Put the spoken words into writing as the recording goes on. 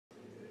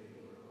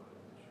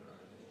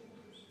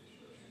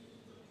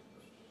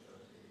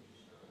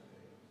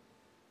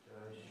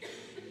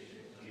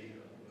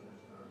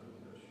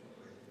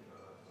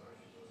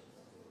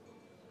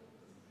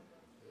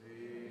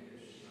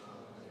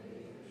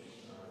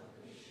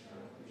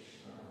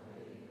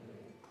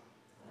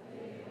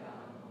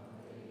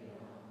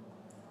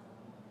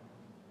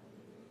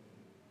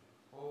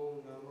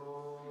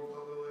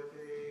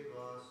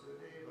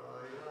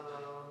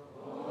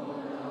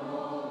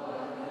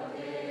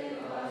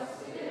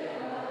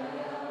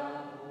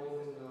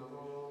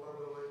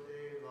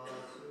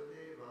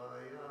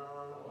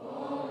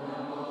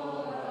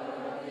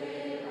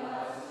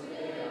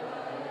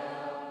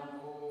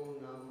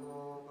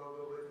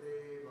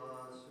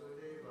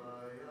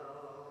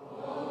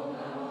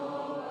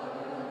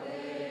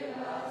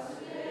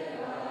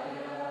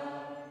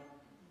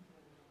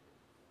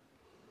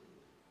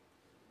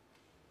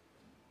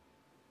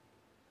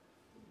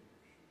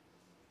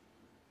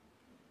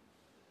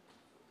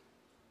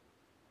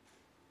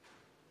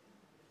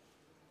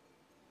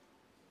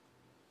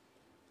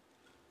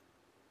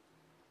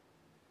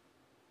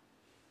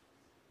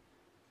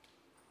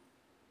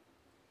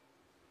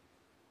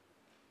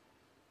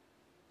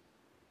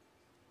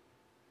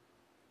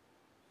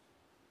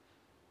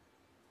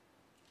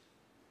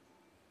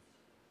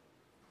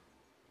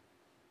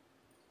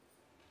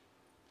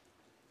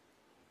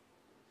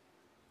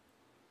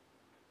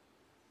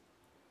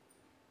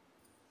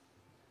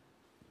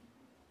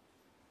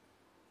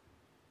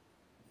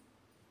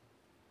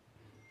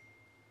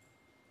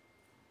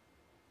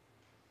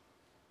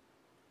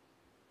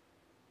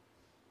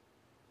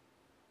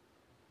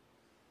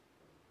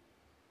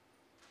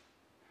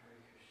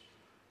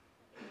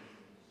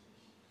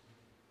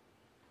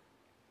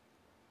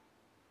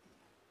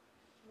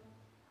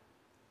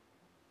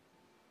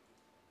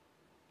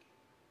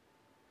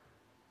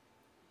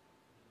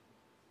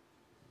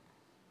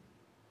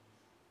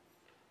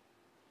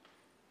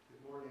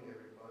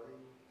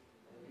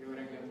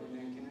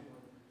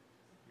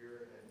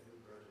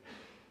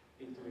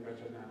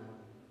csatornámon.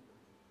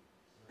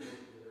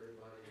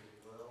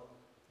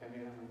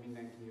 Remélem, hogy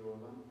mindenki jól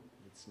van.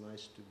 It's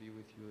nice to be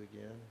with you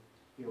again.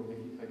 Jó,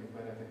 hogy itt vagyunk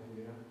veletek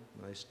újra.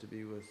 Nice to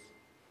be with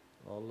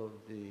all of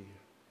the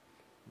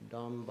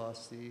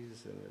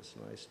Dambasis, and it's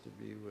nice to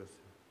be with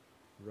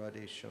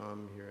Radhe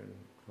Shyam here in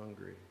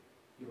Hungary.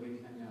 Jó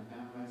itt lenni a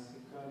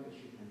Dámvászikkal, és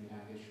itt lenni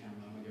Radhe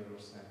Shyammal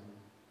Magyarországon.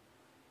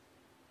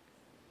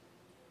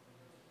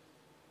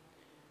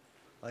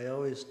 I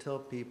always tell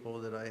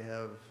people that I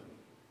have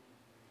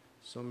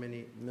so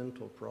many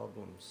mental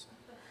problems.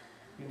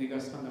 Mindig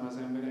azt mondom az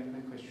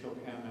embereknek, hogy sok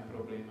elme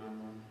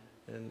problémám van.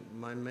 And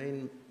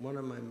one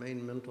of my main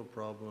mental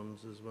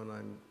problems is when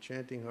I'm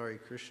chanting Hare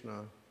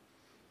Krishna,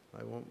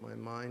 I want my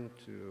mind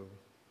to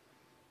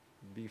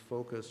be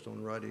focused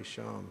on Radhe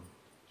Shyam.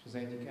 És az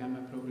egyik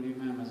elme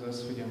problémám az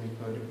az, hogy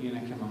amikor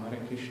éneklem a Hare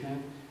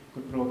Krishnát,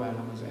 akkor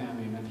próbálom az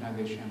elmémet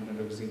Radhe Shyamra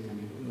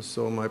rögzíteni.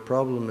 So my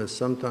problem is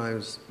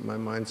sometimes my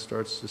mind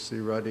starts to see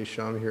Radhe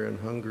Shyam here in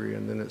Hungary,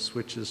 and then it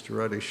switches to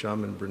Radhe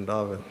Shyam in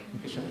Vrindavan.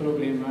 És a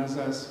probléma az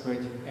az,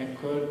 hogy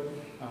ekkor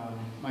a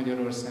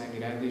magyarországi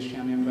Radhe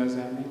Shyam jön be az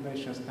elmébe,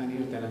 és aztán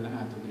hirtelen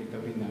átugrik a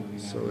Vrindavani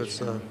So Radhe it's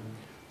Shyam. a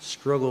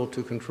struggle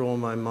to control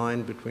my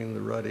mind between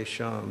the Radhe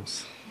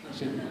Shyams.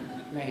 És egy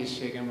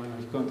nehézségem van,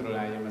 hogy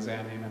kontrolláljam az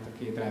elmémet a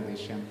két Radhe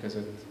Shyam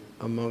között.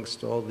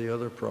 Amongst all the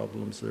other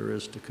problems there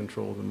is to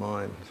control the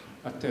mind.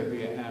 A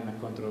többi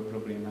elmekontroll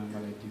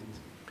problémámmal együtt.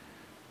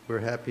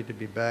 We're happy to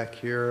be back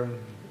here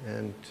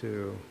and to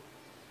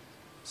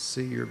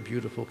see your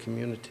beautiful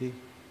community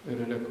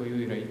Örülök, hogy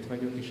újra itt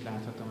vagyok, és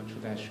láthatom a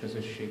csodás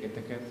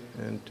közösségeteket.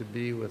 and to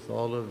be with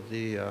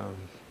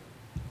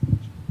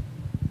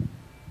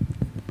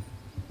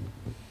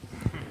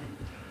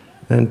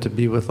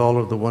all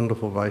of the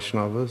wonderful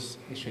Vaishnavas.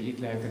 És hogy itt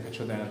lehetek a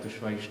csodálatos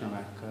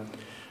Vaisnavákkal.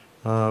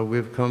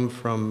 We've come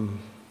from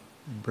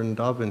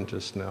Vrindavan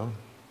just now,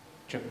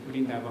 Csak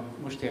Vrindában,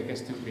 most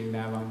érkeztünk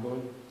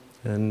Vrindavanból,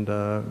 and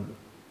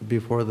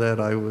before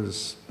that I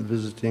was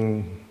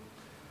visiting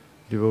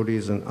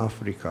devotees in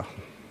Africa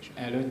és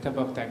előtte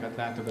baktákat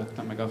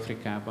látogattam meg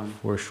Afrikában.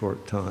 for a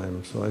short time.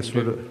 So I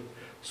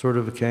sort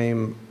of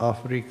came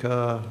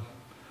Africa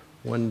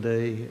one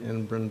day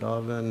in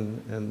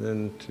Vrindavan and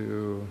then to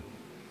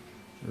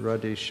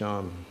Radhe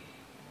Shyam.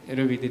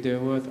 Rövid idő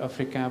volt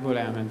Afrikából,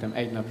 elmentem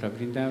egy napra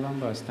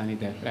Vrindavanba, aztán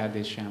ide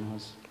Radhe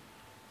Shyamhoz.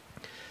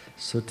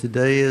 So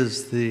today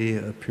is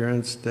the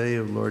appearance day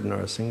of Lord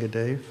Narasimha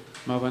Dev.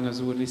 Ma van az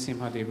Úr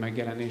Narasimha Dev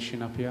megjelenési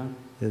napja.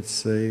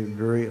 It's a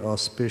very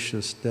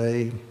auspicious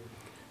day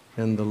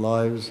in the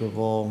lives of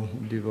all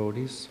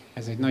devotees.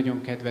 Ez egy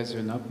nagyon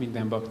kedvező nap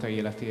minden bakta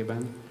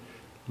életében.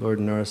 Lord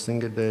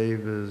Narasimha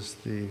Dev is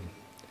the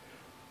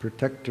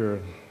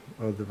protector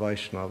of the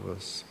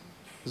Vaishnavas.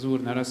 Az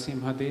Úr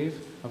Narasimha Dev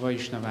a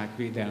Vaisnavák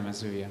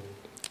védelmezője.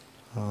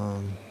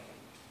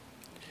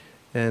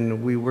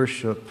 And we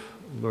worship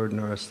Lord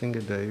Narasimha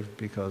Dev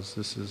because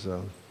this is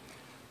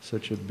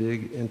such a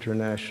big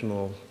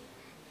international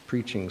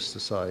preaching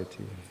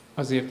society.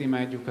 Azért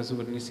imádjuk az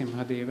Úr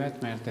Narasimha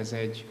Devet, mert ez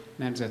egy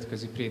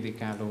nemzetközi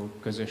prédikáló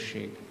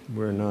közösség.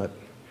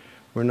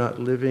 We're not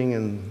living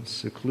in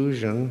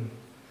seclusion,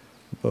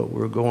 but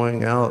we're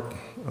going out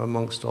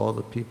amongst all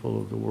the people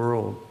of the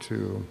world to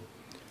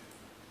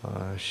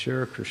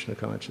share Krishna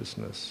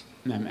consciousness.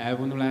 Nem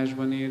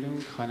elvonulásban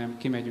élünk, hanem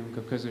kimegyünk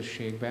a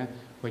közösségbe,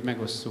 hogy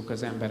megosszuk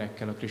az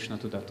emberekkel a Krishna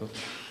tudatot.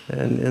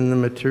 And in the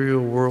material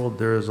world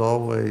there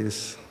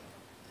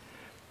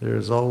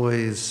is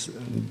always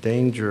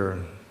danger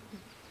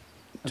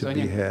to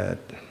be had.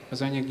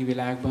 Az anyagi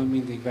világban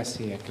mindig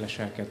veszélyek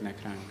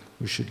leselkednek ránk.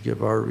 We should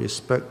give our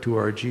respect to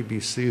our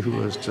GBC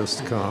who has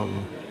just come.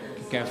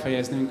 Ki kell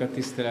fejeznünk a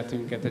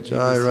tiszteletünket a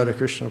Jai GBC. Radha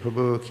Krishna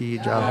Prabhu ki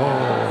jai.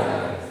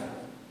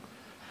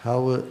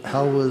 How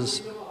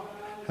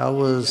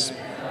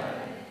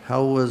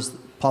was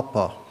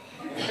Papa?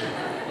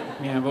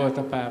 Milyen volt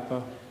a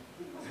pápa?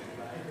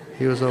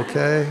 He was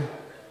okay?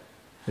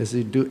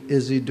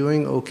 Is he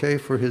doing okay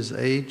for his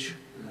age?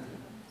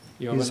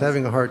 Jó He's van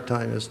having a hard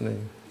time, isn't he?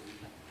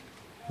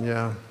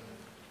 Yeah.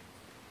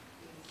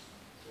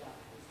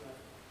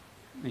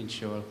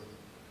 Nincs jól.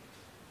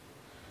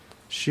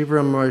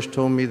 Shiva Maharaj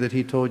told me that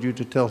he told you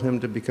to tell him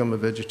to become a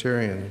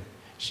vegetarian.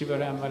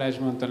 Sivaram Maharaj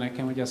mondta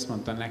nekem, hogy azt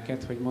mondta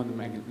neked, hogy mondd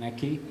meg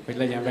neki, hogy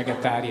legyen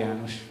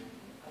vegetáriánus.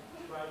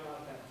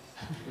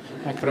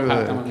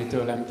 Megpróbáltam, amit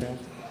tőlem telt.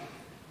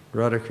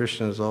 Radha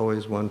Krishna is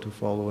always one to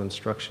follow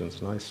instructions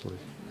nicely.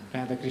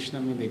 Radha Krishna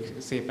mindig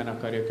szépen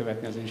akarja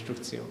követni az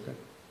instrukciókat.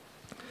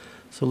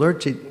 So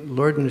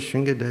Lord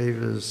Narasimha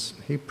Dev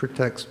he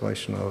protects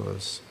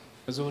Vaishnavas.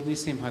 Az Úr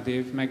Narasimha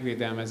Dev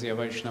megvédelmezi a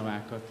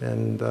Vaisnavákat.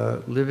 And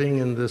living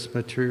in this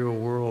material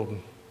world,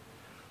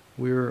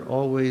 we're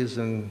always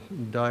in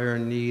dire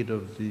need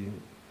of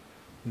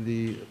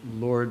the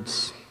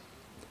Lord's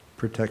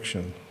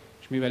protection.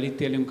 És mivel itt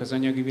élünk az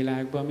anyagi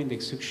világban,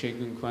 mindig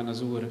szükségünk van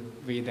az Úr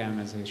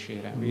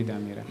védelmezésére,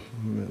 védelmére.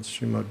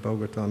 Srimad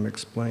Bhagavatam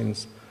explains,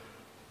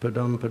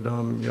 padam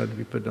padam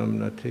yadvipadam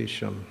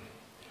natesham,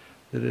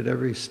 that at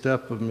every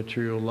step of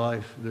material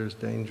life there's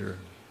danger.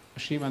 A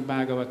Srimad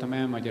Bhagavatam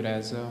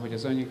elmagyarázza, hogy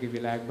az anyagi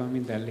világban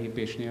minden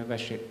lépésnél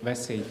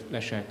veszély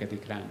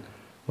leselkedik ránk.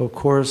 Of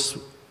course,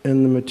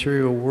 in the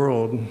material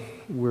world,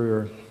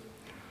 we're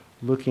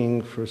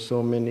looking for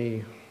so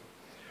many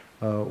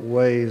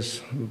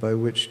ways by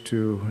which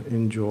to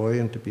enjoy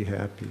and to be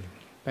happy.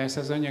 Persze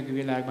az anyagi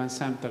világban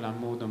számtalan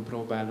módon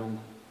próbálunk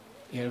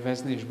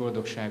élvezni és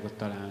boldogságot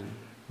találni.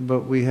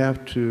 But we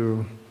have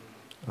to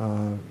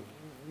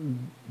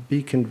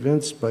be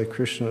convinced by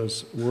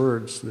Krishna's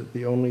words that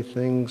the only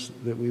things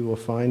that we will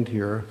find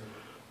here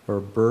are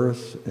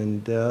birth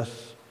and death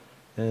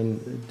and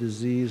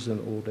disease and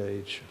old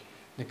age.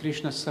 De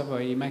Krishna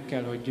szavai meg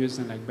kell, hogy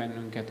győzzenek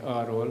bennünket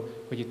arról,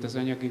 hogy itt az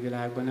anyagi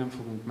világban nem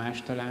fogunk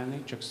más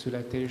találni, csak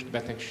születést,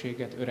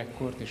 betegséget,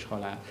 öregkort és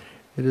halált.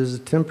 It is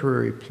a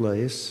temporary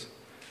place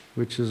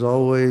which is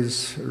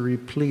always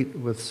replete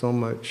with so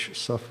much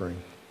suffering.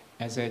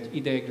 Ez egy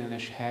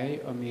ideiglenes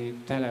hely, ami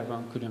tele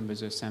van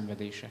különböző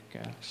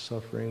szenvedésekkel.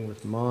 Suffering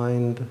with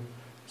mind,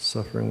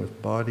 suffering with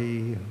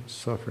body,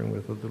 suffering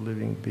with other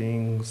living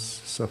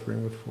beings,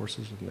 suffering with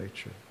forces of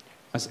nature.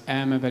 Az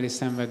elmebeli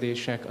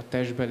szenvedések, a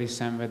testbeli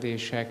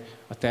szenvedések,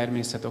 a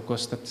természet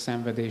okozta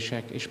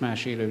szenvedések és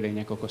más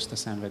élőlények okozta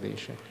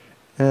szenvedések.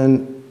 And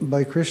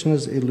by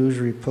Krishna's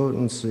illusory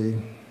potency,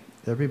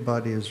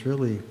 everybody is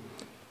really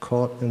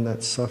caught in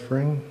that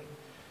suffering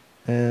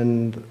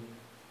and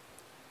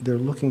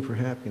they're looking for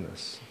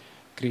happiness.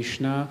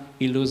 Krishna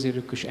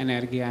illúziós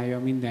energiája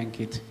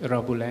mindenkit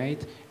rabul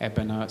ejt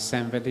ebben a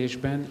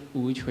szenvedésben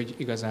úgy, hogy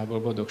igazából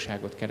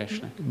boldogságot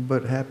keresnek.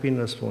 But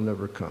happiness will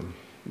never come.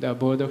 De a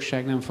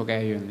boldogság nem fog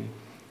eljönni.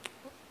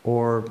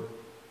 Or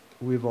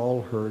we've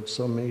all heard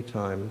so many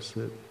times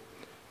that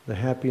the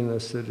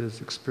happiness that is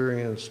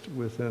experienced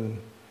within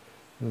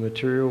the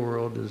material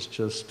world is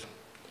just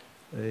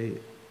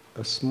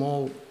a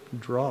small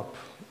drop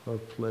of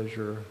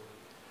pleasure,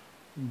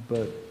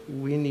 but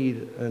we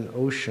need an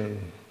ocean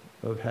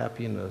of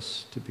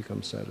happiness to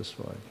become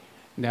satisfied.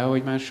 De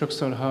ahogy már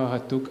sokszor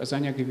hallhattuk, az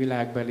anyagi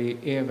világbeli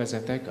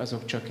élvezetek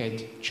azok csak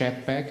egy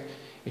cseppek,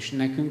 és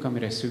nekünk,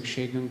 amire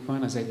szükségünk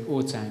van, az egy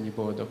óceánnyi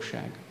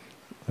boldogság.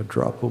 A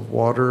drop of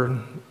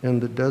water in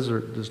the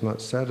desert does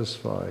not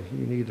satisfy.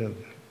 You need an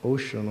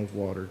ocean of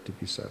water to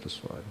be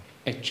satisfied.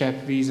 Egy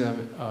csepp víz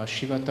a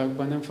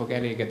sivatagban nem fog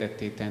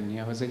elégedetté tenni,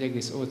 ahhoz egy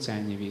egész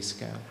óceánnyi víz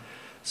kell.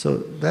 So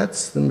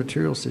that's the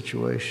material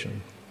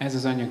situation. Ez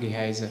az anyagi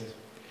helyzet.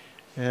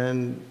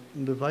 And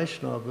the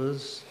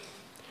Vaishnavas,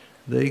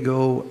 they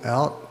go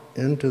out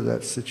into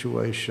that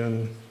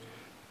situation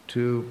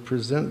to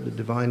present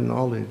the divine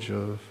knowledge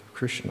of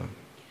Krishna.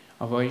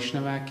 A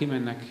Vaisnavák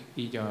kimennek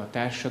így a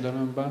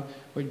társadalomba,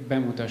 hogy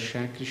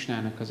bemutassák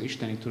Krishnának az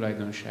isteni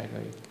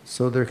tulajdonságait.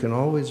 So there can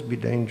always be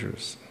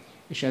dangers.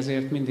 És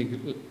ezért mindig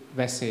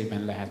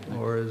veszélyben lehetnek.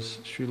 Or as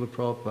Srila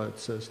Prabhupada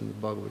says in the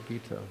Bhagavad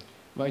Gita,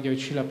 Vagy ahogy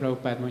Srila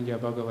Prabhupada mondja a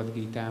Bhagavad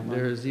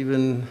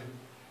Gitában,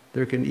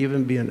 there can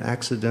even be an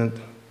accident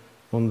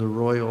on the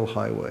royal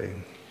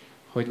highway.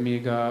 hogy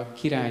még a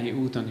királyi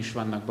úton is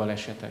vannak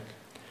balesetek.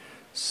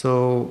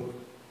 So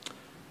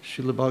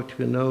Srila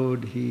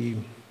Bhaktivinoda, he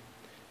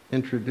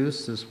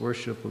introduced this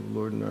worship of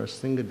Lord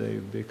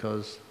Narasimha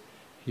because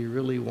he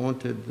really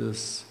wanted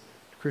this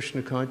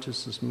Krishna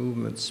consciousness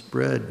movement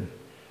spread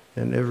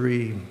in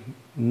every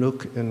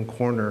nook and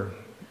corner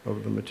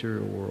of the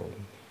material world.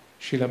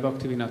 Srila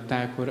Bhaktivinoda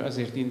Thakur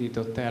azért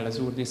indította el az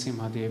Úr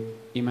Narasimha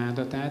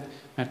imádatát,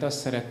 mert azt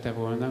szerette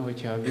volna,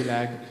 hogyha a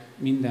világ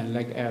minden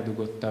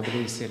legeldugottabb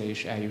részére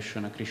is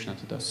eljusson a Krishna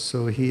tudat.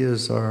 So he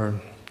is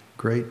our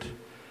great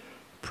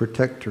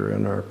protector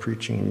in our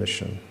preaching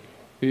mission.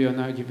 Ő a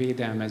nagy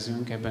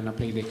védelmezőnk ebben a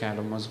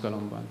prédikáló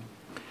mozgalomban.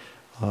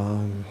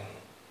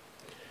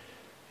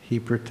 He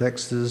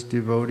protects his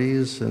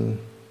devotees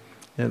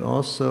and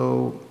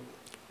also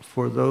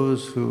for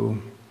those who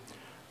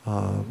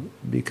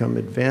become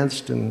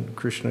advanced in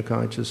Krishna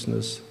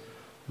consciousness,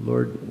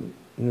 Lord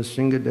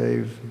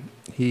Nrsingadev,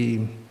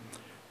 he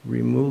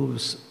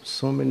removes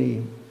so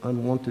many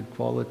unwanted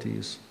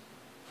qualities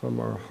from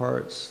our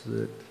hearts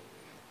that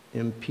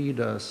impede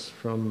us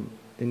from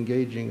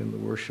engaging in the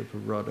worship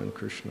of Radha and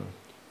Krishna.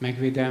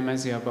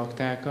 Megvédelmezi a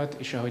baktákat,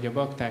 és ahogy a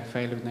bakták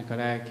fejlődnek a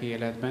lelki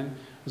életben,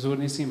 az Úr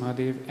Narasimha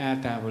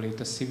eltávolít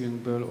a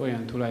szívünkből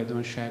olyan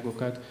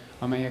tulajdonságokat,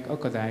 amelyek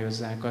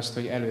akadályozzák azt,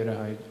 hogy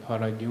előre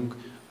haladjunk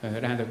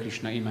Radha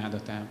Krishna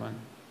imádatában.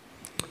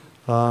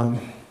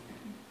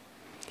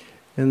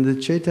 In the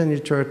Chaitanya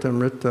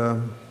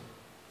Charitamrita,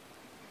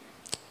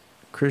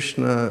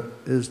 Krishna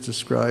is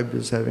described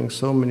as having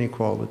so many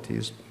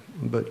qualities,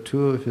 but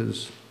two of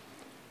his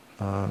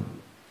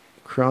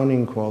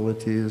crowning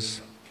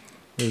qualities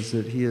is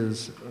that he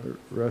is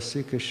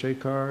Rasika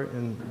Shekhar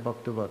and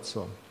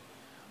Bhaktavatsal.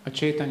 A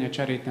Chaitanya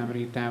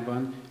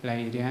Charitamritában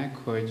leírják,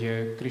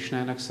 hogy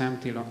Krishnának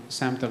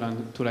számtalan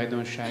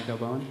tulajdonsága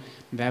van,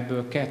 de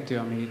ebből kettő,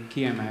 ami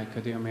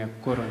kiemelkedő, ami a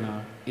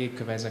korona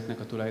égköve ezeknek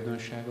a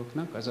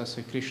tulajdonságoknak, az az,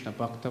 hogy Krishna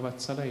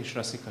Bhaktavatsala és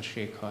Rasika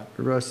Shekhar.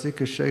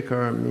 Rasika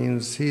Shekhar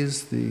means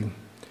he's the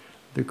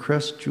the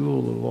crest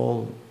jewel of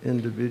all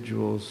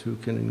individuals who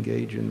can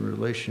engage in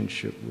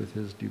relationship with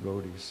his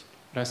devotees.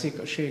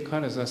 A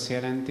sékhar az azt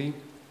jelenti,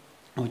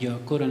 hogy a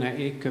korona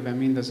égköve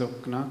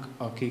mindazoknak,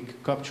 akik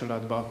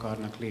kapcsolatba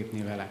akarnak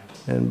lépni vele.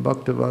 And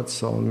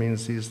Bhaktavatsala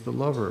means he's the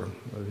lover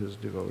of his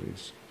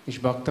devotees. És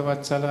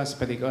Bhaktavatsala az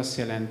pedig azt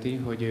jelenti,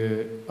 hogy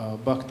ő a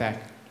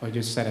bakták, hogy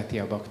ő szereti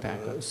a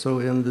baktákat. So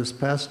in this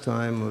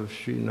pastime of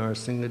Sri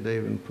Narasimha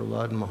Dev and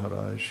Prahlad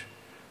Maharaj,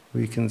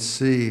 we can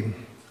see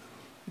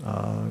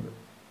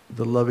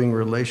the loving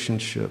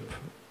relationship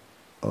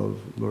of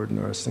Lord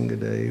Narasimha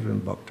Dev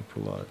and Bhakta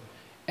Prahlad.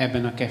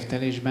 Ebben a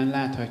keftelésben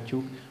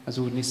láthatjuk az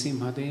Úr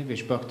Narasimha Dev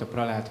és Bhakta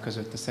Prahlad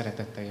között a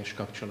szeretetteljes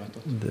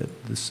kapcsolatot. That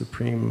the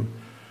Supreme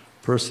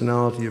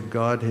Personality of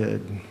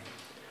Godhead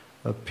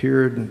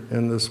appeared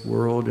in this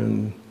world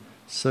in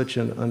such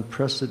an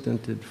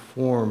unprecedented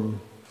form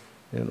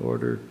in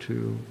order to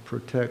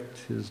protect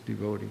his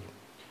devotee.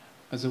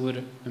 Az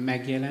Úr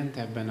megjelent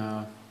ebben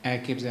az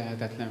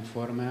elképzelhetetlen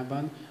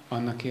formában,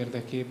 annak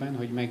érdekében,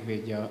 hogy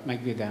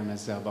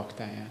megvédelmezze a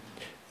baktáját.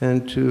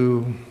 And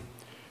to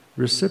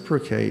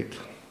reciprocate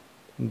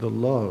the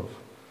love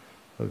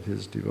of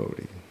his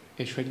devotee.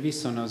 És hogy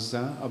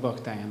viszonozza a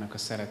baktájának a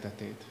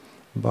szeretetét.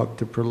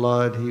 Bhakta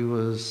Prahlad, he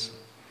was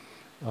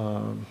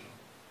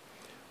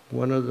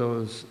one of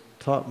those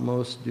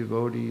topmost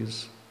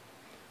devotees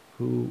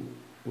who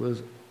was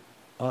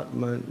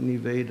Atma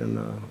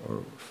Nivedana,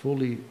 or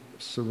fully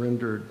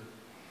surrendered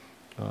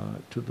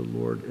to the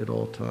Lord at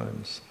all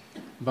times.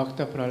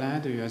 Bhakta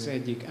Prahlad, ő az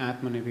egyik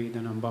Atma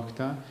Nivedanam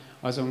bakta,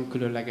 azon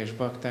különleges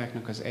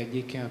baktáknak az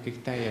egyike,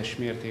 akik teljes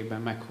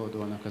mértékben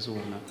meghódolnak az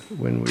Úrnak.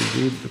 When we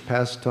read the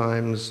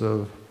pastimes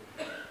of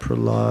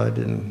Prahlad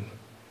and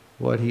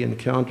what he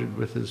encountered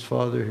with his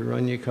father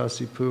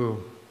Hiranyakasipu,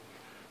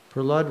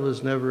 Prahlad was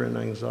never in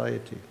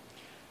anxiety.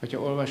 Hogyha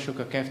olvassuk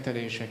a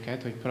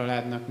kefteléseket, hogy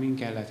Prahládnak min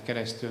kellett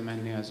keresztül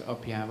menni az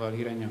apjával,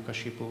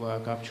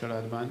 Hiranyakasipuval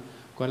kapcsolatban,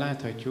 akkor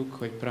láthatjuk,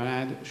 hogy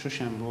Prahlad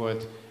sosem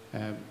volt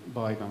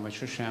bajban, vagy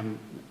sosem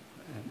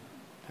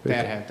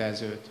terhelte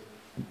ez őt.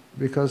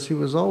 Because he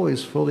was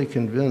always fully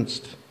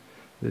convinced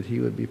that he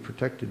would be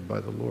protected by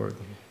the Lord.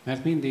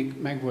 Mert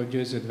mindig meg volt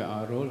győződve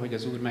arról, hogy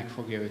az Úr meg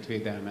fogja őt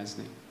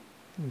védelmezni.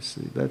 You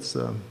see,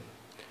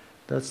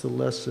 that's the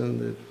lesson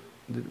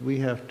that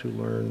we have to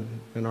learn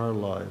in our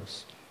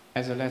lives.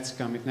 Ez a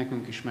lecke, amit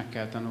nekünk is meg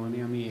kell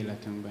tanulni a mi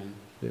életünkben.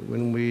 That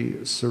when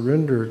we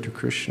surrender to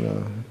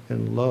Krishna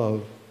in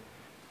love,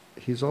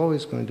 he's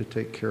always going to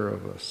take care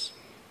of us.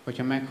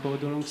 Hogyha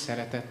meghódolunk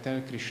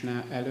szeretettel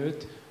Krishna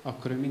előtt,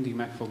 akkor ő mindig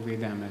meg fog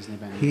védelmezni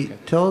He bennünket.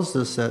 tells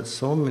us that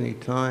so many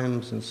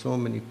times in so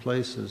many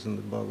places in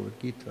the Bhagavad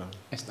Gita.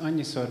 Ezt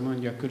annyiszor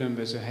mondja a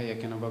különböző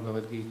helyeken a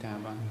Bhagavad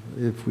Gitában.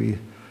 If we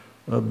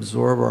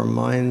absorb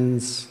our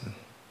minds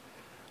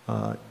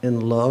in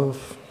love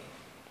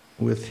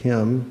with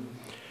him,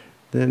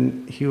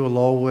 then he will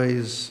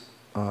always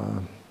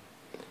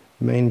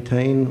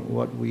maintain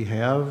what we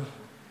have,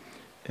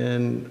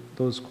 and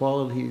those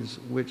qualities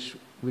which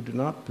we do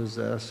not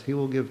possess, he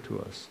will give to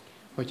us.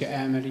 Hogyha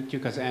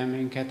elmerítjük az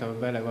elménket a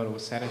vele való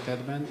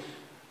szeretetben,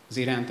 az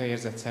iránta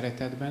érzett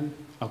szeretetben,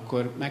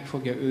 akkor meg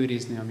fogja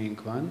őrizni,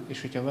 amink van,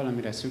 és hogyha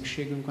valamire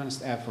szükségünk van,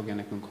 azt el fogja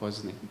nekünk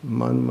hozni.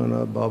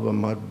 Manmana bhava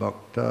mad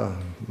bhakta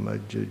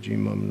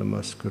majjajimam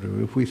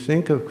namaskaru. If we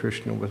think of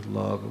Krishna with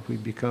love, if we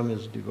become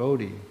his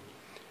devotee,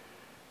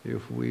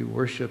 if we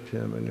worship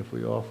him and if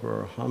we offer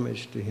our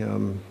homage to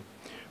him,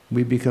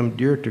 we become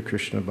dear to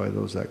Krishna by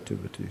those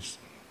activities.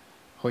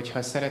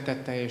 Hogyha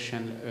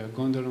szeretetteljesen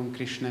gondolunk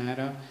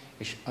Krishnára,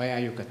 és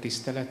ajánljuk a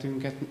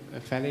tiszteletünket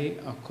felé,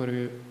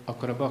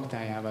 akkor a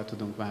baktájával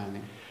tudunk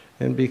válni.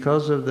 And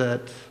because of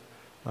that,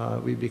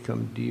 we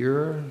become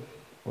dear,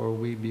 or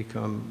we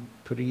become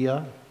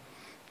priya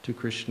to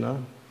Krishna,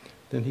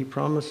 then he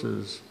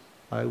promises,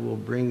 I will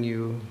bring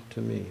you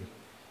to me.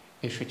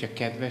 És hogyha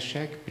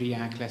kedvesek,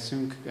 priák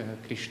leszünk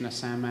Krishna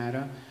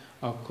számára,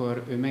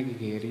 akkor ő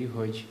megígéri,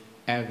 hogy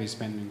elvisz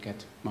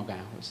bennünket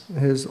magához.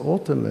 His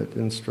ultimate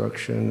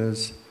instruction is,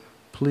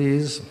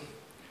 please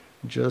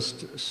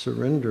just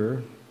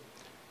surrender,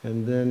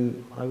 and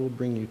then I will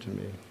bring you to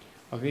me.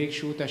 A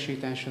végső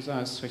utasítás az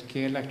az, hogy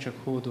kérlek, csak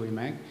hódolj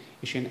meg,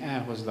 és én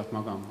elhozlak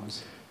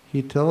magamhoz.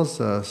 He tells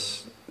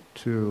us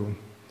to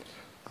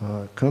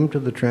come to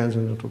the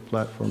transcendental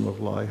platform of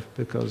life,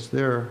 because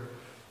there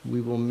we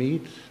will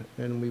meet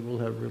and we will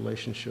have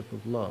relationship of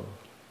love.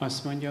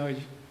 Azt mondja,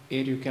 hogy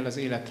érjük el az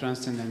élet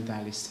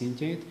transzcendentális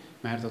szintjét,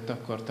 mert ott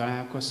akkor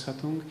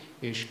találkozhatunk,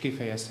 és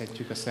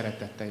kifejezhetjük a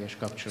szeretetteljes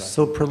kapcsolatot.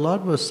 So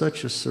Prahlad was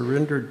such a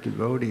surrendered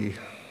devotee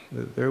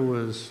that there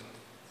was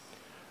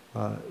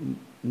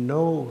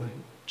no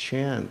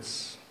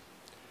chance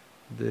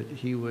that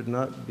he would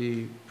not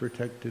be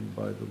protected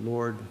by the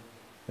Lord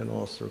in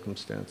all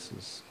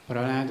circumstances.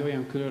 Prahlad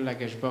olyan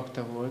különleges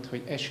bakta volt,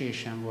 hogy esély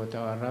sem volt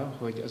arra,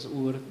 hogy az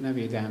Úr ne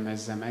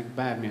védelmezze meg,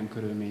 bármilyen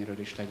körülményről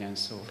is legyen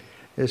szó.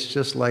 It's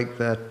just like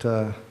that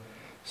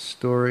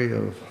story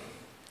of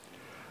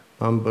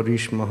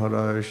Ambarish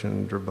Maharaj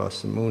and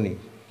Durvasa Muni.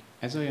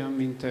 Ez olyan,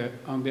 mint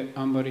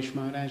Ambarish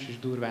Maharaj és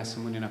Durvasa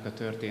Muninak a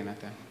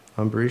története.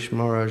 Ambarish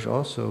Maharaj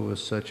also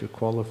was such a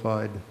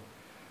qualified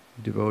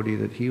devotee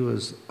that he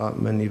was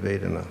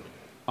Atmanivedana.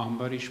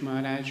 Ambarish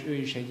Maharaj, ő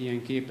is egy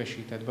ilyen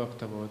képesített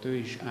bakta volt, ő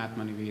is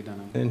Atmani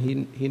Vedana.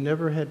 And he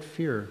never had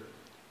fear.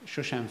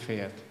 Sosem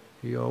félt.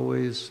 He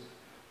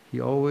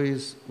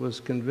always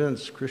was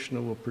convinced Krishna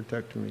will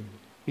protect me.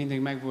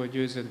 Mindig meg volt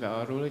győződve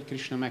arról, hogy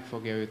Krishna meg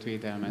fogja őt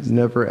védelmezni.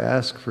 Never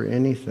asked for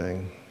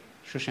anything.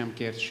 Sosem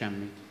kért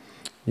semmit.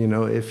 You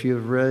know, if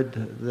you've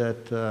read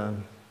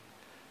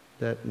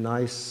that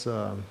nice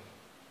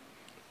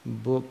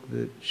book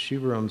that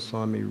Shivaram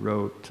Swami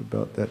wrote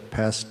about that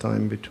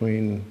pastime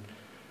between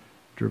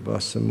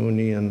Durvasa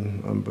Muni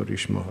and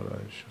Ambarish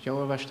Maharaj. Ha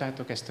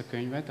olvastátok ezt a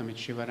könyvet, amit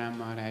Shivaram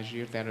Maharaj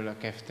írt erről a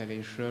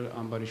keftelésről,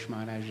 Ambarish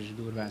Maharaj és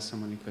Durvasa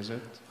Muni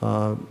között.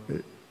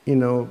 You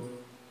know,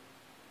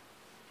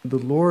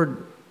 the Lord,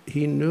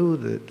 he knew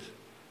that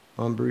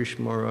Ambarish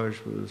Maharaj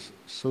was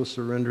so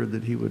surrendered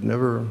that he would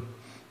never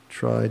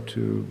try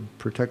to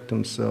protect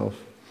himself,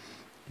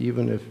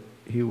 even if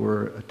he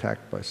were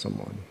attacked by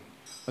someone.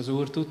 Az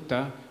Úr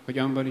tudta, hogy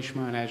Ambarish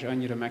Maharaj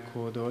annyira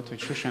meghódolt, hogy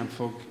sosem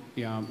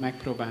fogja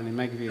megpróbálni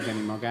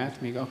megvédeni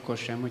magát, még akkor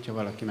sem, hogyha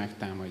valaki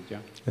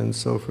megtámadja. And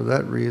so for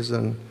that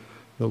reason,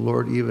 the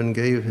Lord even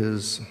gave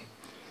his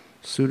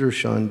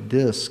Sudarshan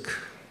disc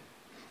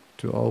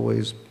to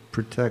always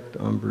protect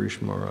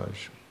Ambarish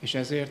Maharaj. És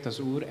ezért az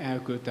Úr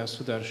elküldte a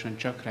Sudarshan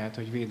csakrát,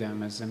 hogy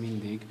védelmezze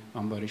mindig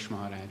Ambarish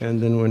Maharaj. And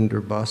then when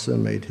Durvasa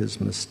made his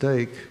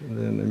mistake,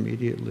 then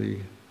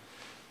immediately,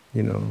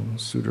 you know,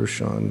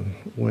 Sudarshan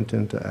went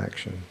into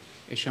action.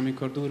 És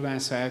amikor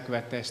Durvasa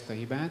elkövette ezt a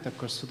hibát,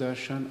 akkor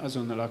Sudarshan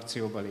azonnal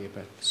akcióba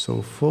lépett.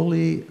 So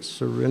fully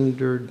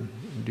surrendered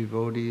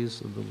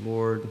devotees of the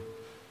Lord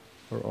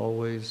are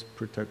always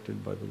protected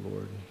by the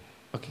Lord.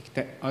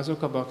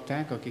 Azok a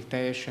bakták, akik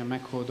teljesen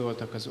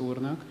meghódoltak az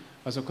Úrnak,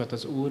 azokat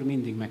az Úr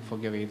mindig meg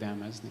fogja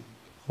védelmezni.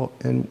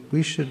 And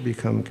we should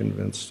become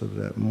convinced of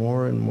that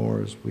more and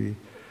more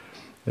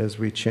as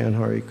we chant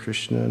Hare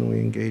Krishna and we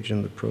engage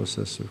in the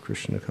process of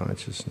Krishna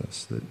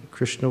consciousness, that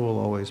Krishna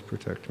will always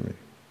protect me.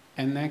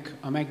 Ennek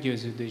a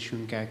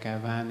meggyőződésünkkel kell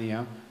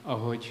válnia,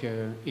 ahogy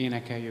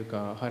énekeljük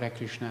a Hare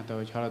Krishnát,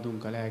 ahogy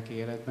haladunk a lelki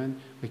életben,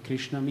 hogy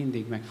Krishna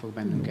mindig meg fog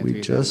bennünket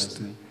védelmezni.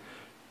 Just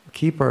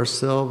keep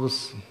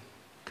ourselves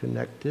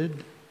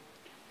connected.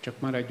 Csak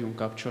maradjunk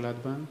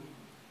kapcsolatban.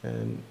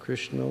 And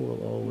Krishna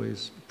will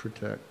always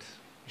protect.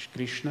 És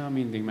Krishna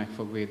mindig meg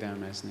fog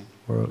védelmezni.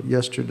 Or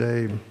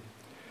yesterday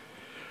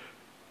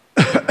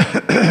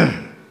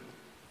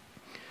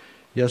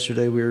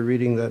we were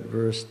reading that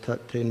verse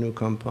Tate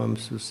Nukampam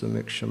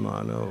Susamik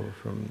Shamano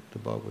from the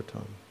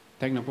Bhagavatam.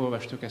 Tegnap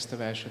olvastuk ezt a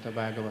verset a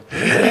Bhagavatam.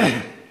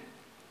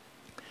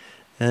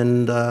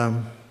 And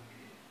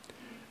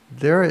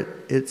there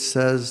it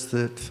says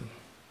that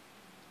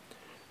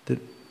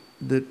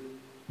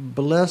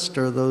blessed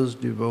are those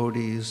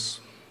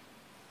devotees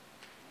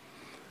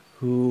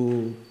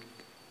who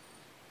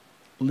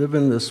live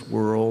in this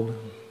world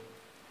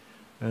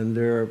and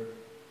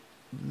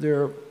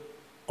they're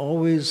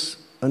always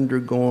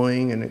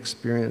undergoing and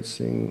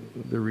experiencing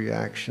the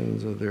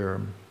reactions of their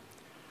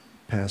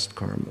past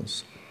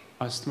karmas.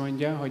 Azt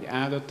mondja, hogy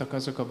áldottak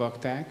azok a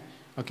bakták,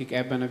 akik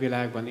ebben a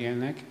világban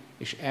élnek,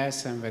 és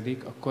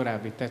elszenvedik a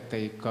korábbi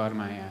tetteik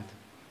karmáját.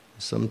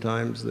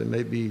 Sometimes they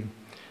may be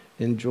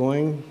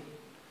enjoying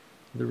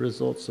the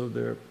results of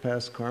their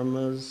past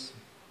karmas.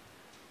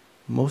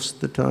 Most of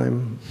the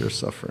time they're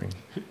suffering.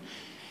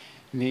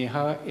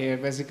 Néha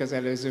élvezik az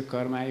előző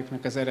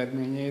karmájuknak az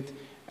eredményét,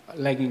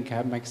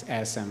 leginkább meg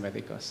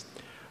elszenvedik azt.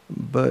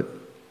 But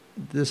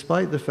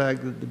despite the fact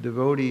that the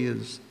devotee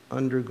is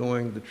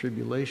undergoing the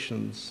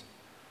tribulations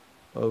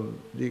of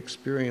the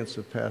experience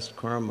of past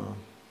karma,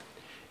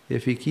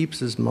 if he keeps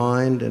his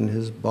mind and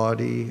his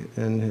body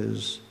and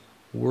his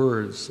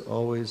words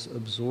always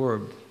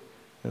absorbed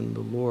in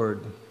the Lord,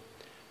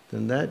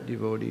 then that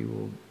devotee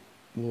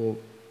will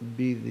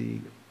be the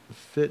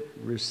fit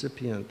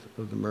recipient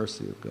of the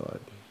mercy of God.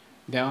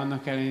 De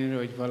annak ellenére,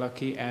 hogy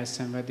valaki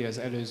elszenvedi az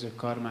előző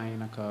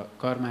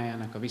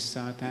karmájának a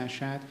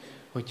visszahatását,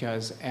 hogyha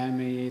az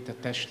elméjét, a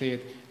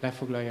testét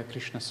lefoglalja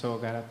Krishna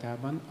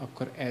szolgálatában,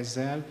 akkor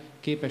ezzel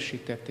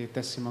képesítetté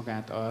teszi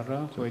magát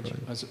arra, hogy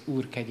az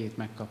Úr kegyét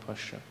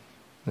megkaphassa.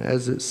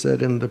 As it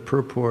said in the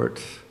purport,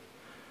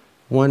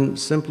 one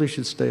simply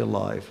should stay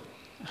alive.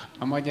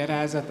 A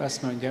magyarázat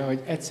azt mondja,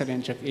 hogy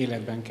egyszerűen csak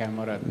életben kell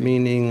maradni.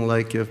 Meaning,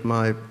 like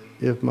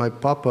if my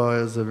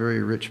papa is a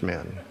very rich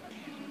man.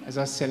 Ez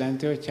azt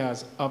jelenti, hogyha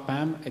az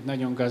apám egy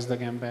nagyon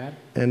gazdag ember,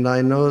 and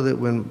I know that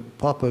when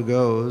Papa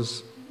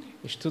goes,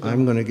 és tudom,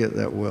 I'm going to get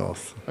that wealth.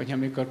 Hogy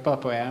amikor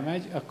papa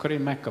elmegy, akkor én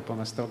megkapom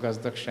azt a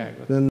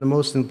gazdagságot. Then the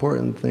most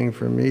important thing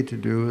for me to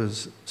do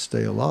is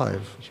stay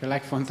alive. És a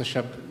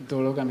legfontosabb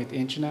dolog, amit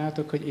én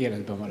csinálhatok, hogy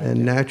életben maradjak.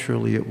 And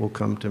naturally it will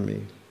come to me.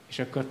 És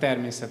akkor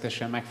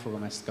természetesen meg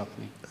fogom ezt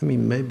kapni. I mean,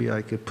 maybe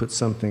I could put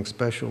something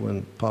special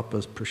in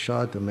Papa's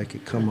prasad to make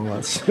it come a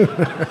lot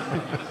sooner.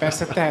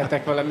 Persze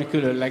tehetek valami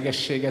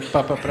különlegességet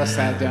Papa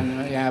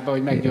prasádjába,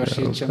 hogy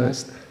meggyorsítsam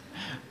ezt.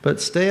 But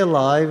stay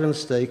alive and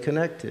stay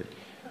connected.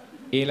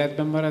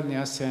 Életben maradni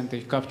azt jelenti,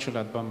 hogy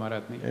kapcsolatban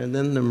maradni. And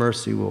then the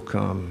mercy will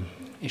come.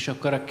 És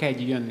akkor a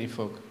kegy jönni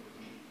fog.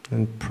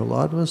 And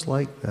Prahlad was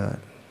like that.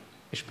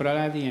 És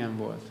Prahlad ilyen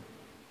volt.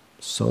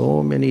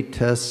 So many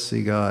tests he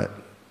got,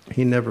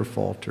 he never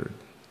faltered.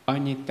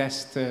 Annyi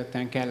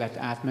teszten kellett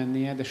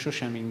átmennie, de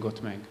sosem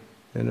ingott meg.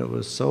 And it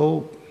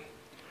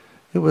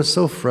was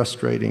so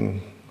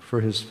frustrating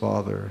for his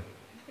father.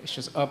 És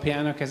az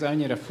apjának ez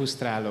annyira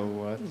frusztráló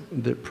volt.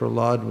 That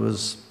Prahlad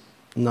was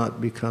not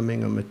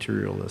becoming a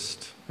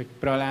materialist. Hogy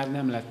Prahlad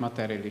nem lett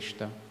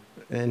materialista.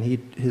 And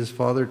his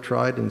father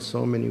tried in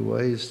so many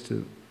ways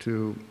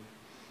to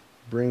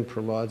bring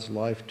Prahlad's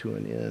life to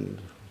an end.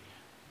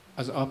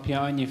 Az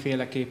apja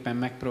annyiféleképpen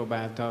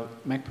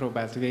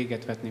megpróbált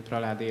véget vetni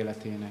Prahlad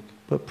életének.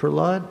 But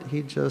Prahlad,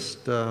 he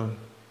just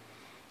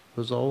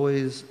was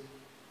always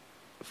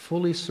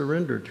fully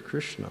surrendered to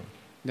Krishna.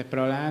 De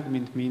Prahlad,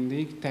 mint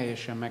mindig,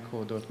 teljesen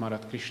meghódolt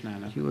maradt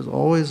Krishnának. He was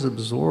always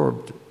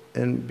absorbed,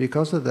 and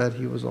because of that,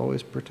 he was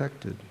always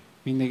protected.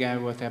 Mindig el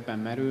volt ebben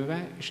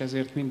merülve, és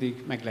ezért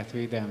mindig meg lett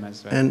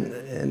védelmezve.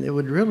 And it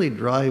would really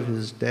drive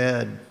his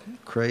dad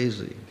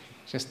crazy.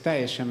 És ez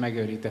teljesen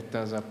megőrítette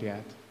az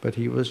apját. But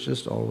he was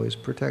just always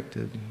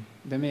protected.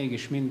 De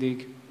mégis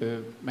mindig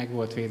meg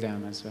volt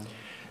védelmezve.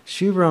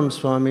 Shivram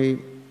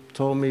Swami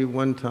told me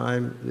one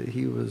time that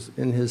he was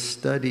in his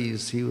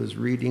studies, he was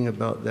reading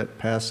about that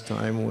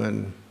pastime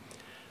when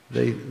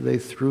they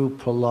threw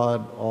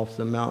Prahlad off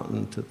the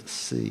mountain to the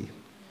sea.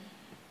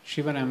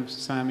 Shivram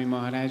Swami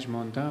Maharaj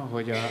mondta,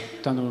 hogy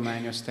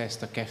tanulmányozta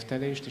ezt a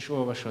keftelést, és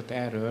olvasott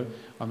erről,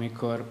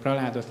 amikor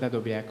Prahládot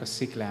ledobják a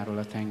szikláról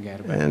a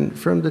tengerbe. And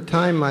from the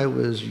time I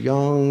was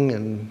young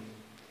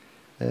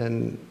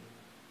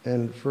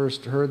and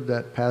first heard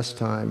that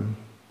pastime,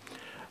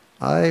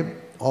 I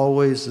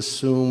always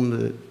assumed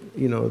that,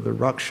 you know, the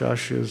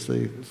Rakshasas,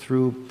 they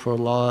threw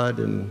Prahlad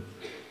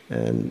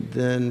and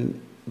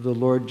then the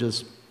Lord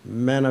just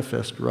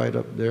manifest right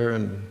up there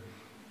and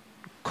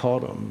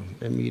caught him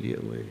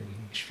immediately.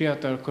 És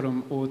fiatal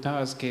korom óta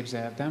azt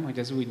képzeltem, hogy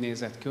ez úgy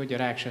nézett ki, hogy a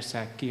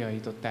ráksaszák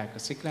kihajították a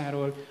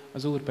szikláról,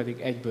 az Úr pedig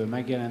egyből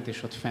megjelent,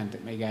 és ott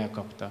fent még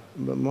elkapta.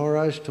 But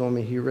Maharaj told me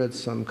he read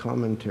some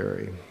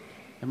commentary.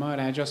 De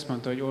Maharaj azt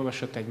mondta, hogy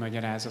olvasott egy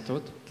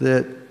magyarázatot,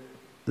 That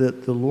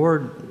the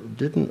Lord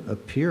didn't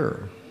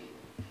appear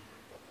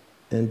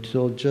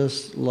until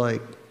just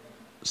like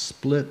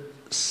split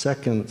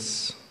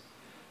seconds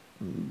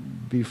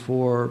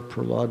before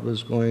Prahlad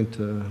was going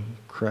to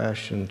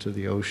crash into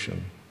the ocean.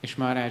 És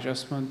Maharaj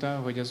azt mondta,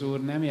 hogy az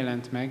Úr nem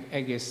jelent meg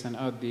egészen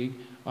addig,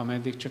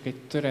 ameddig csak egy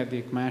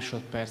töredék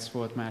másodperc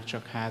volt már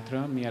csak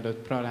hátra,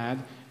 mielőtt Prahlad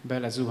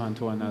belezuhant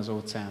volna az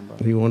óceánba.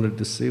 He wanted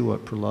to see what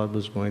Prahlad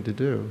was going to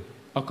do.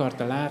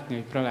 Akarta látni,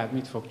 hogy Prahlad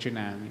mit fog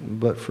csinálni.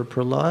 But for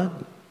Prahlad,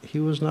 he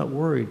was not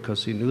worried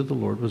because he knew the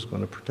Lord was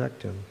going to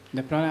protect him.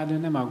 De Prahlad ő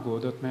nem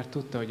aggódott, mert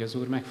tudta, hogy az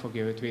Úr meg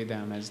fogja őt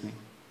védelmezni.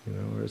 You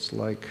know,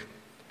 it's like,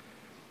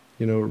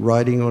 you know,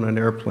 riding on an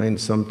airplane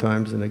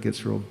sometimes and it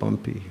gets real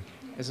bumpy.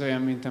 Ez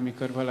olyan, mint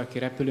amikor valaki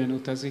repülőn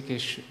utazik,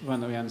 és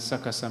van olyan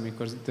szakasz,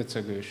 amikor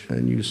döcögős.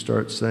 And you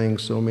start saying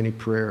so many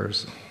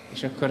prayers.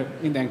 És akkor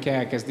mindenki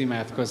elkezd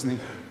imádkozni.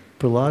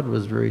 Prahlad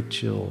was very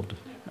chilled.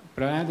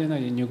 Prahlad ő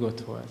nagyon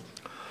nyugodt volt.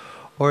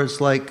 Or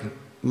it's like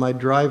my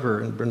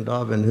driver in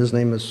Vrindavan, his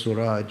name is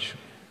Suraj.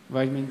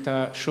 Vagy mint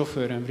a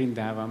sofőröm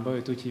Vrindavanban,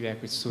 őt úgy hívják,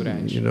 hogy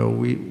Suraj. You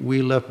know,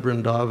 we left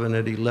Vrindavan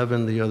at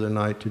 11 the other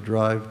night to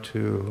drive to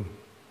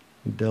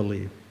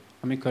Delhi.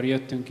 Amikor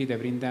jöttünk ide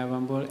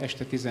Vrindavanból,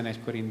 este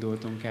 11-kor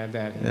indultunk el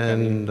Delhi.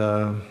 And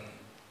there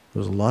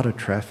was a lot of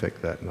traffic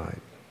that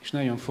night. És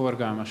nagyon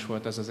forgalmas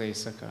volt az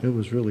éjszaka. It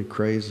was really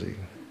crazy.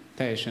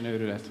 Teljesen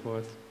őrület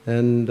volt.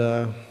 And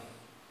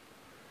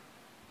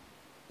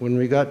when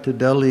we got to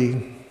Delhi,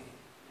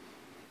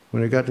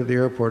 when we got to the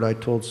airport, I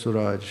told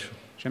Suraj.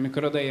 És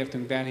amikor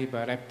odaértünk Delhibe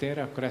a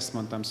reptérre, akkor ezt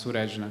mondtam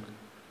Surajnak.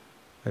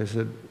 I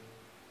said,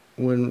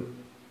 when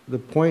the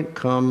point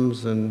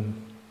comes and,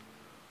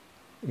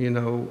 you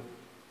know,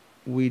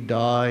 we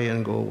die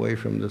and go away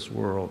from this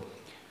world.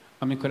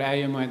 Amikor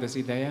eljön majd az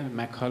ideje,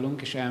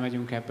 meghalunk és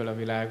elmegyünk ebből a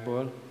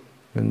világból.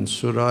 And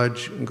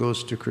Suraj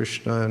goes to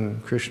Krishna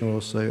and Krishna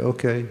will say,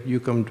 okay, you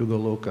come to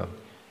Goloka.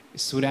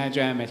 És Suraj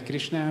elmegy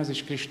Krishnához,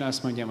 és Krishna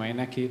azt mondja majd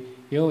neki,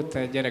 jó,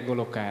 te gyere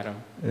Golokára.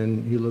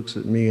 And he looks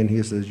at me and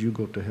he says, you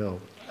go to hell.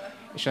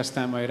 És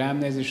aztán majd rám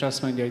néz, és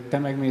azt mondja, hogy te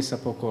megmész a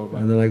pokolba.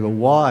 And then I go,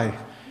 why?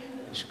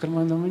 És akkor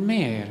mondom, hogy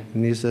miért?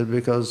 And he said,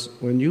 because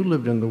when you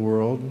lived in the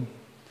world,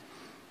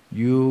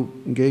 you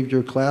gave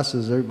your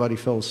classes, everybody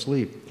fell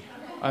asleep.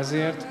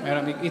 Azért,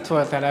 mert amíg itt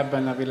voltál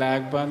ebben a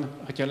világban,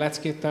 hogyha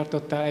leckét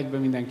tartottál, egyből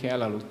mindenki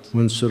elaludt.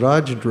 When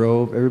Suraj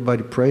drove,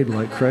 everybody prayed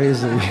like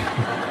crazy.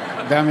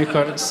 De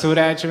amikor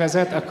Suraj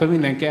vezet, akkor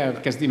mindenki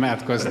elkezd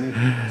imádkozni.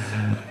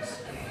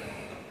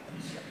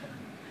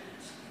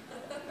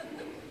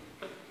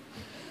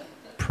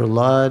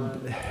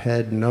 Prahlad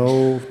had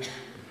no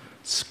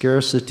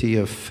scarcity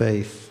of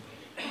faith.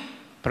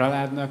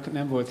 Prahládnak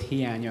nem volt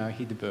hiánya a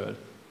hitből.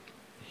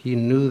 He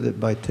knew that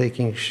by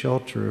taking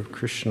shelter of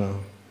Krishna,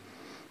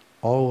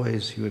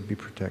 always he would be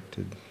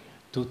protected.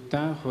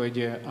 Tudta,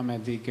 hogy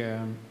ameddig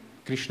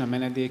Krishna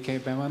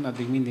menedékeiben van,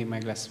 addig mindig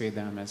meg lesz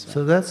védelmezve.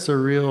 So that's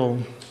a real,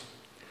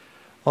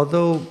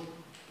 although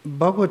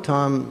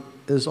Bhagavatam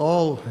is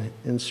all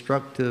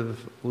instructive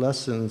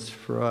lessons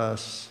for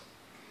us,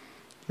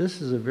 this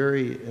is a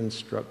very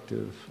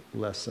instructive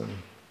lesson.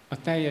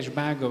 A teljes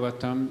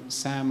Bhagavatam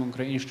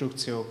számunkra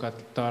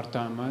instrukciókat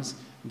tartalmaz,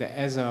 de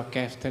ez a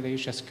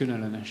keftelés, ez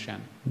különösen.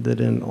 That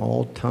in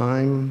all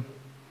time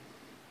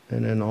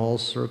and in all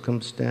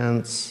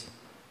circumstance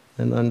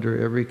and under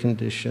every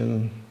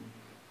condition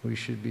we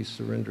should be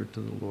surrendered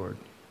to the Lord.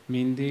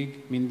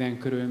 Mindig, minden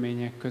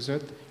körülmények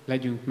között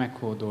legyünk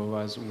meghódolva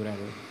az Úr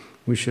előtt.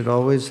 We should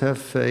always have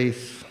faith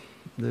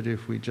that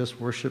if we just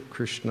worship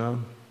Krishna,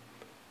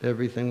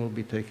 everything will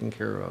be taken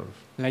care of.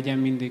 Legyen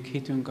mindig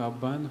hitünk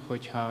abban,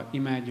 hogy ha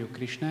imádjuk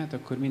Krishnát,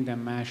 akkor minden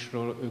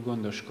másról ő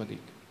gondoskodik.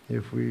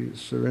 If we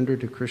surrender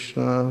to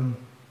Krishna,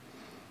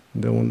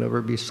 there will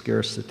never be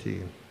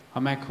scarcity. Ha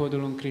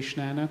meghódolunk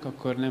Krishnának,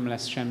 akkor nem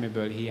lesz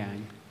semmiből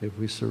hiány. If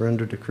we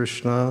surrender to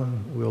Krishna,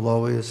 we'll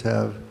always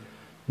have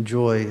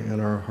joy in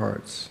our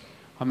hearts.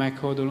 Ha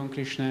meghódolunk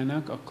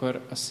Krishnának,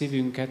 akkor a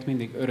szívünket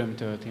mindig öröm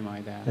tölti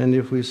majd el. And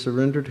if we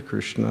surrender to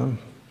Krishna,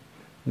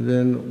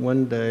 then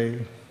one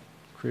day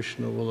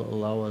Krishna will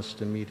allow us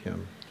to meet him.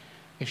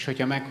 És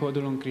hogyha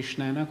meghódolunk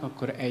Krishnának,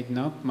 akkor egy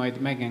nap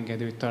majd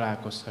megengedő, hogy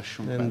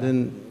találkozhassunk And vele.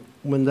 then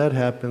when that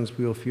happens,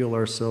 we'll feel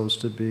ourselves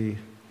to be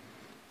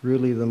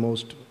really the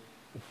most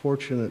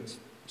fortunate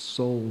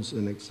souls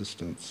in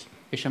existence.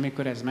 És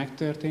amikor ez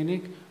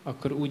megtörténik,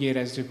 akkor úgy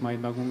érezzük majd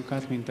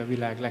magunkat, mint a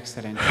világ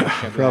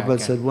legszerencsésebb Prabhupada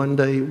lelke. said, one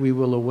day we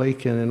will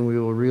awaken and we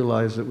will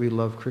realize that we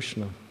love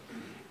Krishna.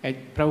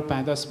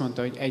 Prabhupád azt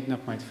mondta, hogy egy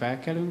nap majd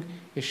felkelünk,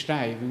 és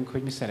rájövünk,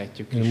 hogy mi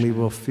szeretjük And we Krisnát.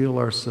 will feel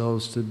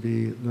ourselves to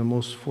be the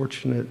most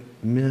fortunate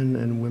men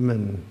and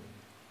women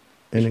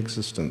in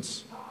existence.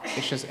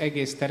 És az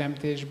egész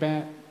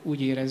teremtésben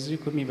úgy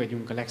érezzük, hogy mi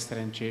vagyunk a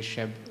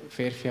legszerencsésebb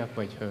férfiak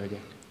vagy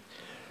hölgyek.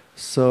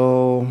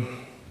 So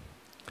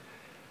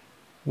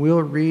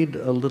we'll read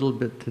a little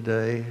bit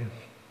today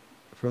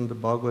from the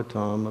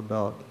Bhagavatam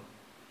about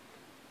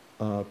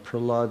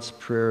Prahlad's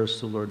prayers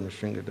to Lord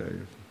Nrsimhadev.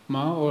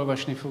 Ma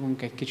olvasni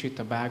fogunk egy kicsit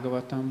a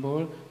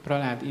Bhagavatamból,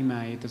 Prahlád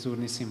imáit az Úr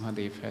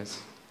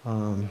Nrsimhadevhez.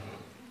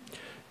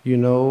 You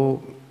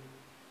know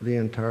the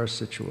entire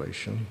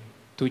situation.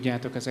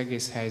 Tudjátok az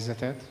egész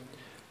helyzetet,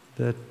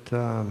 That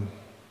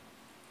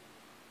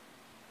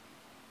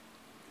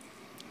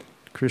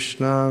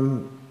Krishna,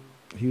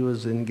 he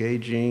was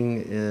engaging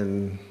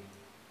in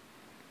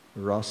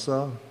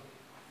rasa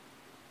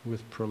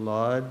with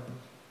Prahlad.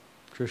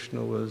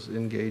 Krishna was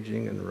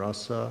engaging in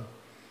rasa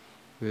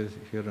with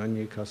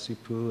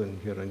Hiranyakasipu and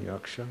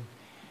Hiranyaksha.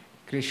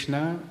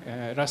 Krishna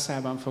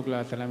rasszában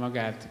foglalta le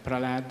magát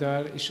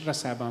Prahláddal, és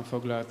rasszában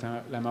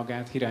foglalta le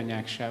magát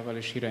Hiranyaksával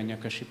és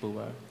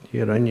Hiranyakasipuval.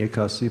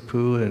 Hiranyakasipu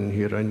and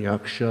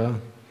Hiranyaksha,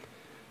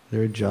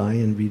 they're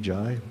Jai and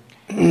Vijay.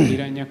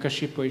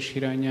 Hiranyakasipu és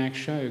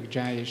Hiranyaksha, ők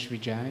Jai és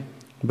Vijay.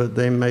 But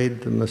they made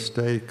the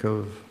mistake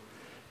of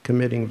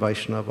committing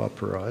Vaishnava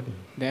aparad.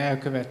 De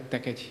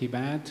elkövettek egy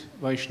hibát,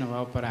 Vaishnava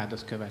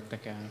aparádot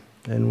követtek el.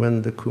 And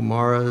when the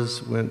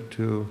Kumaras went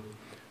to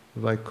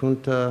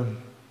Vaikuntha,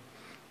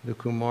 the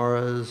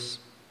Kumaras,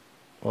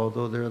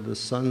 although they're the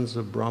sons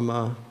of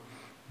Brahma,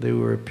 they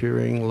were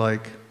appearing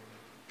like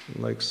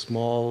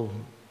small,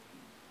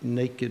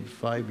 naked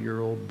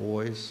 5-year-old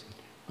boys.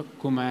 A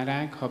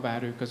kumárák,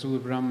 habár ők az Úr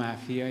Brahmá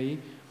fiai,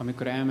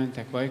 amikor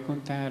elmentek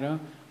Vajkuntára,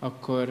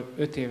 akkor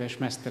 5 éves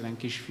meztelen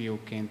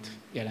kisfiúként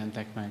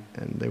jelentek meg.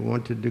 And they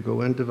wanted to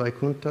go into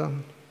Vaikuntha,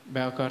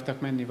 Be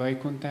akartak menni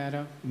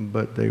Vajkuntára,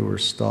 but they were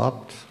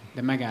stopped,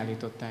 de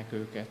megállították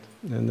őket.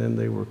 and then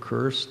they were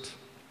cursed.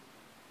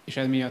 És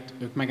emiatt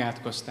ők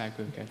megátkozták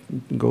őket,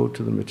 Go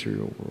to the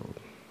material world.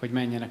 hogy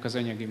menjenek az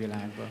anyagi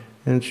világba.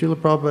 And Srila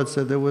Prabhupada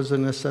said there was a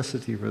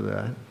necessity for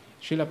that.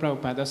 Srila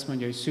Prabhupád azt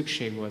mondja, hogy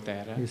szükség volt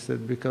erre. He said,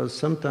 because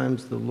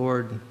sometimes the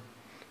Lord,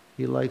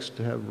 he likes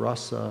to have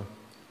rasa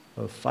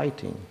of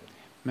fighting.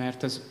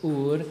 Mert az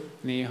Úr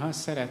néha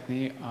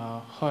szeretné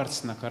a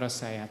harcnak a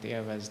rasszáját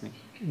élvezni.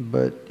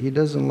 But he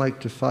doesn't like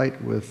to fight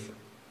with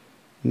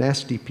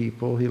nasty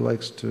people.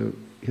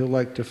 He'll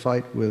like to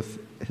fight with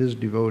his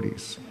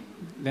devotees.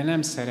 De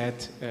nem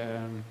szeret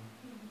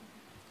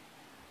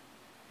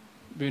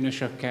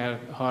bűnösökkel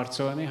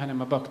harcolni,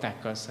 hanem a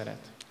baktákkal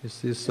szeret. You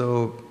see,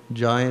 so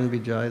Jai and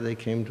Vijay, they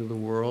came to the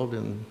world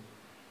and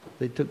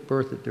they took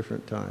birth at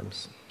different times.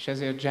 És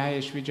ezért Jai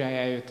és Vijay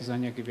eljött az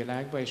anyagi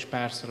világba, és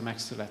párszor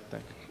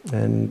megszülettek.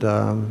 And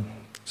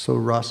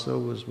so Rasa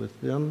was with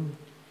them,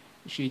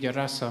 És így a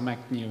rassza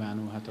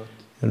megnyilvánulhatott.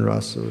 and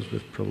Rasa was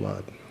with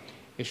Prahlad.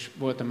 És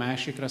volt a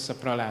másik rassza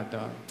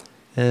Prahláddal.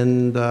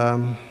 And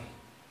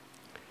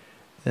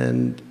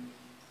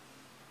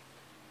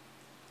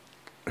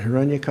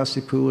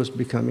Hiranyakasipu was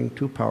becoming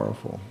too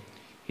powerful,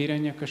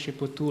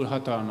 Hiranyakasipu túl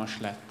hatalmas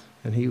lett.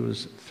 and he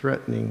was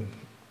threatening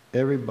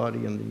everybody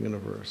in the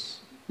universe.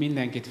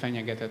 Mindenkit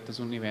fenyegetett az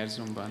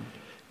univerzumban.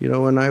 You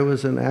know, when I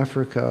was in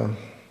Africa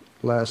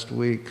last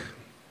week,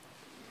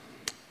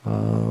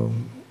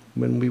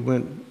 When we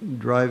went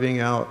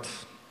driving out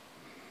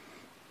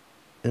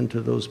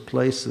into those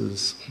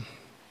places,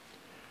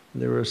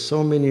 there were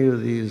so many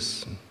of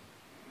these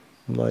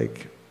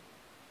like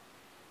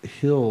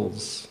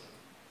hills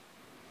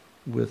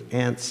with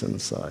ants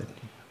inside.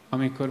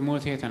 Amikor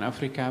múlt héten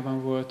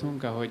Afrikában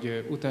voltunk,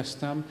 ahogy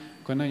utaztam,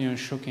 akkor nagyon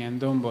sok ilyen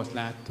dombot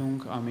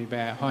láttunk,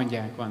 amiben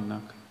hangyák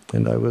vannak.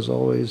 And I was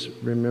always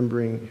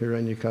remembering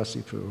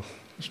Hiranyakasipu.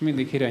 És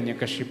mindig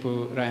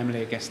Hiranyakasipura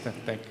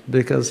emlékeztettek.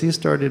 Because he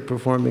started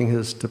performing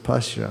his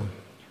tapasya.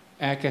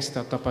 Elkezdte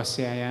a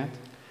tapaszjáját.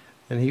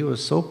 And he was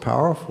so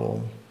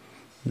powerful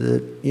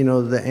that, you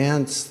know, the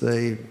ants,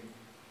 they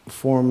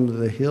formed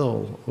the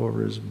hill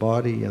over his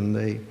body and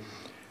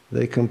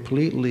they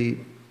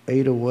completely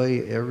ate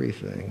away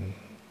everything.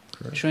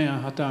 És olyan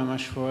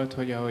hatalmas volt,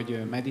 hogy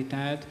ahogy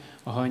meditált,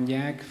 a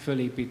hangyák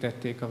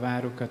fölépítették a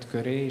várukat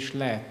köré, és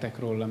leettek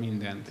róla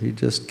mindent. He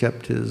just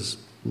kept his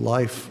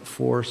life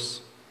force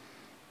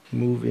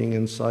moving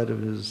inside of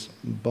his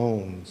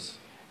bones.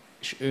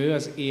 És ő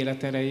az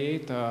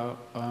életerejét a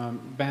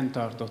bent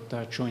tartotta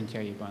a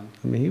csontjaiban.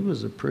 I mean, he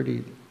was a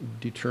pretty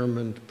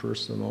determined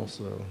person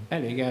also.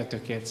 Elég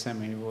eltökélt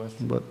személy volt.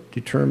 But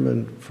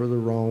determined for the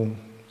wrong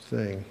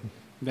thing.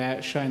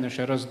 De sajnos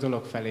a rossz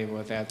dolog felé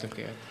volt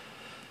eltökélt.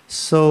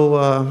 So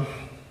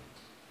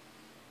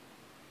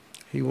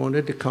he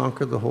wanted to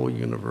conquer the whole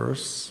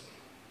universe.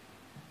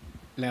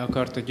 Le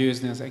akarta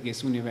győzni az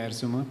egész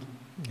univerzumot.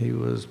 He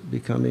was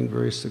becoming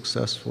very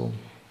successful.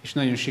 És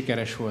nagyon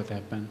sikeres volt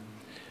ebben.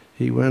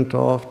 He went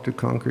off to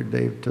conquer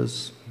Devatas.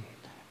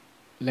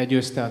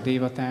 Legyőzte a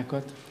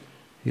dévatákat.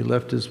 He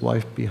left his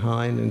wife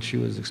behind and she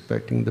was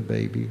expecting the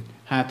baby.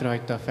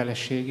 Hátrahagyta a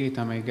feleségét,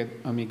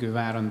 amíg ő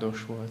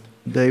várandós volt.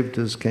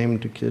 Devatas came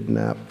to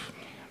kidnap.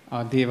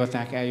 A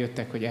dévaták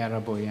eljöttek, hogy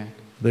elrabolják.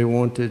 They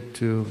wanted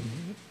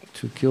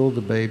to kill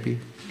the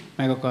baby.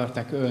 Meg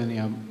akarták ölni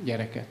a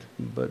gyereket.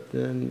 But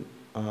then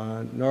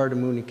Narada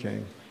Muni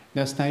came.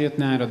 De aztán jött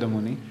Nárada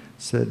Muni.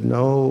 Said,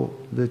 no,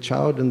 the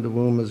child in the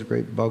womb is a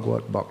great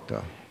Bhagavat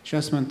Bhakta. És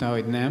azt mondta,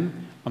 hogy nem,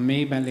 a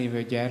mélyben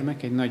lévő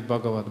gyermek egy nagy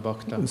Bhagavat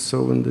Bhakta. So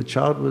when the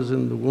child was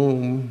in the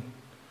womb,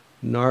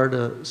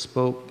 Narada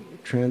spoke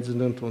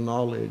transcendental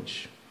knowledge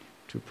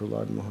to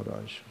Prahlad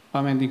Maharaj.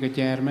 Ameddig a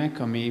gyermek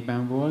a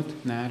mélyben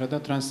volt, Nárada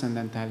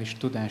transzcendentális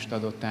tudást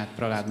adott át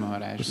Prahlad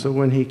Maharajnak. So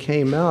when he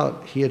came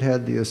out, he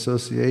had the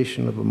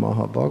association of a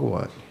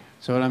Mahabhagavat.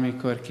 Szóval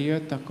amikor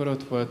kijött, akkor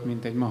ott volt,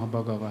 mint egy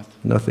Mahabhagavat.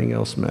 Nothing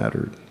else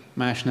mattered.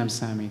 Más nem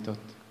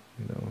számított.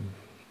 You know,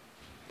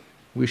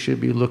 we should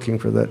be looking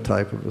for that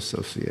type of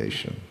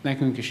association.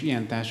 Nekünk is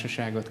ilyen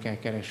társaságot kell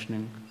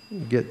keresnünk.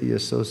 Get the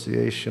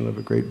association of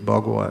a great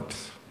Bhagavat.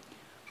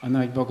 A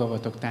nagy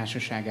Bhagavatok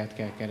társaságát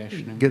kell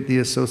keresnünk. Get the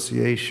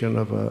association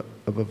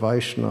of a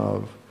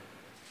Vaishnav,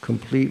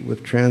 complete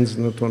with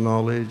transcendental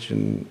knowledge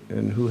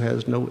and who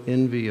has no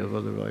envy of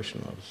other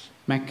Vaishnavas.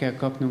 Meg kell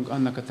kapnunk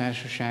annak a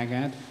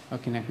társaságát,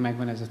 akinek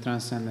megvan ez a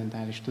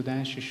transzcendentális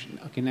tudás, és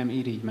aki nem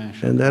irigy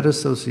másokat. And that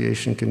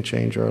association can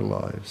change our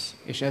lives.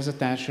 És ez a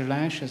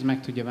társulás, ez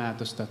meg tudja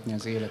változtatni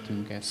az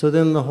életünket. So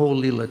then the whole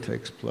lila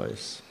takes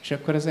place. És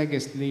akkor az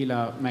egész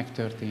lila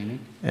megtörténik.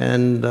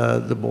 And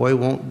the boy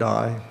won't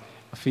die.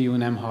 A fiú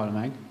nem hal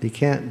meg. He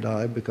can't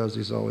die because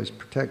he's always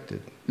protected.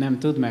 Nem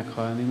tud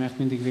meghalni, mert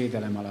mindig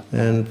védelem alatt.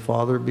 And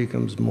father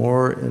becomes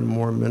more and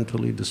more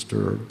mentally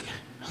disturbed.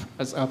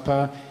 Az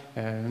apa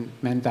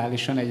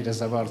mentálisan egyre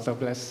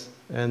zavartabb lesz.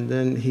 And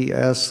then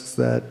he asks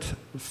that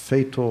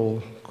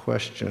fatal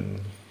question.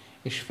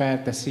 És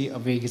felteszi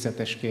a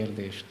végzetes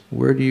kérdést.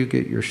 Where do you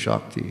get your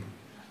Shakti?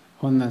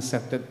 Honnan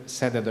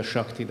szeded a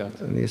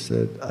Shaktidat? And he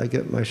said, I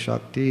get my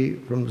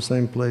Shakti from the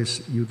same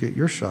place you get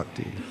your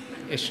Shakti.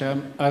 És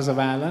az a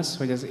válasz,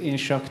 hogy az én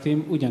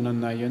Shaktim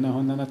ugyanonnan jön,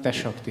 ahonnan a te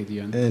Shaktid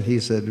jön. And he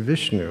said,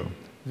 Vishnu.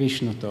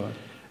 Vishnutól.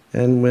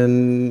 And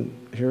when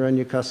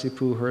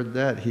Hiranyakasipu heard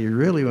that, he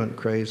really went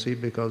crazy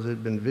because it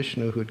had been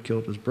Vishnu who had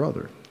killed his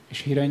brother. És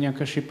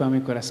Hiranyakasipu,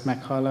 amikor ezt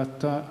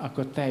meghallatta,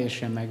 akkor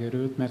teljesen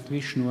megörült, mert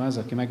Vishnu az,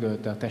 aki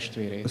megölte a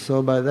testvérét.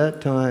 So by that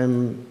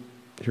time,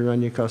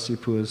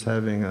 Hiranyakasipu is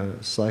having a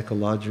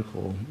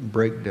psychological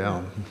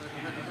breakdown.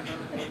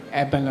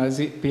 Ebben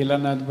az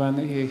pillanatban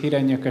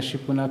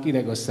Hiranyakasipunak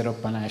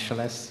idegosszeroppanása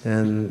lesz.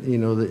 And you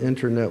know, the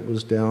internet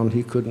was down. He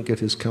couldn't get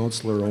his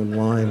counselor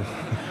online.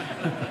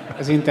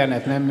 Az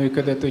internet nem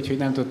működött, úgyhogy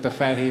nem tudta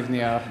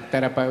felhívni a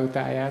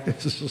terapeutáját.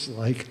 It's just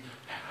like,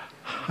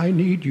 I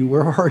need you.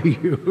 Where are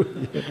you?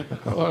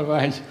 Hol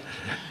vagy?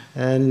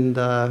 And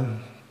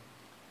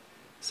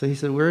so he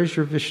said, where is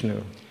your Vishnu?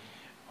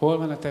 Hol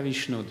van a te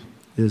Visnud?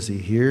 Is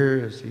he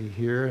here? Is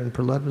he here? And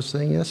Prahlad was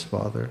saying, yes,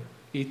 Father.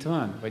 Itt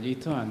van, vagy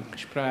itt van?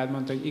 És Prahlad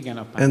mondta, hogy igen,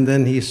 apám. And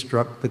then he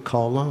struck the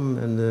column,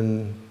 and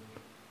then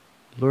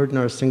Lord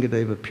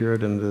Narasimha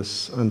appeared in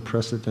this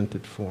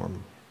unprecedented form.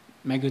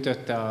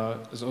 Megütötte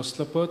az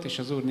oszlopot, és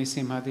az Úr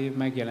Narasimha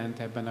megjelent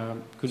ebben a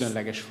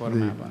különleges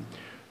formában.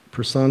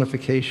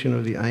 Personification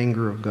of the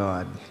anger of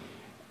God.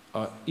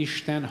 A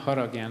Isten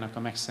haragjának a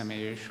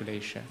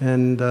megszemélyesülése.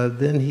 And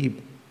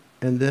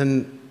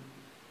then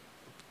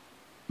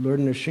Lord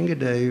Narasimha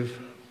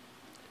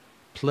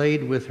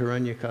played with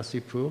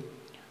Hiranyakasipu.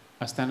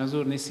 Aztán az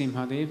Úr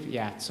Narasimhadev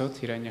játszott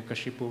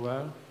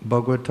Hiranyakasipuval.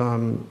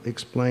 Bhagavatam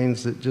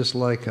explains that just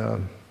like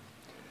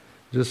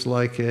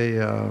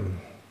a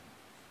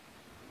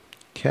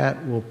cat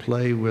will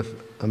play with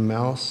a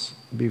mouse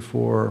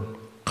before,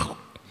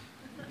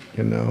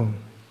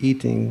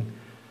 eating.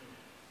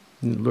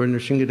 Lord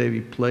Nrsingadevi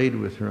played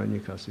with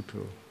Hiranyakasipu.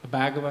 A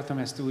Bhagavatam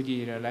ezt úgy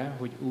írja le,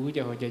 hogy úgy,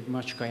 ahogy egy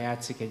macska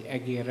játszik egy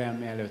egérrel,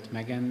 mielőtt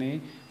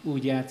megenné,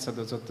 úgy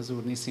játszadozott az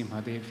Úr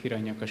Narasimhadev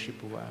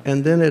Hiranyakasipuval.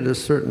 And then at a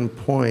certain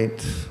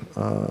point,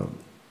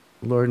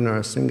 Lord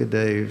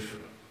Narasimhadev,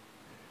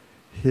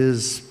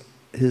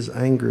 his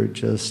anger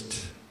just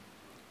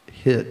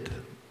hit,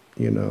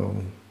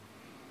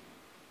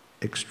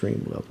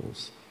 extreme levels.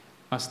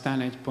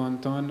 Aztán egy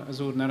ponton az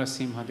Úr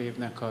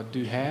Narasimhadevnek a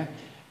dühe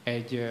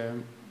egy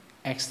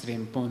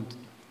extrém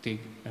pontig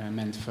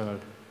ment föl.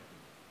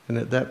 And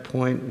at that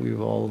point,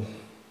 we've all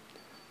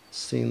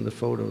seen the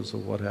photos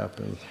of what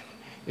happened.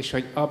 És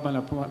hogy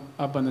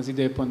abban az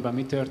időpontban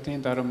mi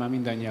történt, arról már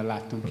mindannyian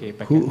láttunk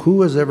képeket.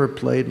 Who has ever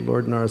played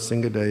Lord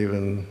Narasimhadev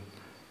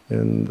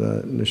in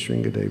the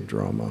Nrsingadev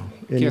drama?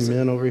 Any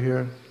men over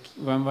here?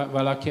 Van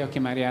valaki, aki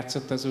már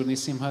játszott az Úr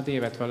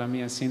Narasimhadevet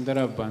valamilyen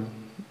színdarabban?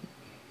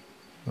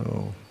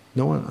 Oh,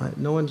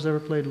 no one's ever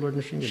played Lord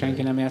Nrsingadev.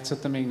 Senki nem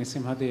játszotta még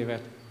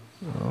Narasimhadevet?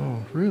 Oh,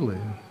 really?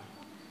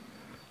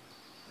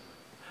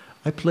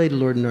 I played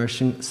Lord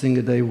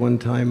Nrsingadev one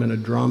time in a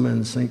drama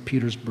in St.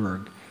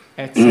 Petersburg.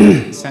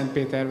 Egyszer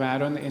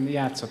Szentpéterváron én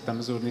játszottam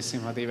az Úr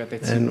Narasimhadevet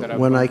egy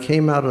színdarabban. And when I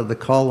came out of the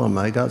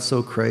column, I got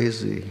so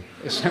crazy.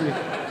 És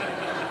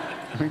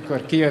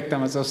amikor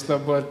kijöttem az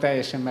oszlopból,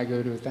 teljesen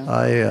megőrültem.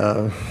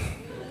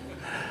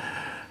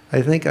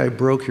 I think I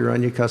broke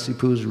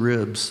Hiranyakasipu's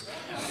ribs.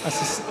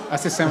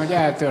 Azt hiszem, hogy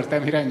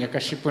eltörtem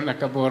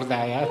Hiranyakasipunak a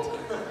bordáját.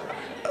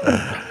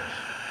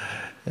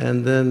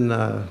 And then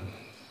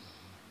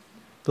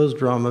those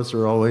dramas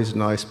are always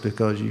nice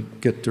because you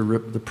get to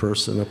rip the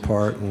person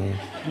apart and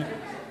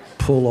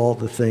pull all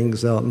the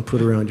things out and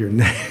put around your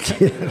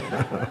neck.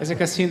 Ezek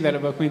a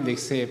színdarabok mindig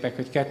szépek,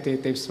 hogy ketté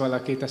tépsz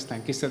valakit,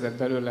 aztán kiszeded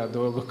belőle a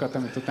dolgokat,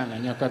 amit utána a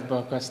nyakadba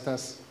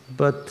akasztasz.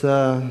 But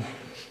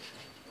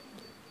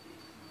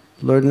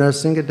Lord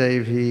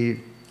Nrsingadev,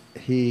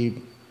 he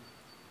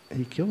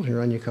killed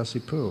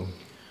Hiranyakasipu.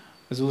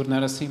 Az Úr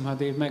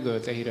Narasimhadev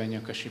megölte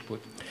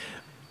Hiranyakasiput.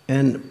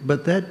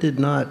 But that did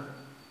not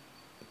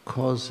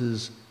cause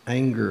his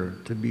anger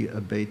to be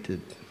abated.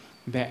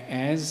 De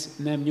ez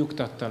nem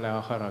nyugtatta le a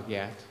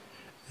haragját.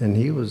 And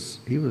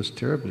he was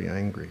terribly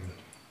angry.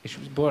 És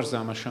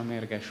borzalmasan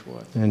mérges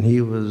volt. And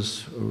he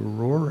was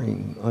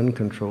roaring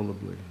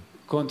uncontrollably.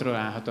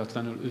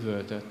 Kontrollálhatatlanul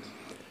üvöltött.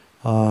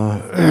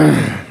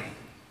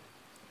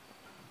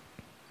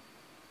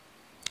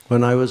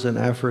 When I was in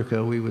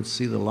Africa, we would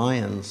see the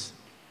lions.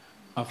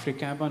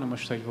 Afrikában,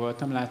 most, hogy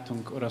voltam,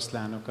 láttunk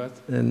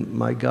oroszlánokat. And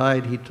my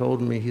guide, he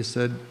told me, he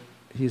said,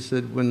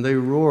 when they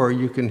roar,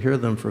 you can hear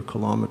them for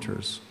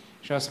kilometers.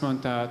 És azt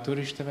mondta a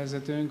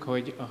turistavezetőnk,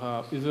 hogy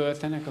ha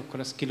üvöltenek, akkor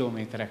azt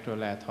kilométerekről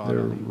lehet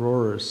hallani. Their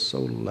roar is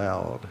so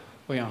loud.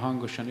 Olyan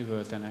hangosan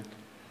üvöltenek.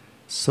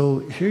 So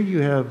here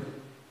you have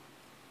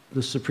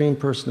the Supreme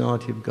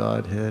Personality of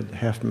Godhead,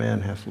 half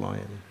man, half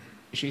lion.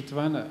 És itt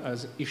van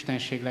az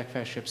Istenség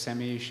legfelsőbb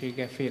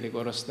személyisége, félig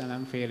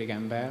oroszlán, félig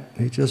ember.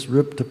 He just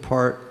ripped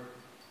apart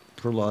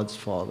Prahlad's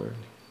father.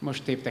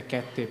 Most tépte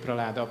ketté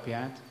Prahlád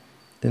apját.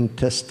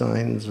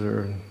 Intestines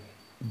are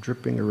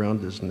dripping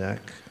around his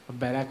neck. A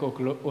belek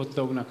ott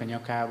lógnak a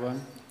nyakában.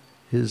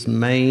 His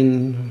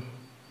mane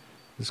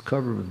is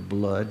covered with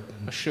blood.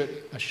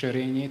 A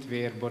sörényét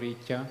vér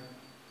borítja.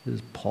 His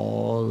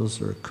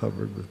paws are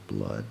covered with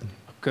blood.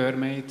 A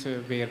körmeit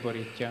vér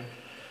borítja.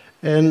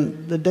 And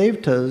the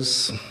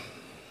Devtas,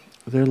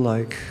 they're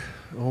like,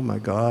 oh my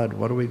God,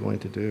 what are we going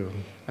to do?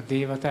 A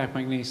dévaták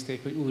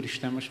megnézték, hogy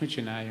Úristen, most mit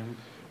csináljunk?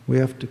 We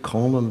have to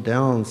calm them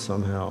down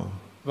somehow.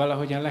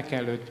 Valahogyan le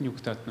kell őt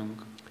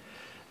nyugtatnunk.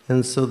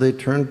 And so they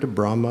turned to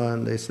Brahma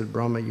and they said,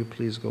 Brahma, you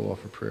please go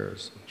offer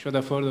prayers. És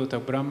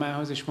odafordultak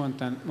Brahmához, és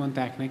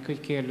mondták neki, hogy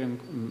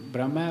kérlünk,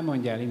 Brahma,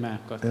 mondjál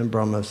imákat. And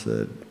Brahma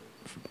said,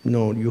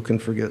 no, you can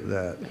forget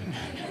that.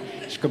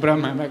 És akkor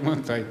Brahma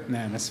megmondta, hogy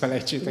nem, ezt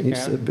felejtsétek el. He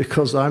said,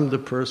 because I'm the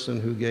person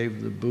who gave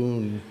the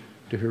boon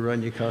to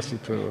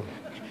Hiranyakasipu.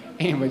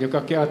 Én vagyok,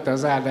 aki adta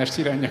az áldást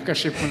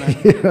Hiranyakasipunak.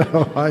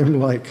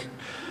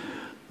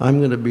 I'm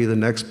going to be the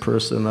next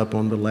person up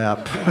on the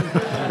lap.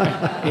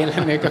 Én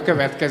lennék a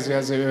következő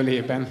az ő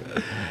ölében.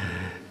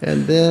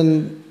 And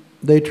then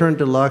they turned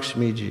to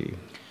Lakshmiji.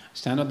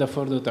 Aztán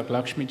odafordultak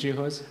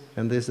Lakshmijihoz.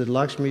 And they said,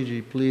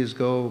 Lakshmiji, please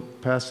go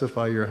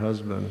pacify your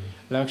husband.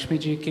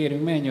 Lakshmiji,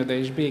 kérünk, menj oda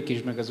és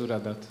békítsd meg az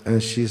uradat.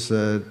 And she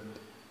said,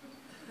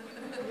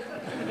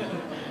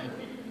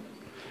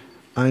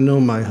 I know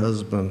my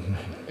husband.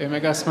 Ő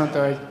meg azt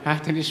mondta, hogy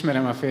hát én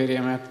ismerem a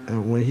férjemet.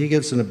 And when he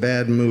gets in a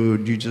bad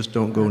mood, you just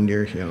don't go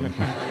near him.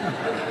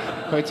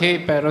 Hogy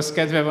éppen rossz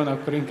kedve van,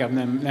 akkor inkább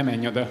nem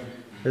menj oda.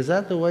 Is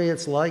that the way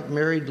it's like,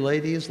 married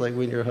ladies? Like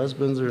when your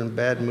husbands are in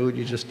bad mood,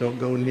 you just don't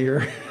go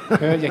near?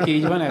 Hölgyek,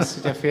 így van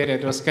ez, hogy a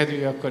férjed rossz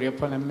kedvű, akkor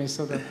jobban nem mész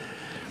oda?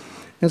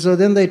 And so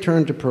then they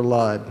turned to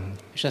Prahlad.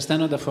 És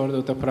aztán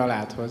odafordult a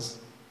Praládhoz.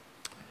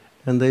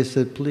 And they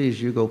said,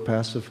 please, you go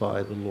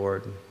pacify the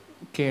Lord.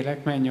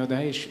 Kérlek, menj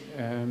oda, és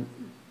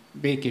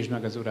békítsd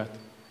meg az Urat.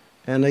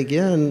 And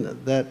again,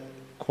 that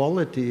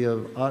quality of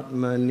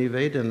Atma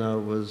Nivedana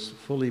was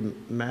fully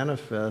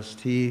manifest.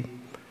 He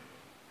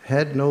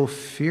had no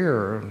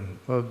fear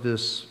of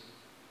this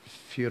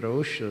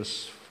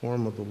ferocious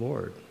form of the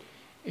Lord.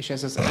 És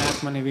ez az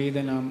Átmani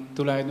Védena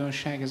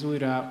tulajdonság, ez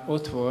újra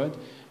ott volt,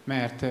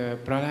 mert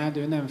Pralád,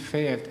 ő nem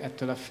félt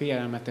ettől a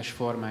félelmetes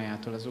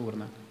formájától az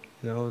Úrnak.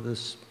 You know,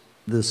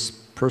 this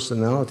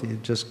personality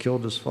just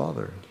killed his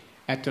father.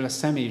 Ettől a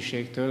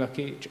személyiségtől,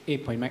 aki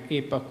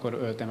épp akkor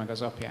ölte meg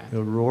az apját.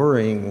 A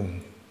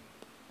roaring,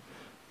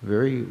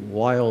 very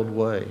wild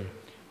way.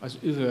 Az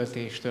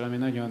üvöltéstől, ami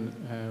nagyon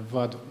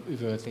vad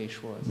üvöltés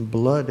volt.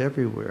 Blood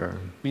everywhere.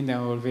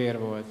 Mindenhol vér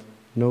volt.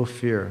 No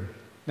fear.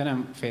 De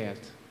nem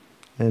félt.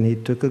 And he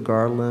took a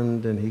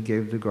garland and he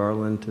gave the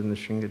garland to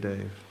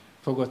Nrsingadev.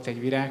 Fogott egy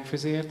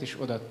virágfüzért, és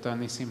odaadta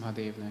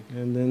Narasimhadevnek.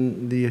 And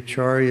then the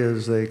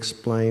acharyas, they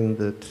explained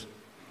that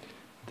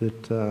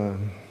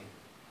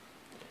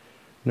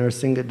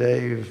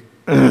Nrsingadev,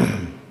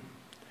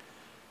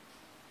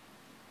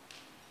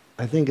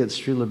 I think it's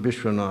Srila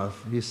Vishwanath,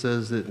 he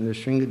says that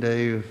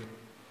Nrsingadev,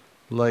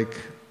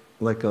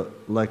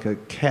 like a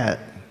cat,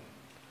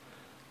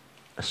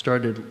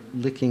 started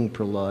licking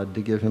Prahlad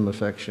to give him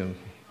affection.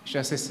 És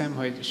azt hiszem,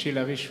 hogy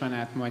Srila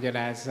Vishwanath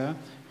magyarázza,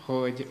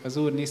 hogy az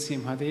Úr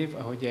Narasimhadev,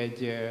 ahogy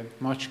egy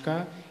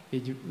macska,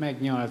 így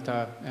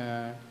megnyalta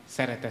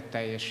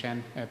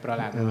szeretetteljesen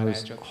Prahlad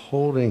Maharajot.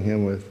 Holding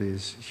him with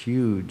these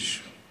huge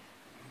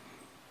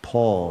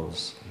paws.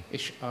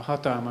 És a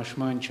hatalmas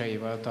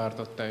mancsaival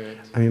tartotta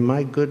őt. I mean,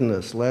 my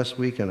goodness, last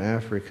week in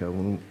Africa,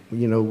 when,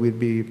 you know, we'd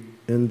be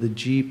in the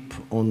jeep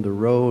on the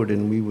road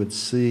and we would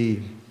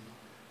see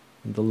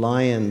the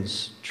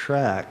lion's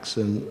tracks,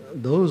 and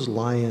those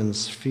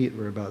lions' feet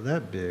were about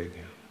that big.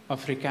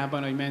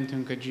 Afrikában, hogy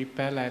mentünk a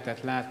jeeppel,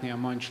 lehetett látni a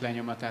mancs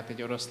lenyomatát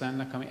egy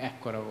oroszlánnak, ami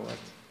ekkora volt.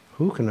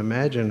 Who can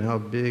imagine how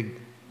big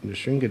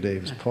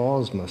Nrsingadev's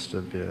paws must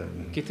have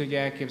been? Ki tudja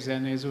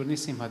elképzelni, hogy az Úr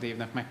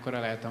Narasimhadevnak mekkora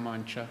lehet a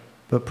mancsa?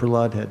 But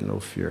Prahlad had no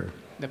fear.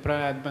 De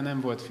Prahládban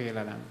nem volt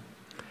félelem.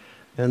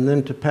 And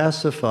then to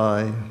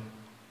pacify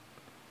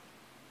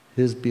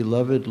his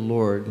beloved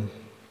Lord,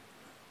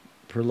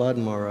 Prahlad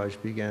Maharaj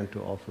began to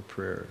offer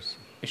prayers.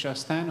 És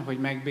aztán, hogy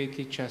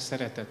megbékítse a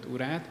szeretett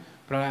Urát,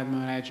 Prahlad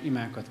Maharaj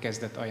imákat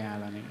kezdett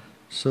ajánlani.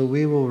 So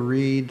we will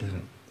read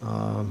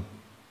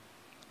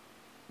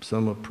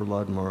some of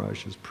Prahlad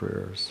Maharaj's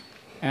prayers.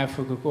 El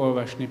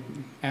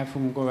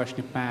fogunk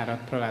olvasni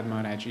párat Prahlad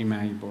Maharaj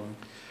imáiból.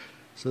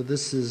 So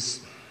this is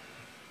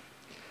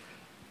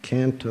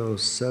Canto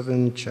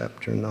 7,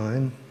 Chapter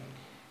 9.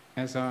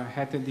 Ez a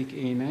 7.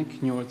 ének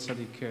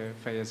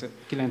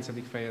 9.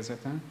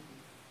 fejezete.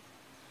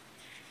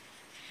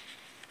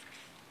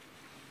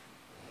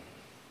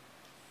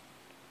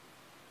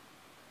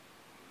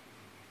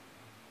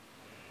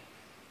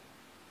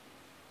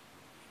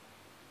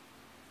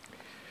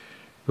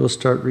 We'll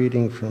start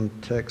reading from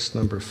text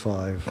number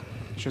 5.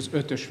 És az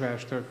 5.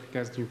 verstől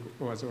kezdjük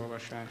az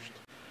olvasást.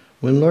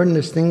 When Lord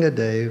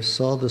Nrsingadev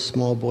saw the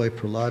small boy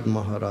Prahlad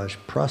Maharaj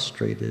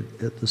prostrated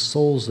at the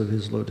soles of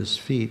his lotus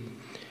feet,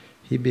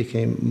 he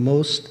became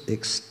most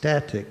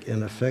ecstatic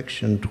in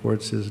affection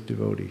towards his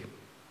devotee.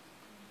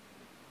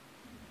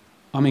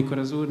 Amikor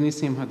az Úr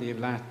Narasimhadev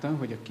látta,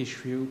 hogy a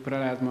kisfiú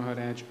Prahlad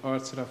Maharaj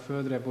arcra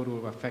földre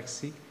borulva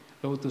fekszik,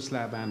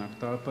 lótuszlábának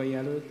talpai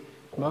előtt,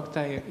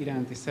 baktája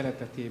iránti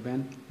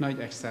szeretetében nagy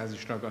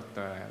extázis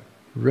ragadta el.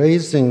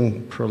 Raising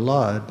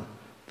Prahlad,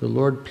 the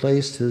Lord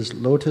placed his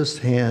lotus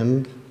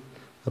hand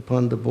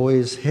upon the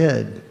boy's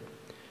head,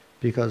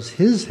 because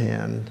his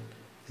hand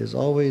is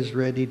always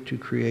ready to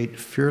create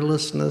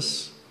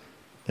fearlessness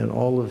in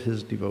all of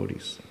his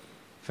devotees.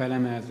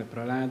 Felemelte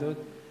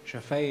Prahládot, és a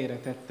fejére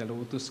tette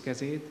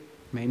lótuszkezét,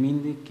 mely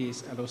mindig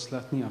kész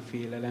eloszlatni a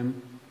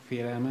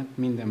félelmet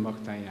minden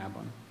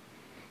baktájában.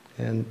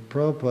 And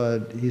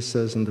Prabhupada, he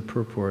says in the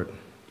purport,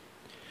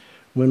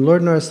 when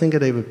Lord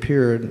Narasimhadev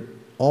appeared,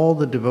 all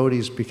the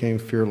devotees became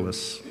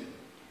fearless.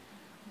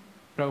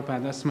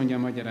 Prabhupád azt mondja a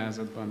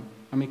magyarázatban,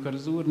 amikor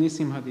az Úr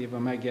Narasimhadeva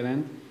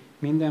megjelent,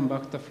 minden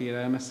bakta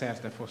félelme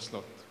szerte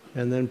foszlott.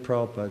 And then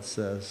Prabhupada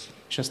says,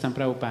 És aztán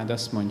Prabhupád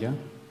azt mondja,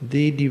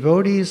 the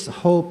devotees'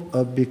 hope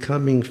of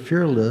becoming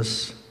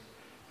fearless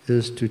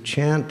is to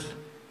chant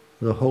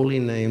the holy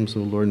names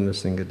of Lord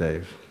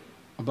Narasimhadev.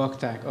 A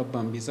bakták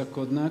abban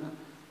bizakodnak,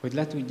 hogy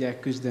le tudják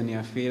küzdeni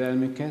a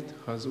félelmüket,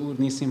 ha az Úr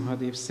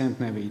Narasimhadev szent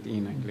nevét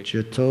éneklik.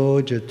 Jato,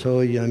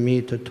 jato,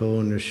 yami,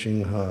 tato,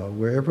 Nrsimha.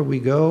 Wherever we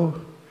go,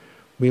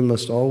 we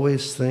must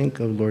always think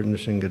of Lord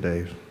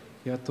Narasimhadev.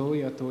 Jato,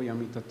 jato,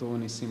 yami, tato,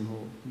 Narasimha.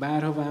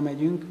 Bárhová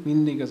megyünk,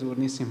 mindig az Úr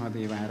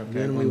Narasimhadevára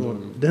kell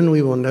gondolnunk. Then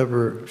we will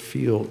never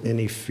feel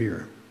any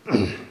fear.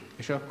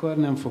 És akkor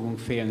nem fogunk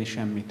félni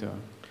semmitől.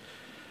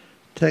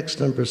 Text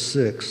number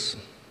 6.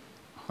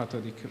 6.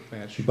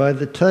 vers. By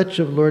the touch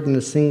of Lord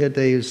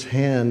Nrsingadev's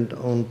hand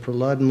on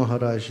Prahlad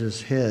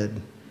Maharaj's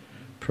head,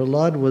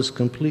 Prahlad was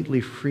completely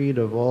freed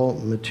of all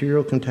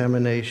material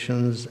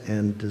contaminations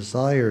and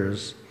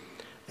desires,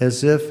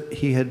 as if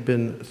he had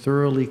been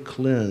thoroughly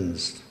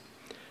cleansed.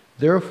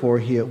 Therefore,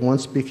 he at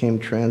once became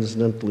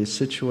transcendently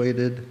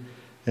situated,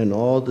 and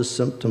all the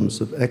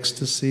symptoms of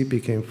ecstasy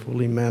became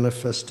fully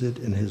manifested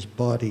in his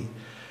body.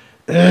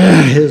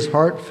 His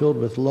heart filled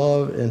with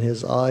love, and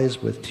his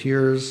eyes with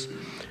tears,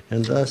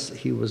 and thus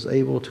he was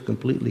able to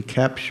completely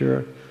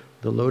capture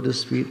the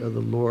lotus feet of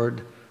the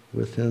Lord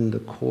within the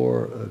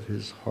core of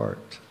his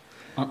heart.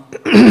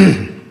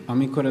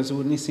 Amikor az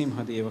Úr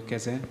Narasimha Deva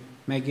keze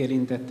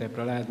megérintette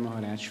Prahlad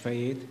Maharaj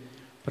fejét,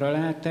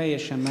 Prahlad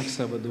teljesen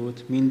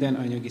megszabadult minden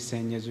anyagi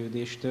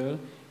szennyeződéstől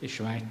és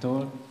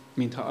vágytól,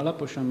 mintha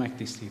alaposan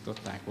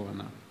megtisztították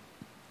volna.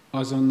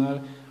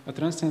 Azonnal a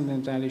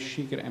transzcendentális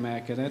síkra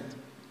emelkedett,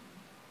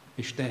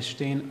 és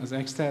testén az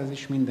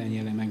extázis minden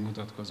jele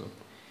megmutatkozott.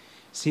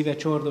 Szíve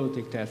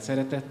csordultig telt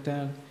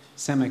szeretettel,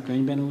 szeme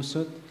könyben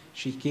úszott,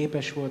 és így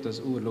képes volt az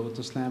Úr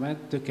lótuszlábát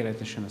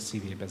tökéletesen a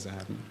szívébe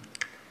zárni.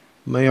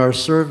 May our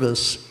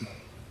service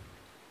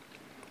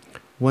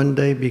one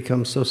day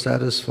become so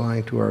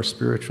satisfying to our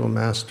spiritual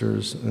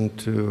masters and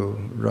to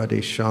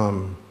Radhe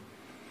Shyam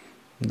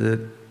that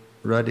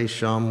Radhe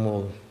Shyam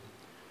will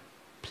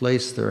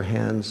place their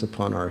hands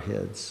upon our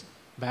heads.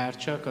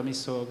 Bárcsak a mi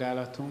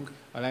szolgálatunk,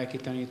 a lelki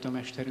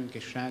tanítómesterünk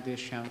és Radhe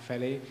Shyam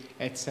felé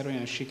egyszer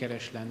olyan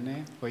sikeres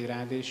lenne, hogy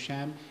Radhe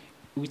Shyam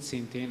úgy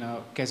szintén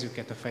a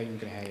kezüket a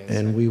fejünkre helyezze.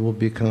 And we will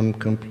become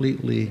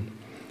completely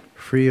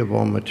free of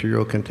all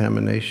material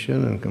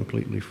contamination and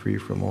completely free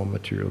from all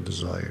material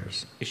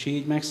desires. És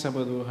így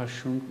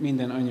megszabadulhassunk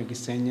minden anyagi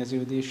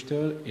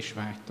szennyeződéstől és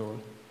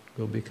vágytól.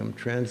 We'll become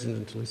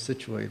transcendently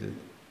situated.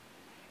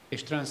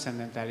 És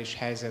transzcendentális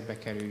helyzetbe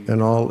kerüljünk.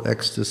 And all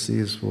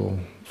ecstasies will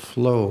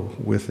flow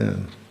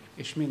within.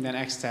 És minden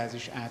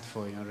extázis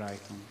átfoljon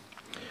rajtunk.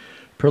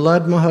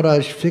 Prahlad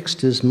Maharaj fixed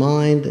his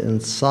mind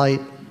and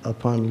sight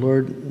upon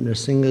Lord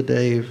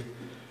Nrsingadev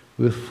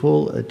with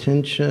full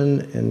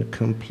attention and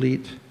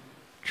complete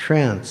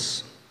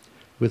trance.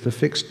 With a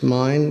fixed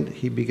mind,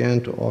 he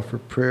began to offer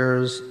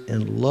prayers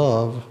in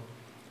love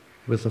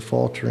with a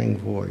faltering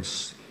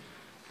voice.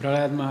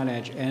 Prahlad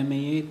Maharaj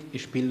elméjét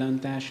és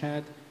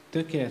pillantását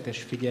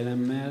tökéletes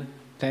figyelemmel,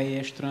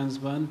 teljes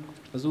transzban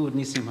az Úr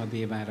Narasimha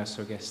Devára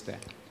szögezte.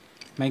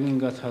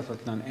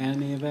 Megingathatatlan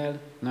elmével,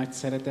 nagy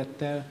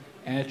szeretettel,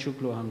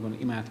 elcsukló hangon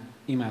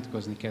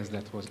imádkozni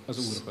kezdett az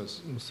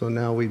Úrhoz. So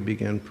now we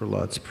begin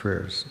Prahlad's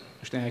prayers.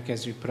 Most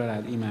elkezdjük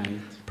Prahlad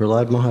imáit.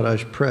 Prahlad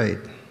Maharaj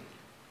prayed.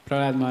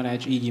 Prahlad Maharaj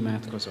így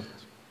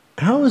imádkozott.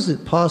 How is it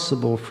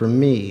possible for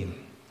me,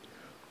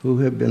 who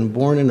have been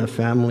born in a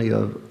family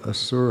of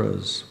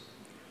asuras,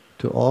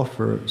 to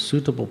offer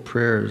suitable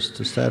prayers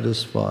to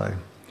satisfy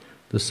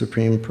the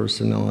Supreme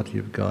Personality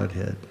of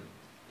Godhead?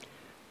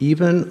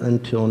 Even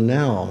until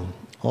now,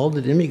 all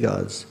the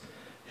demigods,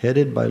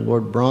 headed by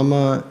Lord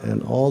Brahma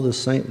and all the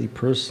saintly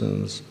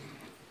persons,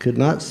 could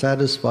not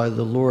satisfy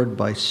the Lord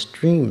by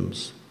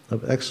streams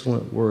of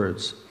excellent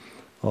words,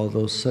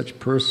 although such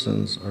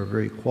persons are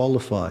very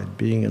qualified,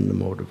 being in the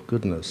mode of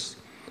goodness.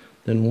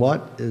 Then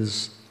what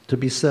is to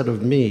be said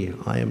of me?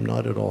 I am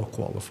not at all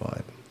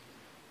qualified.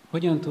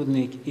 Hogyan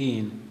tudnék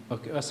én,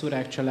 aki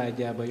aszurák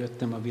családjába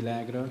jöttem a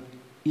világra,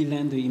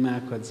 illendő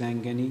imákat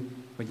zengeni,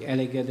 hogy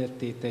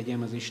elégedetté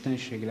tegyem az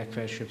Istenség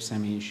legfelsőbb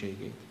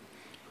személyiségét?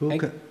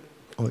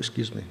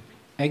 Excuse me.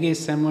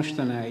 Egészen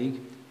mostanáig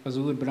az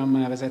Úr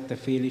Brahma vezette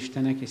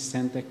félistenek és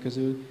szentek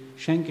közül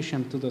senki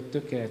sem tudott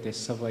tökéletes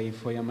szavai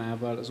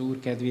folyamával az Úr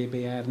kedvébe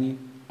járni,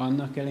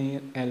 annak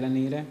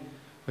ellenére,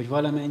 hogy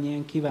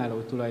valamennyien kiváló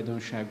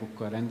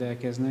tulajdonságokkal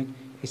rendelkeznek,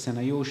 hiszen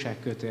a jóság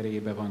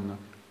kötelébe vannak.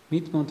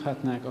 Mit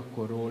mondhatnák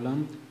akkor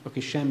rólam, aki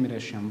semmire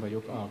sem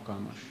vagyok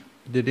alkalmas?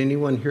 Did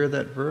anyone hear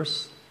that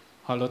verse?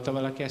 Hallotta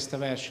valaki ezt a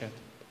verset?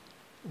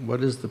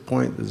 What is the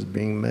point that's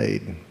being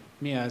made?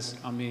 Mi az,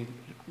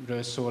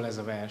 amiről szól ez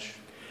a vers?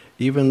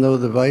 Even though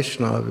the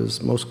Vaishnava is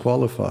most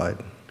qualified,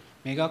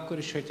 Még akkor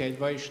is, hogyha egy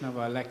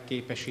Vaishnava a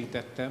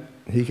legképesítettebb,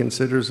 he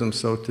considers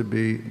himself to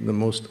be the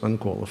most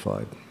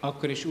unqualified.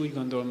 akkor is úgy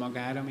gondol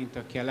magára, mint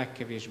aki a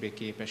legkevésbé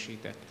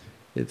képesített.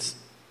 It's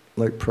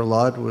like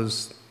Prahlad was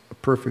a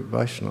perfect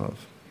Vaishnava.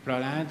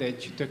 Prahlad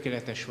egy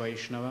tökéletes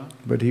Vaishnava,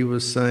 But he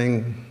was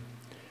saying,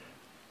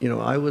 you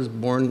know, I was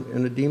born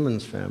in a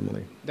demon's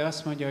family. de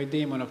azt mondja, hogy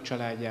démonok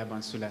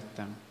családjában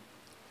születtem.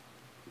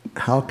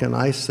 How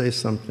can I say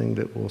something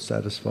that will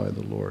satisfy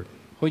the Lord?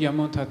 Hogyan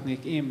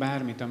mondhatnék én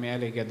bármit, ami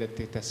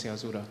elégedetté teszi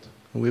az Urat?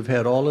 We've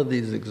had all of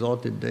these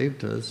exalted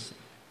devtas.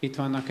 Itt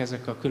vannak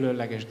ezek a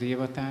különleges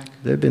dévaták.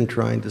 They've been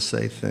trying to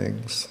say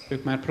things,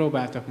 Ők már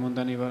próbáltak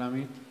mondani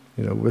valamit,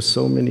 you know, with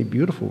so many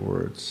beautiful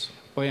words.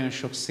 olyan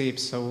sok szép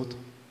szót.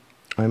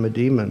 I'm a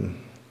demon.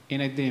 Én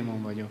egy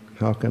démon vagyok.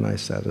 How can I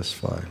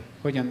satisfy?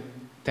 Hogyan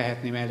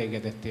tehetném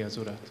elégedetté az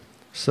Urat?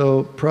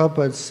 So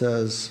Prabhupada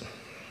says,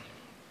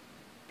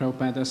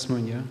 Prabhupád azt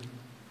mondja,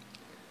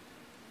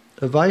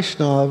 A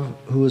Vaishnav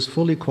who is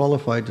fully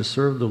qualified to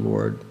serve the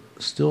Lord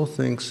still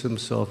thinks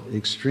himself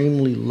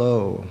extremely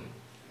low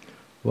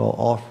while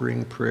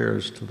offering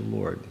prayers to the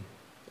Lord.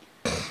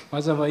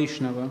 Az a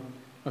Vaisnava,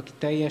 aki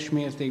teljes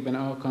mértékben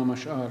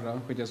alkalmas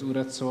arra, hogy az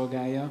Urat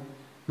szolgálja,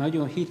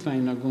 nagyon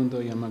hitványnak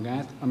gondolja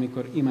magát,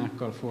 amikor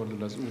imákkal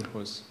fordul az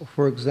Úrhoz.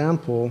 For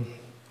example,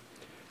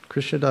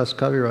 Krishnadas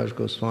Kaviraj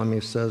Goswami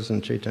says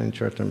in Chaitanya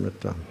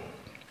Charitamrita,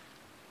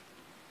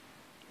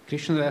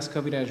 Krishnadas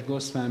Kaviraj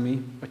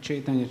Goswami, a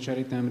Chaitanya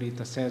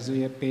Charitamrita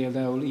szerzője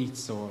például így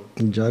szól.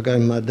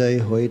 Jagai madai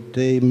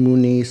hoite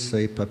muni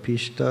se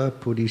papista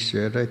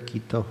purisera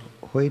kita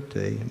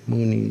hoite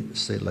muni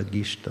se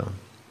lagista.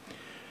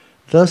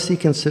 Thus he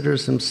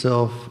considers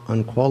himself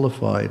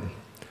unqualified,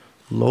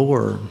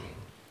 lower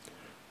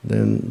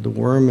than the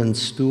worm and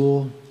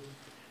stool,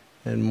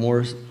 and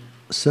more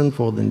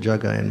sinful than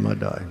Jagai and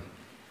Madai.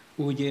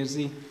 Úgy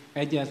érzi,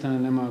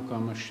 egyáltalán nem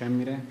alkalmas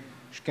semmire,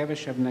 és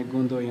kevesebbnek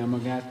gondolja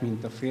magát,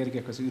 mint a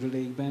férgek az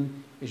ürülékben,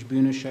 és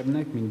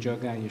bűnösebbnek, mint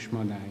Jagai és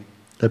Madai.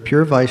 A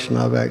pure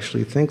Vaishnava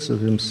actually thinks of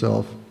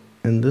himself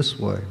in this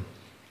way.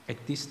 Egy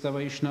tiszta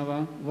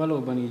Vaisnava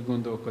valóban így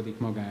gondolkodik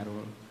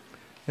magáról.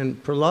 And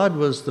Prahlad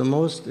was the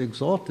most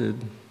exalted,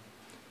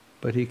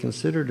 but he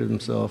considered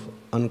himself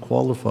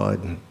unqualified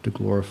to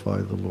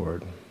glorify the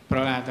Lord.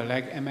 Prahlad a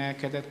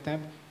legemelkedettebb,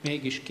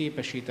 mégis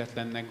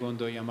képesítetlennek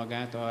gondolja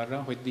magát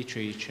arra, hogy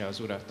dicsőítse az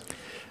Urat.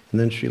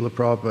 And then Srila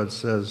Prabhupada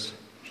says,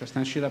 És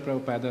aztán Srila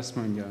Prabhupád azt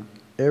mondja,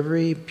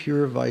 every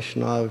pure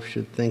Vaishnava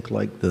should think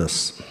like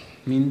this.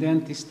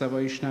 minden tiszta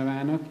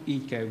Vaisnavának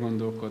így kell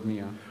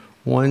gondolkodnia.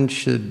 One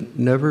should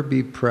never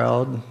be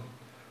proud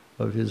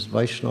of his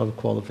Vaishnava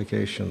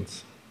qualifications.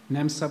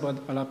 Nem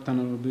szabad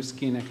alaptalanul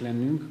büszkének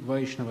lennünk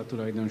Vaisnava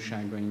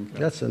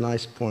tulajdonságainkra. That's a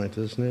nice point,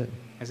 isn't it?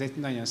 Ez egy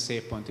nagyon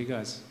szép pont,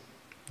 igaz?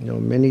 You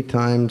know, many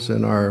times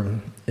in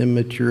our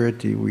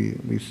immaturity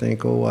we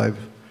think, oh,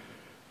 I've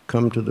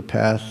come to the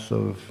path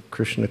of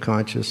Krishna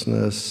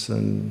consciousness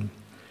and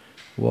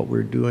what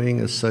we're doing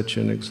is such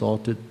an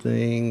exalted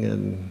thing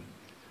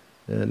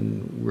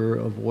and we're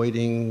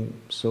avoiding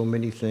so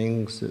many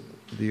things that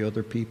the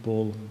other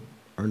people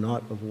are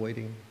not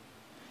avoiding.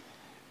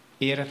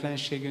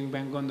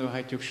 Éretlenségünkben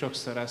gondolhatjuk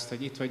sokszor azt,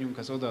 hogy itt vagyunk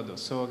az odaadó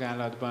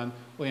szolgálatban,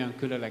 olyan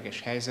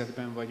különleges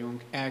helyzetben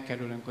vagyunk,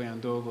 elkerülünk olyan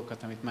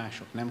dolgokat, amit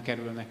mások nem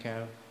kerülnek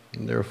el.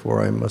 And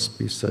therefore I must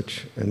be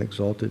such an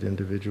exalted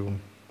individual.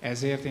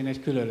 Ezért én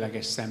egy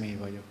különleges személy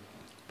vagyok.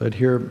 But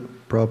here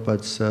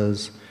Prabhupada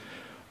says,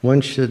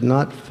 one should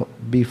not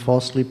be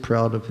falsely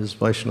proud of his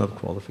Vaishnava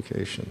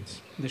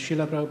qualifications. De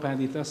Srila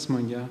Prabhupád itt azt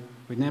mondja,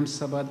 hogy nem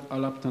szabad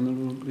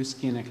alaptalanul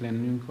büszkének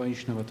lennünk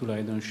Vaisnava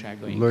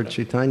tulajdonságainkra. Lord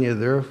Chaitanya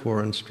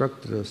therefore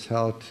instructed us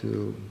how to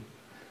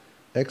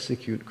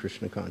execute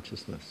Krishna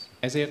consciousness.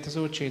 Ezért az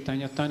Úr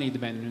Chaitanya tanít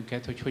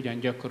bennünket, hogy hogyan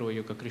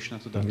gyakoroljuk a Krishna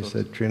He tudatot.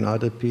 said,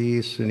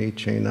 Trinadapi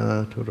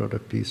sunichena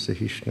turadapi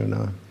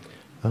sahishnuna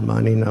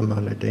amanina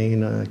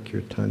manadena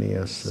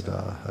kirtaniya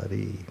sada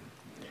hari.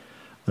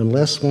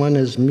 Unless one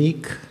is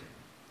meek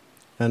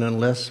and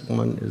unless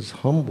one is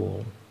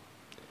humble,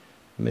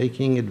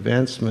 making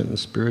advancement in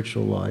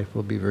spiritual life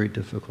will be very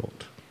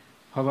difficult.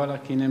 Ha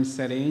valaki nem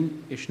szerény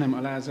és nem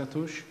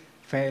alázatos,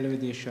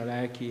 fejlődése a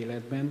lelki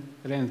életben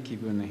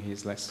rendkívül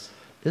nehéz lesz.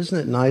 Isn't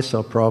it nice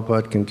how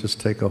Prabhupada can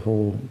just take a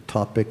whole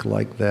topic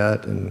like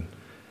that and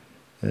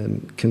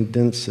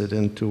condense it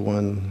into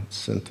one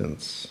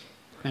sentence?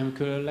 Nem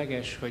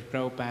különleges, hogy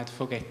Prabhupád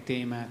fog egy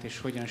témát, és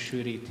hogyan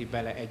sűríti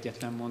bele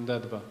egyetlen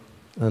mondatba?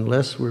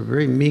 Unless we're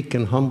very meek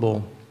and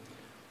humble,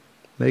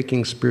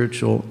 making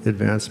spiritual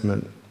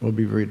advancement will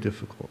be very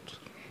difficult.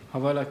 Ha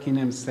valaki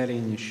nem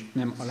szerény és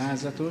nem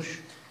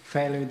alázatos,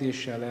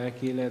 fejlődése a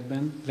lelki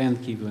életben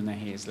rendkívül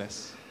nehéz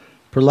lesz.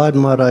 Prahlad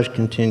Maharaj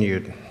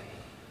continued,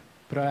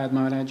 Prahlad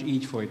Maharaj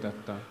így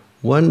folytatta.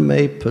 one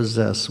may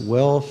possess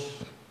wealth,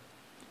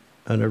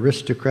 an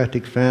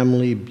aristocratic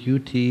family,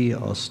 beauty,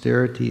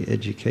 austerity,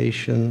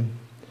 education,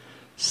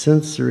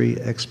 sensory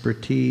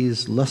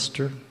expertise,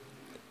 luster,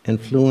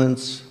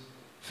 influence,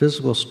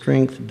 physical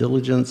strength,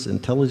 diligence,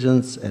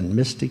 intelligence, and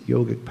mystic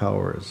yogic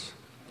powers.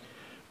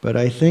 But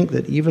I think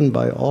that even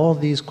by all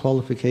these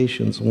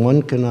qualifications,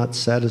 one cannot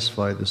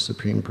satisfy the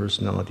Supreme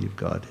Personality of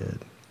Godhead.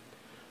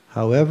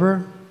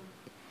 However,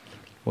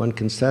 one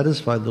can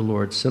satisfy the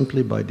Lord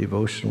simply by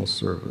devotional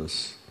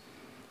service.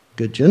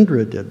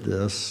 Gajendra did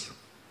this,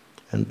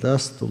 and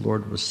thus the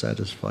Lord was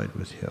satisfied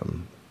with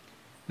him.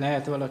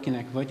 Lehet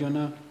valakinek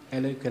vagyona,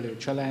 előkelő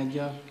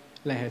családja,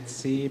 lehet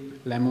szép,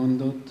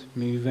 lemondott,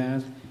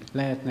 művelt,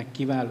 lehetnek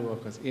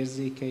kiválóak az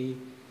érzékei,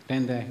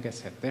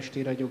 rendelkezhet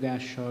testi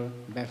ragyogással,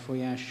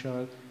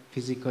 befolyással,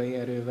 fizikai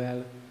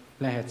erővel,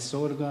 lehet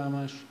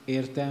szorgalmas,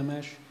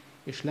 értelmes,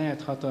 és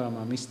lehet hatalma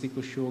a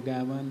misztikus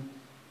jogában,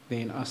 de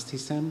én azt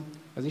hiszem,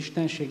 az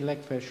Istenség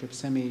legfelsőbb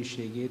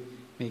személyiségét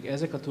még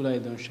ezek a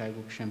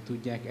tulajdonságok sem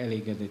tudják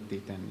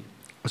elégedetté tenni.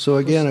 So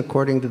again,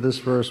 according to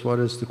this verse,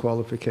 what is the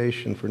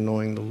qualification for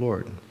knowing the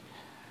Lord?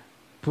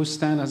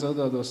 Pusztán az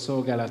odaadó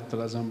szolgálattal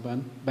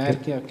azonban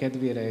bárki a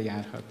kedvére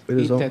járhat.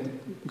 Így tett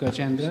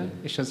Gajendra,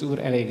 és az Úr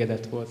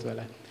elégedett volt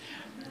vele.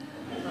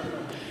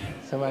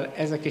 Szóval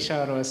ezek is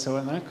arról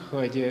szólnak,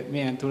 hogy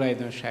milyen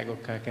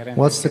tulajdonságokkal kell What's the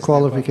rendelkezni.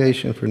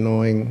 qualification for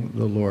knowing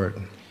the Lord?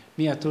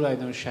 Mi a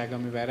tulajdonság,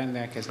 amivel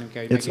rendelkeznünk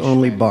kell, hogy It's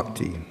only megismerjük?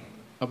 bhakti.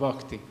 A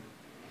bhakti.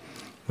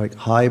 Like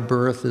high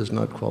birth is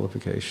not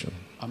qualification.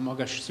 A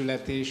magas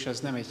születés az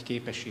nem egy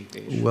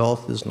képesítés.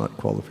 Wealth is not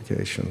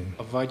qualification.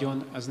 A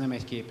vagyon az nem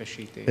egy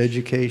képesítés.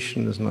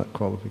 Education is not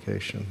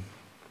qualification.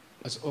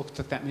 Az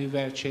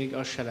műveltség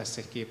az se lesz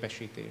egy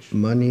képesítés.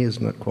 Money is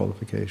not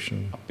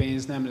qualification. A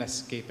pénz nem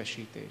lesz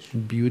képesítés.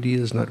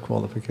 Beauty is not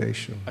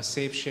qualification. A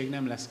szépség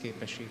nem lesz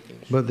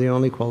képesítés. But the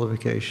only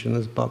qualification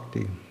is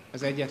bhakti.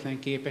 Az egyetlen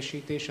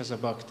képesítés az a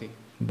bhakti.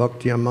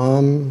 Bhakti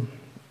amam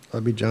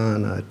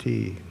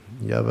abhijanati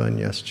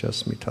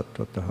yavanyaschasmi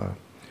tattvataha.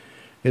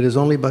 It is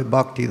only by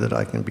bhakti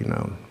that I can be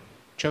known.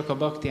 Csak a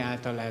bhakti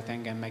által lehet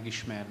engem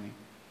megismerni.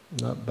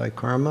 Not by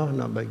karma,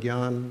 not by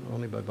gyan,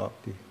 only by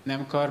bhakti.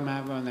 Nem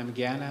karmával, nem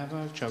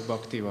gyánával, csak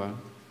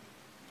bhaktival.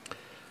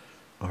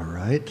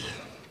 All right.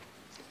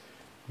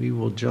 We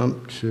will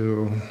jump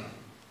to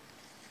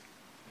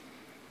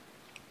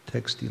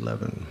text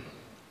 11.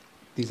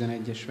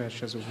 11-es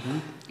vershez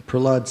ugrunk.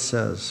 Prahlad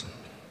says,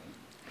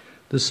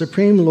 "The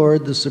Supreme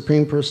Lord, the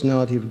Supreme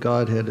Personality of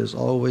Godhead, is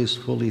always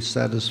fully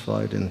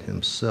satisfied in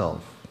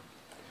himself.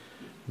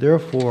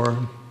 Therefore,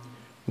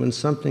 when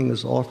something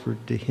is offered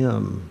to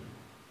him,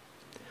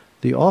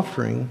 the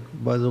offering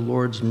by the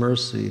Lord's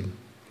mercy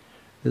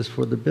is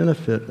for the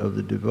benefit of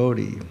the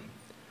devotee.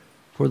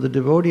 For the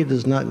devotee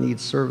does not need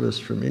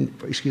service from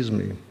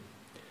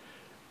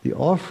the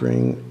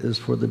offering is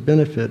for the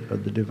benefit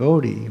of the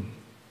devotee.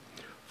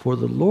 For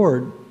the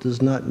Lord does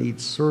not need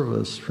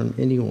service from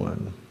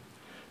anyone.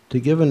 To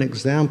give an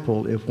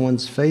example, if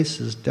one's face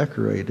is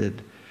decorated,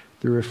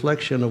 the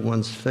reflection of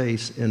one's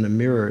face in a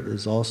mirror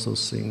is also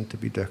seen to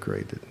be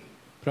decorated."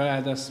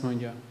 Prahlad azt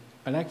mondja,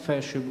 a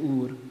legfelsőbb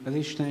Úr, az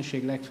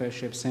Istenség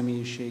legfelsőbb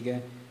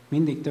személyisége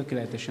mindig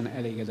tökéletesen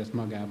elégedett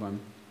magában.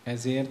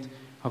 Ezért,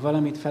 ha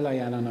valamit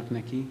felajánlanak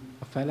neki,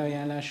 a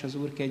felajánlás az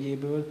Úr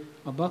kegyéből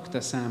a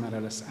bakta számára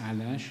lesz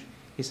áldás,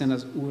 hiszen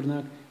az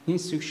Úrnak nincs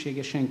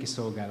szüksége senki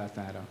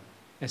szolgálatára.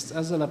 Ezt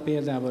azzal a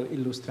példával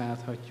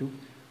illusztrálhatjuk,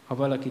 ha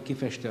valaki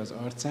kifesti az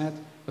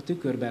arcát, a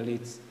tükörben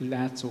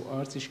látszó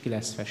arc is ki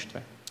lesz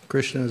festve.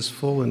 Krishna is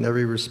full in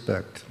every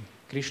respect.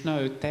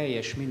 Krishna, ő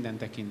teljes minden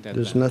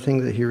tekintetben. There's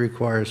nothing that he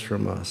requires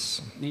from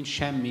us. Nincs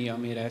semmi,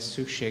 amire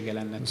szüksége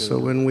lenne tőle. So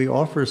when we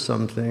offer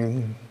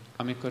something,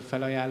 amikor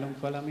felajánlunk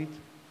valamit,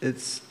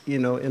 it's,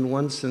 in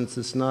one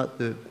sense, it's not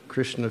that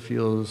Krishna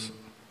feels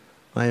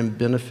I am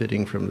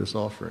benefiting from this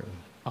offering.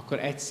 akkor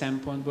egy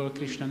szempontból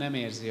Krishna nem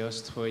érzi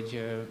azt,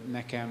 hogy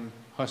nekem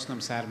hasznom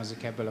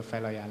származik ebből a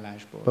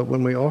felajánlásból. But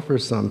when we offer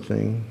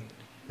something,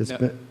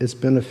 it's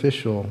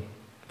beneficial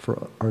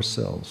for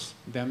ourselves.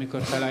 De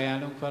amikor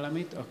felajánlunk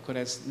valamit, akkor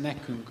ez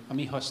nekünk, a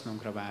mi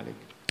hasznunkra válik.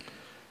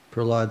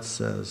 Prahlad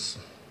says,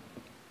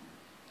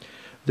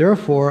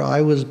 "Therefore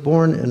I was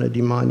born in a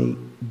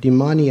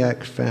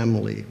demoniac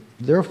family.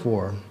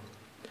 Therefore,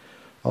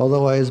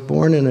 although I was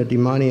born in a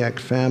demoniac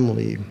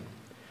family,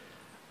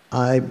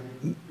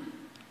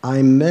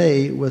 I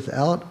may,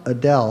 without a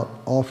doubt,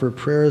 offer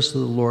prayers to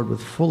the Lord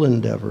with full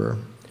endeavor,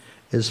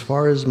 as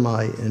far as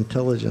my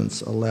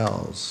intelligence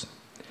allows.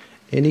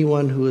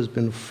 Anyone who has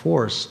been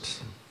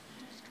forced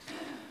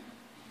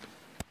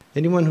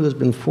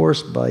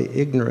by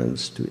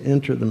ignorance to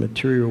enter the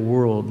material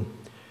world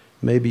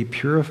may be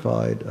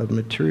purified of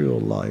material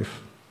life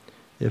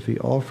if he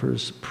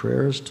offers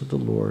prayers to the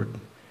Lord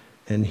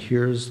and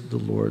hears the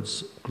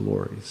Lord's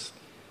glories."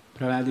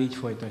 Prahlad így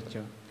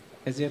folytatja.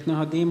 Ezért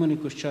noha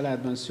démonikus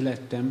családban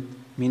születtem,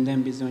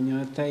 minden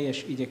bizonnyal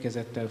teljes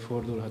igyekezettel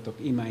fordulhatok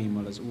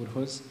imáimmal az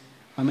Úrhoz,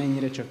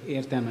 amennyire csak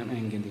értelmem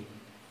engedi.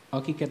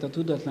 Akiket a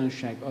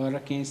tudatlanság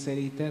arra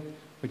kényszerített,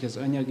 hogy az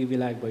anyagi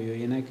világba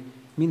jöjjenek,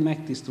 mind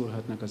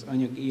megtisztulhatnak az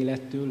anyagi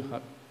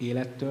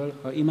élettől,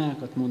 ha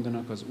imákat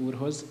mondanak az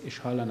Úrhoz, és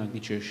hallanak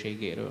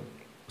dicsőségéről.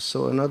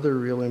 So another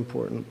real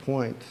important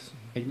point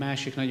Egy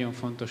másik nagyon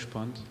fontos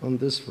pont on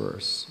this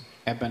verse.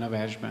 ebben a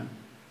versben.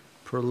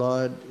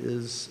 Prahlad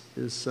is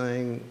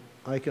saying,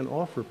 I can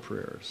offer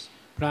prayers.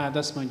 Prahlad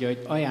azt mondja, hogy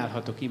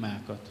ajánlhatok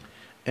imákat.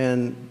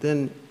 And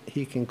then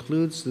he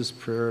concludes this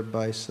prayer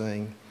by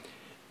saying,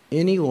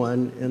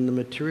 anyone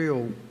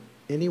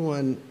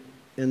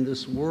in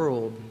this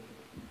world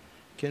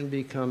can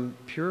become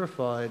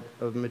purified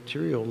of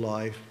material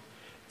life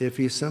if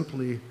he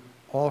simply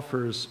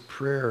offers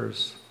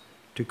prayers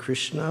to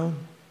Krishna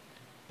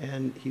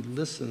and he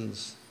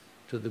listens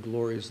to the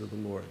glories of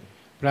the Lord.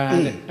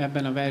 Prahlad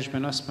ebben a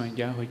versben azt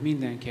mondja, hogy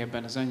mindenki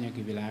ebben az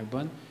anyagi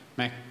világban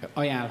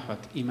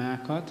ajánlhat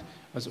imákat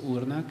az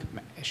Úrnak,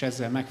 és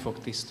ezzel meg fog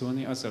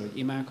tisztulni, azzal, hogy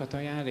imákat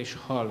ajánl, és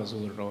hall az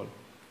Úrról.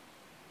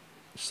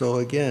 So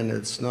again,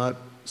 it's not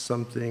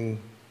something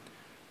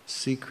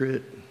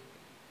secret,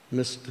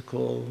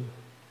 mystical,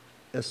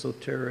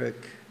 esoteric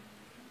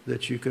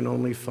that you can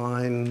only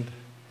find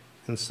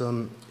in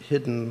some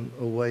hidden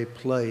away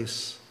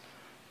place,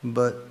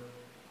 but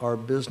our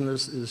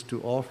business is to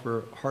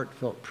offer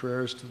heartfelt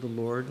prayers to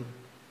the Lord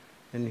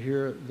and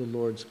hear the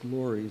Lord's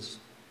glories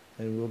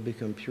and we'll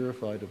become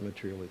purified of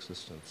material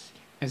existence.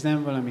 Ez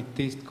nem valami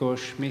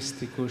titkos,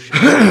 misztikus,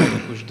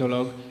 ezoterikus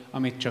dolog,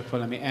 amit csak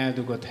valami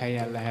eldugott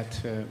helyen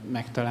lehet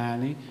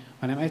megtalálni,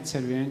 hanem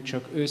egyszerűen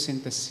csak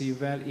őszinte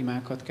szívvel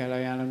imákat kell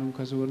ajánlanunk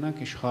az Úrnak,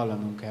 és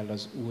hallanunk kell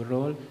az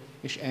Úrról,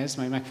 és ez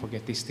majd meg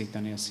fogja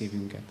tisztítani a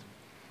szívünket.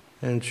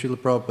 And Srila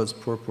Prabhupada's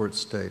purport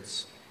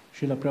states,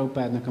 Srila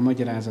Prabhupádnak a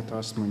magyarázata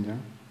azt mondja,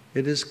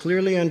 it is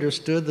clearly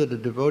understood that a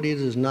devotee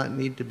does not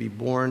need to be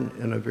born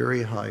in a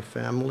very high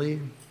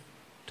family,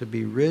 to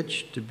be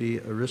rich, to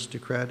be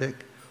aristocratic,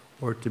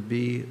 or to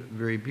be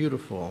very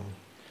beautiful.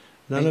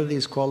 None of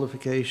these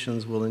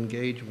qualifications will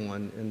engage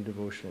one in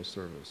devotional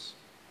service.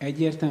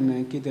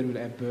 Egyértelműen kiderül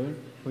ebből,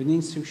 hogy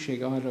nincs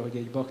szükség arra, hogy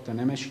egy bakta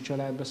nemesi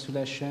családba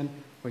szülessen,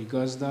 hogy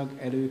gazdag,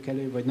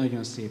 előkelő vagy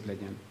nagyon szép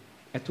legyen.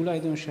 E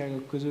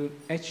tulajdonságok közül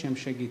egy sem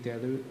segíti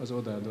elő az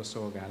odaadó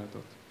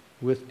szolgálatot.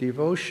 With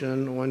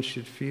devotion, one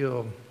should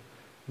feel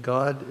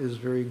God is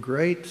very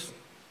great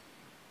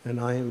and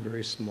I am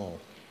very small.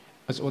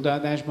 Az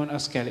odaadásban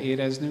azt kell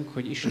éreznünk,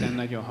 hogy Isten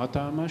nagyon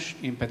hatalmas,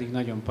 én pedig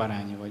nagyon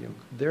parányi vagyok.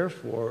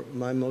 Therefore,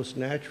 my most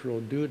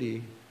natural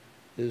duty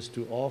is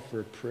to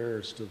offer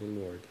prayers to the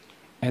Lord.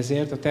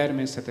 Ezért a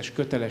természetes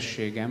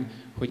kötelességem,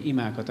 hogy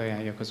imákat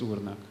ajánljak az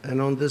Úrnak. And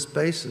on this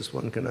basis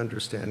one can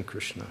understand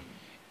Krishna.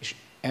 És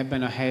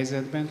ebben a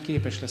helyzetben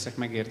képes leszek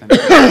megérteni.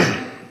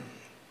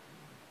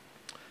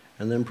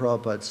 And then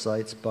Prabhupada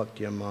cites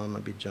Bhakti Amam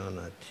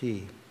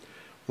Abhijanati.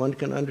 One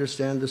can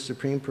understand the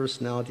Supreme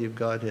Personality of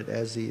Godhead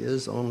as He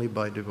is only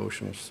by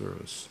devotional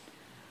service.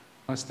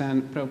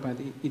 Aztán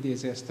Prabhupád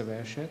idézi ezt a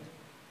verset.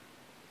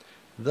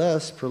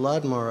 Thus,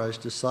 Prahlad Maharaj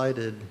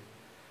decided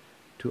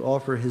to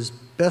offer his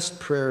best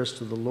prayers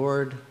to the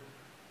Lord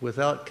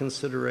without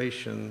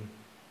consideration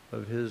of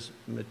his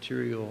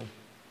material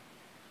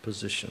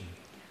position.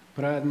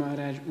 Prahlad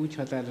Maharaj úgy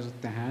határozott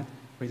tehát,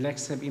 hogy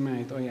legszebb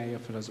imáit ajánlja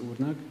fel az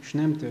Úrnak, és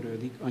nem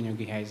törődik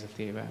anyagi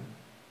helyzetével.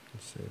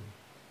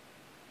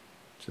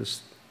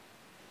 Just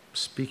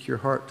speak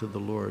your heart to the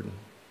Lord.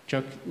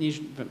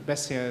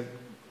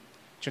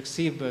 Csak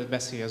szívből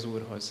beszélj az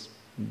Úrhoz.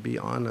 Be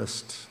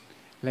honest.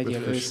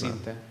 Legyél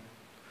őszinte.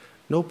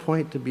 No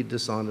point to be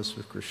dishonest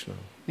with Krishna.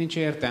 Nincs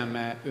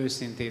értelme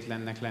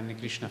őszintétlennek lenni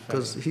Krishna felé.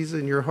 Because He's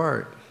in your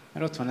heart.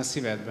 Mert ott van a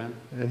szívedben.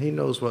 And He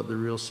knows what the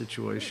real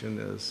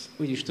situation is.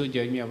 Úgyis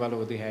tudja, hogy mi a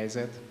valódi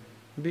helyzet.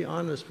 Be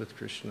honest with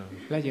Krishna.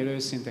 Legyél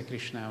őszinte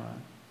Krishnával.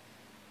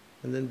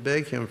 And then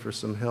beg Him for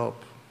some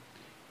help.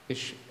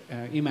 És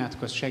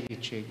imádkozz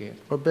segítségért.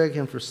 Or beg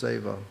Him for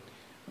seva.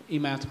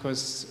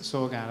 Imádkozz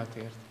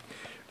szolgálatért.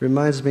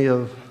 Reminds me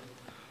of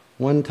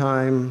one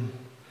time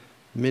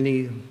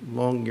many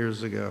long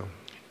years ago.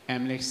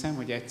 Emlékszem,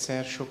 hogy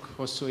egyszer sok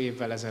hosszú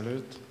évvel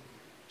ezelőtt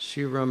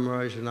Shivaram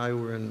Maharaj and I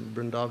were in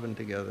Vrindavan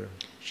together.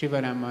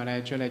 Shivaram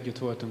Maharajjal együtt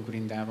voltunk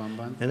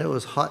Vrindavanban. And it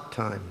was hot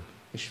time.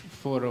 És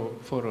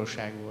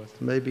forróság volt.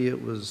 Maybe it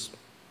was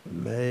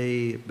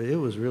May, but it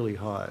was really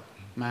hot.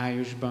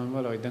 Májusban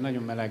valahogy, de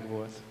nagyon meleg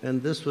volt.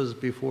 And this was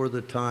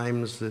before the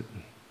times that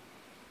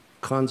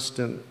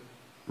constant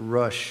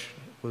rush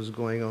was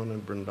going on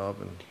in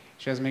Vrindavan.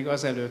 És ez még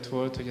azelőtt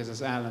volt, hogy ez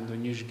az állandó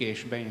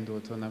nyüzsgés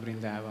beindult volna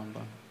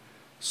Vrindavanba.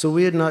 So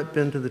we had not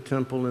been to the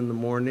temple in the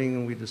morning,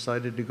 and we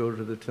decided to go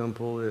to the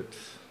temple at,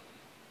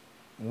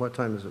 what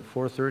time is it,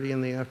 4:30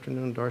 in the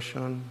afternoon,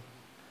 darshan?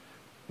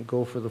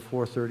 Go for the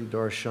 4:30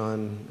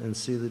 darshan and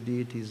see the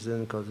deities then,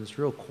 because it's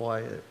real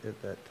quiet at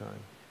that time.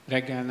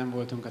 Reggel nem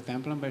voltunk a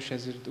templomban, és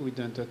ezért úgy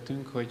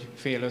döntöttünk, hogy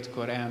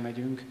 4:30-kor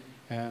elmegyünk,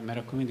 mert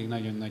akkor mindig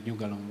nagyon nagy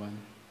nyugalom van.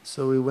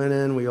 So we went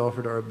in, we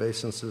offered our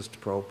obeisances to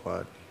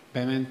Prabhupada.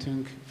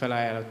 Bementünk,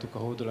 felajánlottuk a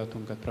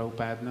hódolatunkat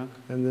Prabhupádnak.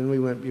 And then we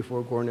went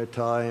before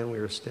Gornitai and we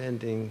were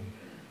standing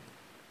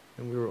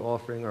and we were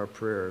offering our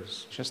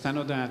prayers. És aztán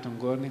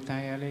odaálltunk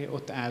Gornitai elé,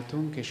 ott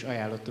álltunk és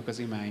ajánlottuk az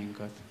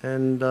imáinkat.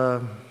 And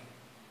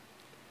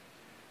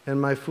in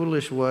my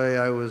foolish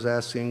way, I was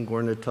asking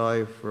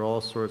Gornitai for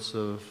all sorts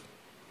of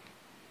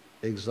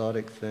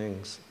exotic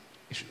things.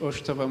 És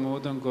ostoba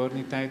módon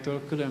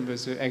Gornitaitól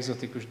különböző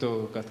egzotikus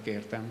dolgokat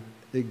kértem.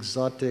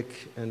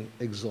 Exotic and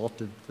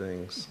exalted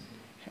things.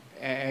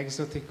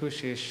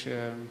 Egzotikus és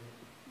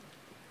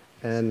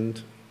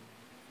and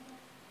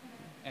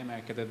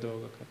emelkedett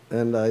dolgokat.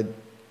 And I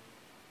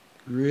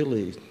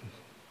really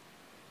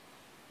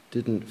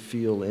didn't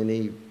feel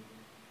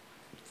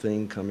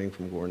anything coming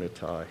from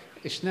Gornitai.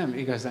 És nem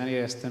igazán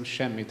éreztem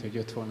semmit, hogy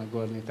jött volna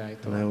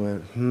Gornitaitól. And I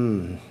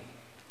went,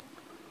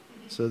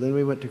 So then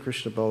we went to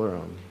Krishna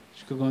Balaram.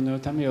 És akkor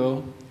gondoltam,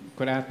 jó,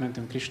 akkor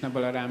átmentünk Krishna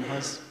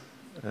Balaramhoz.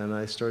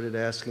 And I started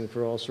asking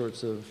for all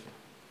sorts of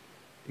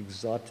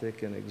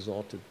exotic and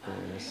exalted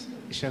things.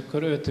 És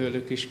akkor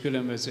őtőlük is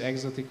különböző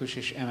egzotikus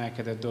és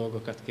emelkedett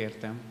dolgokat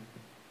kértem.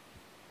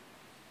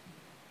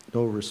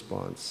 No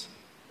response.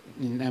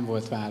 Nem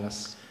volt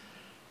válasz.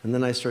 And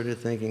then I started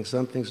thinking,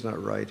 something's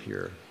not right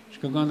here. És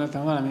akkor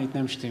gondoltam, valami itt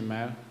nem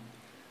stimmel.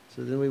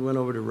 So then we went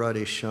over to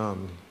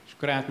Radhesham. És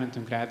akkor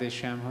átmentünk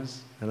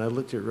Radheshamhoz. And I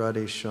looked at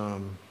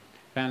Radhesham.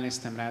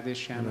 Ránéztem And I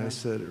Radheshamra.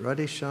 said,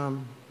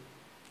 Radhesham,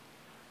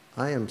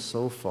 I am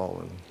so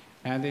fallen.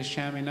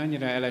 Áldéssám, én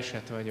annyira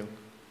elesett vagyok.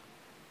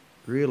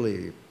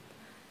 Really,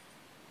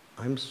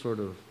 I'm sort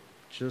of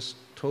just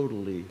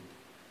totally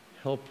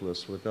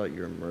helpless without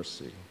your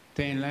mercy.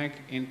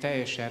 Tényleg, én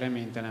teljesen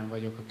reménytelen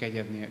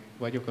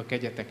vagyok a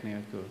kegyetek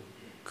nélkül.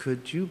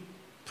 Could you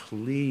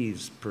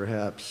please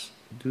perhaps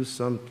do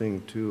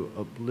something to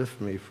uplift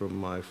me from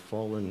my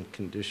fallen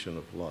condition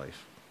of life?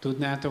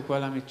 Tudnátok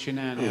valamit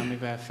csinálni,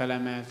 amivel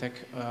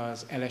felemeltek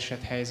az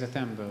elesett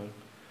helyzetemből?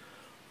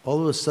 All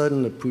of a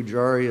sudden, a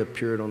pujari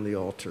appeared on the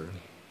altar.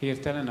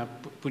 Hirtelen a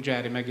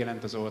pujári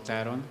megjelent az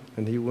oltáron.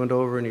 And he went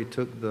over and he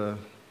took the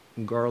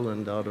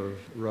garland out of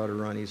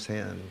Radharani's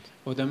hand.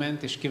 Oda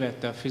ment és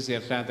kivette a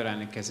füzért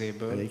Radharani And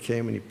kezéből. he came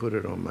and he put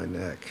it on my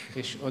neck.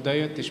 És oda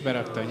jött és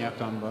berakta a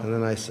nyakamba.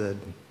 And then I said,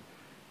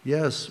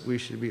 yes, we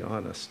should be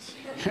honest.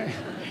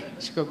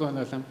 És akkor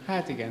gondoltam,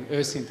 hát igen,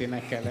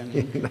 őszintének kell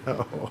lenni.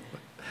 No.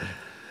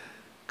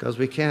 Because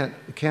we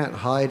can't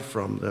hide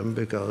from them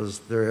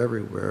because they're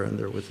everywhere and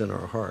they're within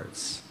our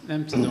hearts.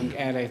 Nem tudunk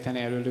elrejteni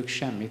előlük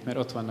semmit, mert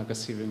ott vannak a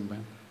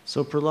szívünkben.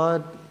 So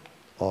Prahlad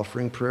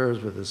offering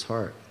prayers with his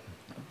heart.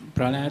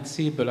 Prahlad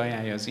szívből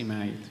ajánlja az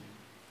imáit.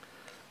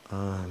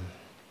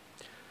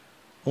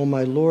 O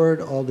my Lord,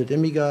 all the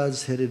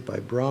demigods headed by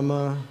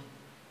Brahma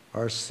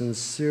are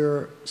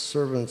sincere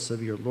servants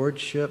of your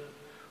lordship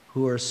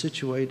who are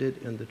situated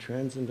in the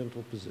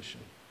transcendental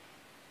position.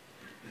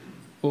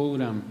 Ó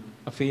Uram,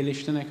 a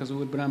félistenek az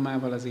Úr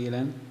Brahmával az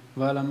élen,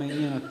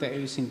 valamennyien a te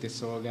őszinte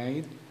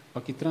szolgáid,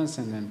 aki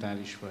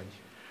transzcendentális vagy.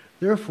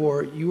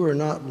 Therefore, you are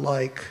not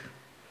like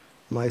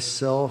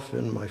myself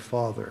and my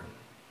father.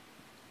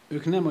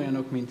 Ők nem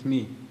olyanok, mint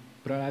mi,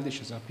 Prahlad és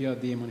az apja, a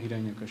démon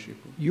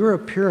Hiranyakasipu. Your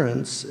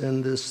appearance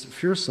in this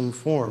fearsome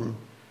form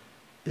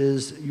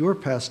is your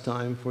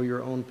pastime for your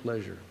own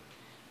pleasure.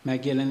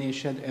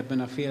 Megjelenésed ebben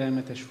a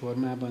félelmetes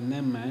formában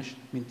nem más,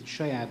 mint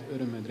saját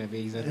örömödre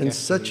végzett And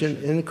such an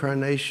kettelésed.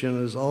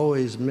 incarnation is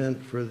always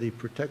meant for the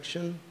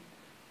protection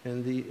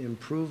and the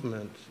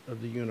improvement of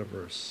the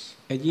universe.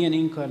 Egy ilyen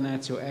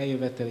inkarnáció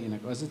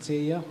eljövetelének az a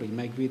célja, hogy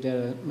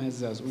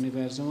megvédelmezze az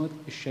univerzumot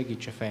és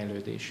segítse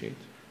fejlődését.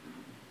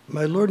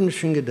 My Lord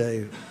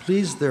Nrsingadev,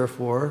 please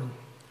therefore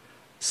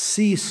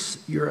cease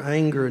your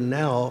anger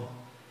now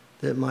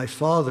that my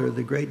father,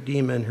 the great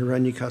demon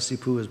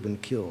Hiranyakasipu, has been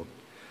killed.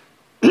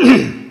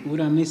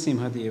 Uram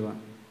Narasimha Deva,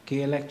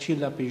 kérlek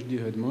csillapíts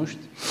dühöd most,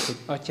 hogy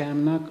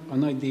atyámnak, a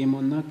nagy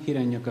démonnak,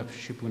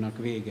 Hiranyakasipunak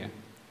vége.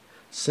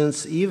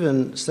 Since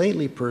even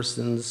saintly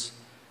persons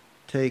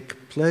take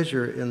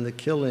pleasure in the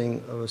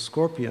killing of a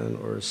scorpion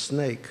or a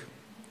snake,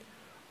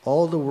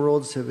 all the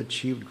worlds have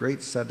achieved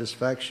great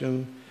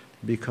satisfaction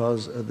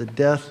because of the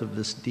death of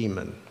this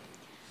demon.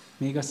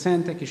 Még a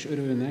szentek is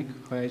örülnek,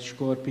 ha egy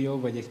skorpió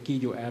vagy egy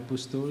kígyó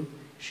elpusztul,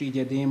 és így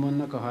a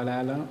démonnak a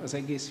halála az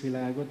egész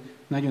világot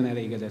nagyon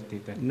elégedetté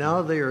tette.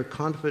 Now they are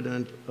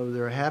confident of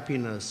their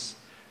happiness,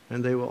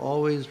 and they will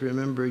always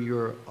remember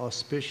your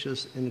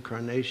auspicious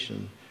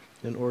incarnation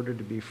in order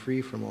to be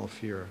free from all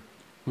fear.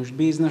 Most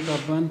bíznak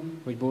abban,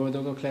 hogy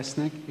boldogok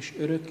lesznek, és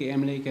örökké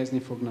emlékezni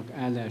fognak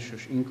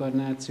áldásos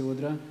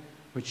inkarnációdra,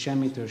 hogy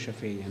semmitől se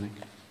féljenek.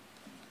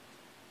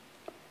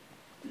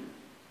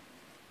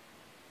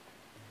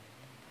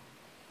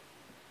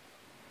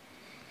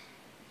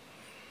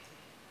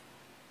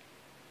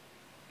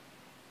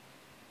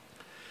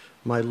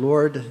 My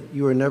Lord,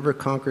 you are never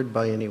conquered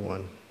by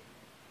anyone.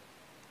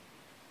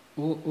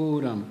 Ó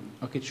Uram,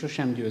 akit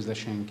sosem győz le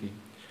senki.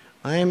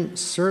 I am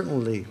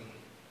certainly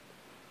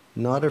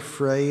not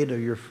afraid of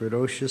your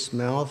ferocious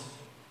mouth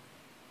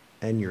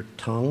and your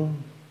tongue,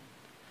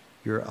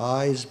 your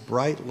eyes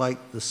bright like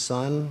the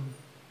sun,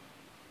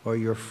 or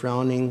your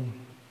frowning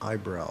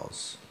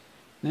eyebrows.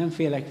 Nem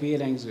félek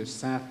vérengző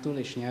szádtól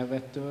és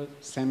nyelvettől,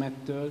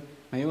 szemettől,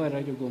 mely olyan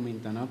ragyogó,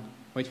 mint a nap,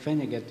 vagy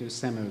fenyegető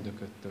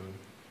szemöldököttől.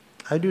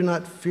 I do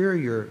not fear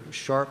your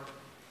sharp,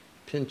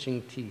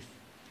 pinching teeth.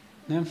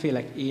 Nem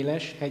félek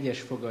éles, hegyes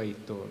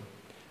fogaitól.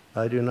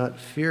 I do not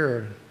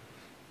fear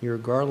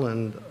your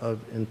garland of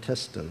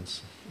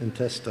intestines.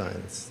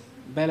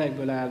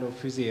 Belegből álló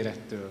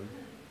füzérettől.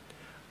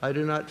 I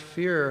do not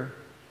fear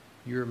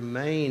your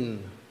mane,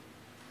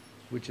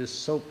 which is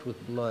soaked with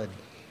blood,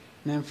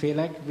 Nem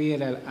félek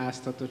vérrel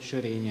áztatott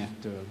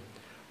sörényettől.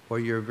 or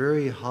your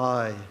very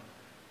high,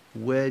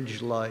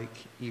 wedge-like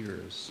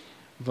ears.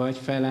 Vagy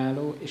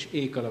felálló és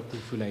ék alakú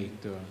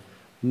füleittől.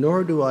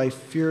 Nor do I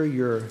fear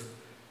your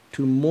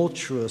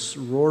tumultuous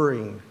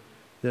roaring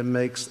that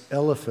makes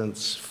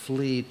elephants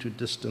flee to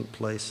distant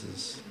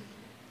places.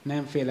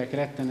 Nem félek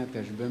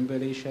rettenetes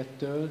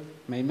bömbölésettől,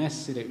 mely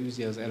messzire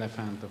űzi az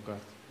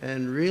elefántokat.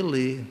 And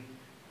really,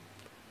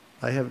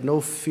 I have no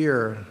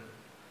fear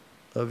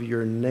of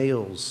your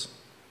nails,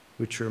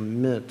 which are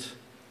meant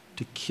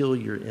to kill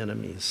your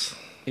enemies.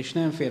 És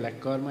nem félek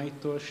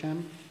karmaittól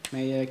sem,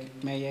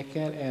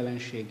 melyekkel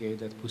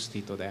ellenségeidet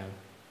pusztítod el.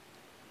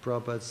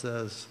 Prabhupada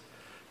says,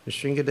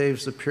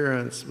 Nrsingadev's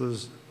appearance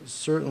was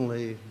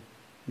certainly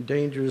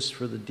dangerous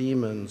for the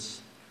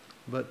demons,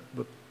 but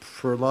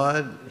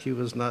Prahlad, he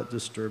was not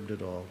disturbed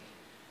at all.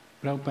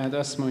 Prabhupád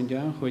azt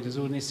mondja, hogy az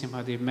Úr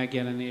Narasimha Dev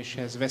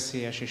megjelenéshez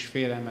veszélyes és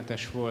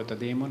félelmetes volt a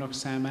démonok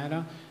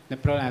számára, de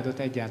Prahládot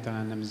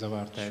egyáltalán nem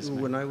zavarta ez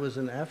meg. When I was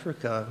in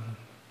Africa,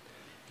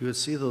 you would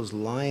see those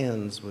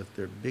lions with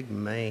their big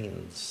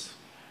manes.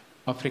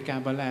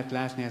 Afrikában lehet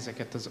látni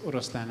ezeket az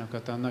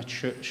oroszlánokat a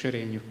nagy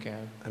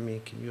sörényükkel. I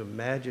mean, can you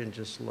imagine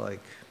just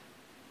like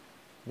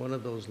one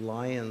of those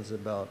lions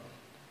about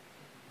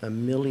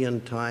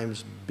 1,000,000 times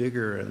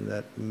bigger and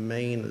that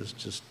mane is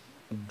just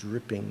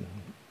dripping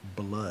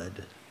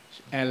blood.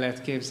 El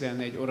lehet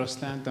képzelni egy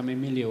oroszlánt, ami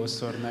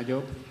milliószor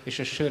nagyobb, és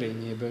a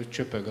sörényéből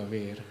csöpög a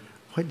vér.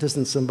 Why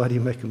doesn't somebody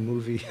make a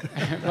movie?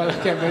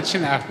 Valaki ebből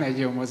csinálhatna egy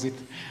jó mozit.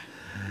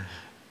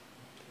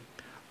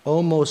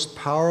 O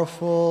most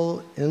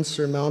powerful,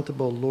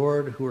 insurmountable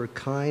Lord, who are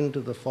kind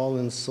to the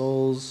fallen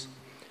souls,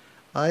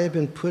 I have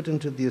been put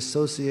into the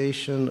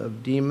association of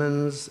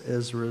demons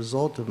as a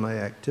result of my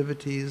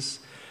activities,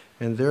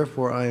 and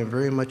therefore I am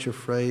very much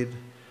afraid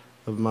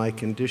of my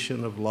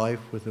condition of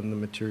life within the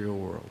material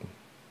world.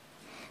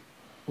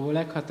 Ó,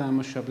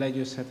 leghatalmasabb,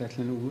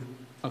 legyőzhetetlen Úr,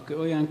 aki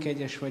olyan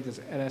kegyes vagy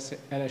az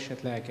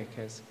elesett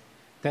lelkekhez.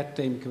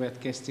 Tetteim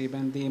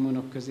következtében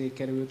démonok közé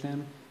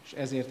kerültem, és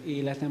ezért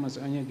életem az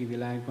anyagi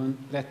világban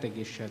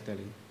rettegéssel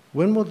teli.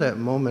 When will that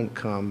moment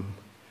come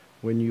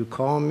when you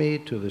call me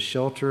to the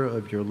shelter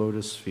of your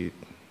lotus feet?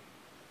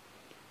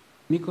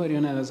 Mikor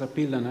jön el az a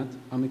pillanat,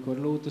 amikor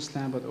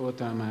lótuszlábad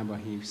oltalmába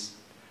hívsz?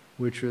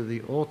 Which are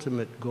the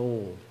ultimate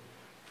goal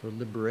for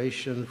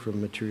liberation from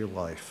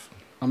material life.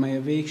 Amely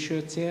a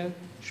végső cél,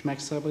 és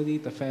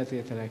megszabadít a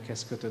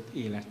feltételekhez kötött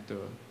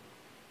élettől.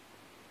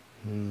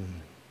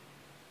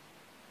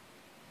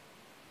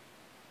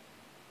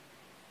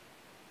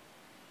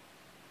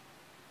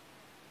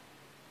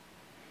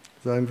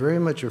 So I'm very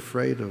much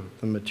afraid of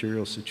the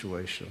material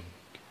situation.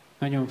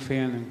 Nagyon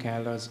félnünk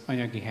kell az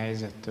anyagi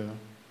helyzettől.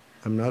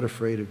 I'm not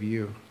afraid of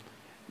you.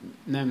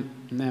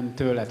 Nem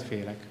tőled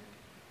félek.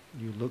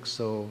 You look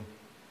so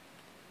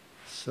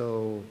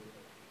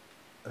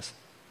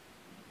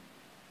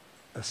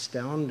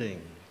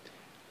astounding.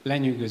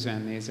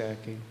 Lenyűgözően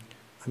nézel ki.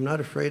 I'm not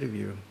afraid of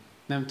you,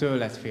 Nem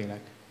tőled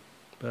félek,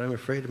 but I'm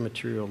afraid of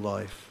material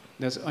life.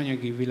 de az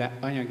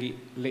anyagi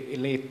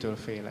léttől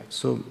félek.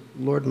 So,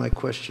 Lord, my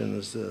question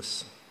is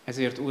this.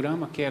 Ezért,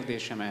 Uram, a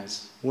kérdésem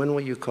ez. When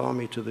will you call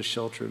me to the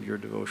shelter of your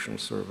devotional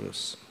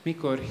service?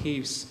 Mikor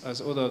hívsz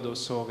az odaadó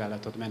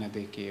szolgálatod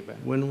menedékébe?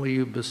 When will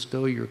you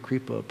bestow your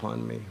kripa upon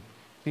me?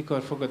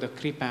 Mikor fogod a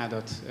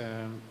kripádat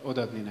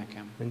odadni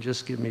nekem? And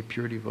just give me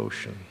pure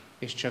devotion.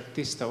 És csak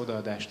tiszta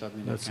odaadást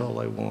adni That's nekem.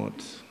 all I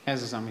want.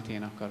 Ez az, amit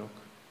én akarok.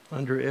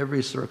 Under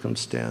every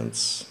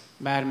circumstance,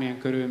 Bármilyen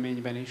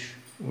körülményben is,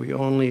 we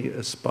only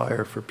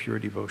aspire for pure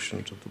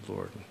devotion to the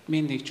Lord.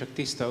 mindig csak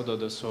tiszta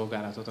odaadó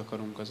szolgálatot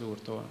akarunk az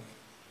Úrtól.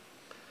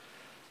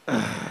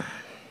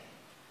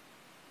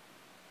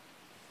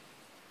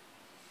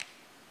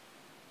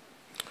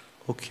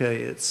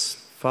 Okay, it's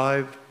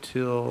 5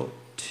 till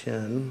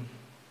 10,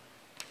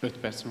 5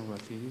 perc múlva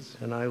 10,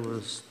 and I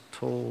was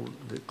told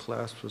that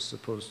class was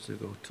supposed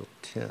to go till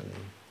 10.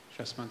 és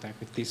azt mondták,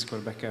 hogy 10-kor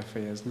be kell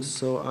fejezni.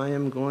 So I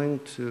am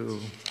going to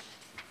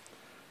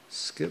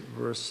skip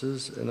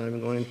verses, and I'm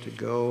going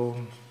to go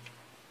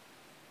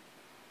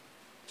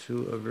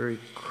to a very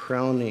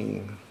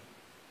crowning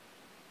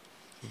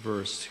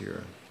verse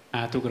here.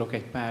 Átugrok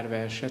egy pár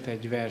verset,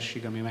 egy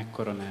versig, ami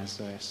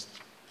megkoronázza ezt.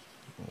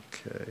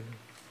 Okay.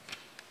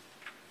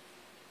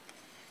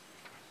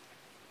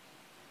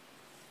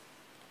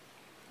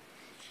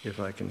 If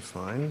I can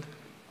find.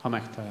 Ha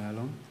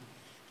megtalálom.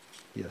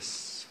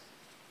 Yes.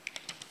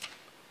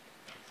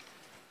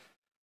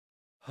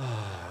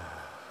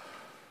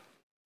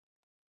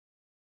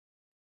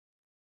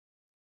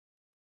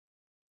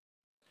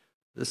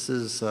 This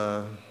is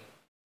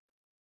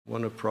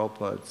one of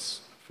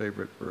Prabhupada's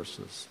favorite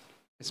verses.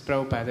 Ez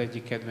Prabhupád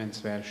egyik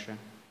kedvenc verse.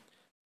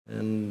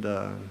 And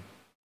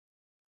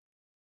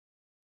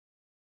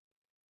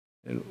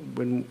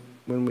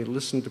when we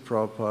listen to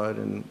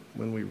Prabhupada and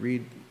when we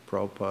read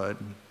Prabhupada,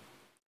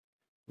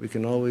 we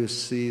can always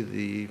see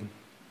the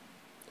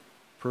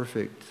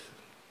perfect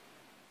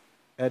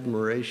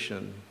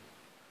admiration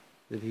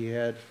that he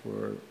had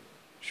for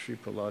Sri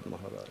Prahlad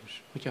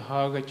Maharaj. Hogyha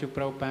hallgatjuk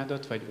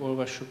Prabhupádot, vagy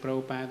olvassuk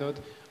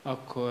Prabhupádot,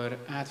 akkor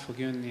át fog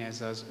jönni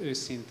ez az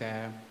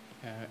őszinte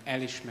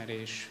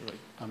elismerés,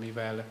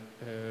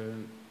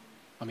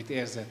 amit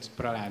érzett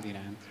Prahlád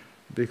iránt.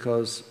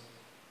 Because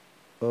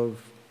of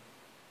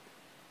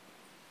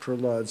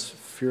Prahlad's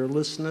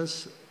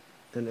fearlessness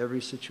in every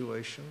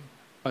situation.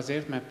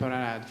 Azért, mert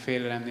Prahlád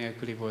félelem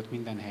nélküli volt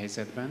minden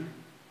helyzetben.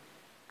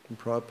 And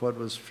Prabhupada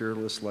was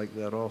fearless like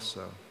that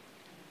also.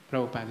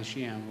 Prabhupád is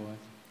ilyen volt.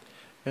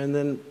 And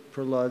then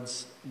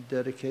Prahlad's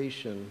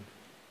dedication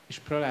És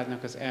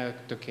Prahládnak az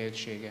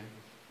eltökéltsége.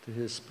 to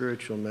his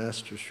spiritual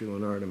master, Srila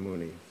Narada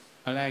Muni.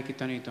 A lelki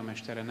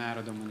tanítómestere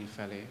Nárada Muni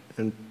felé.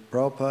 And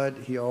Prabhupada,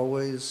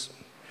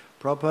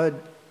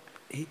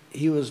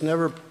 he was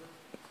never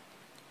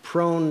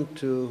prone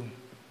to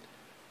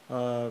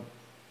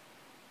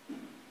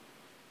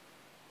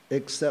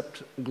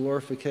accept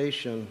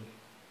glorification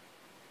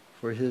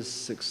for his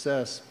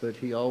success, but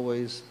he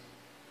always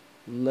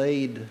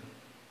laid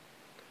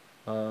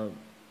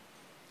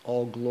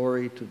all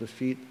glory to the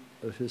feet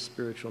of his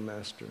spiritual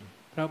master.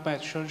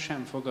 Prabhupád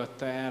sosem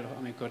fogadta el,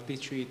 amikor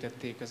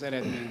dicsőítették az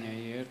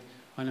eredményeiért,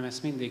 hanem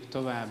ezt mindig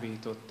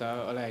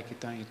továbbította a lelki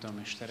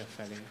tanítómestere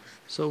felé.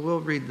 So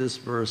we'll read this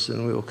verse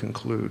and we'll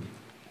conclude.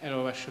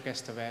 Elolvassuk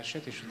ezt a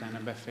verset, és utána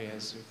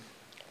befejezzük.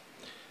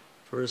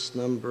 Verse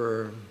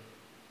number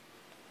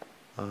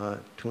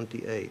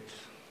 28.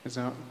 Ez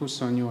a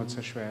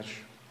 28-as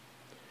vers.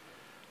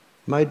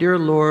 My dear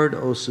Lord,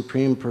 O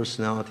Supreme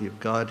Personality of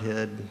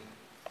Godhead,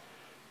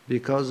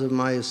 because of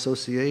my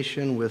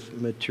association with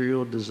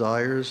material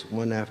desires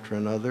one after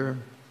another,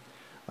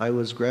 I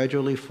was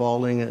gradually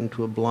falling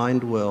into a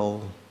blind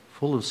well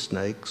full of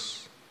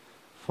snakes,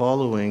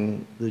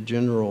 following the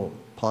general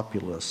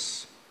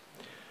populace.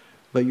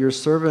 But your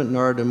servant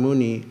Narada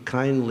Muni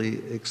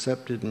kindly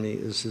accepted me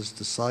as his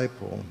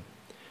disciple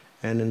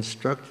and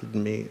instructed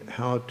me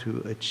how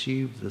to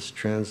achieve this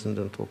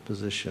transcendental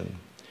position.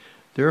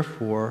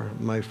 Therefore,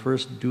 my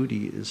first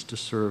duty is to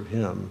serve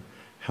him.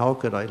 How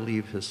could I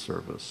leave his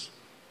service?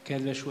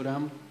 Kedves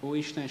Uram, ó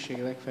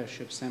Istenség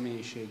legfelsőbb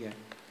személyisége!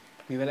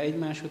 Mivel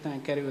egymás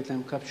után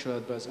kerültem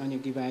kapcsolatba az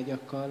anyagi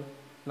vágyakkal,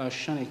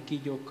 lassan egy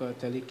kígyókkal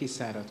teli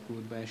kiszáradt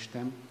kútba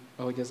estem,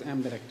 ahogy az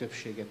emberek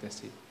többsége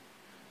teszi.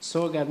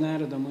 Szolgád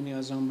Nárada Muni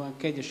azonban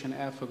kegyesen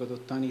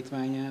elfogadott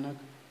tanítványának,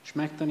 és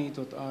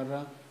megtanított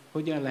arra,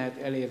 hogyan lehet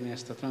elérni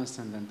ezt a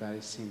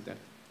transzcendentális szintet.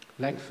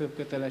 Legfőbb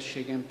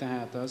kötelességem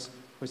tehát az,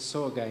 hogy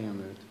szolgáljam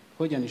őt.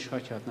 Hogyan is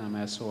hagyhatnám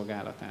el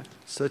szolgálatát?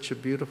 Such a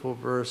beautiful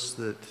verse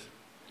that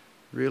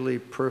really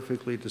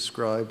perfectly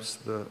describes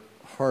the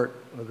heart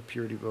of the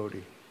pure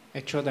devotee.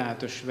 Egy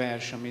csodálatos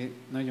vers, ami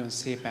nagyon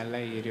szépen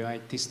leírja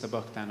egy tiszta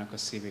baktának a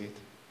szívét.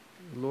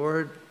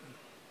 Lord,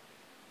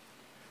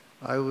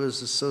 I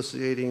was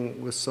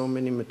associating with so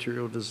many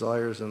material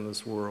desires in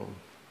this world.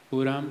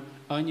 Uram,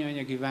 annyi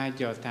anyagi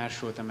vággyal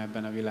társultam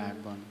ebben a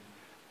világban.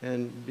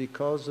 And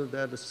because of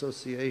that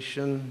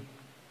association,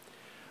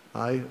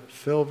 I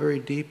fell very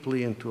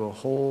deeply into a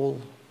hole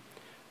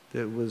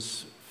that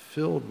was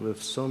filled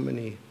with so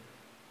many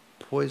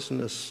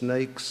poisonous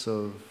snakes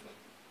of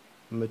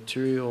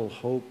material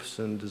hopes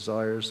and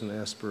desires and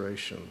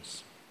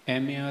aspirations.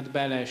 Emiatt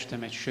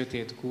beleestem egy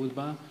sötét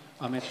kútba,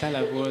 amely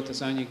tele volt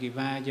az anyagi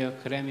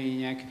vágyak,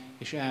 remények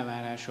és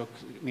elvárások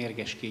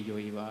mérges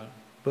kígyóival.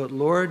 But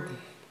Lord,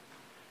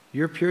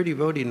 your pure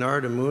devotee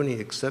Narada Muni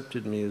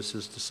accepted me as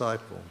his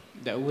disciple.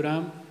 De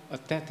Uram,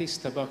 a te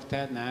tiszta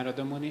baktád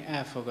Nárada Muni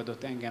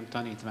elfogadott engem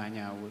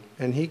tanítványául.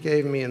 And he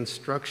gave me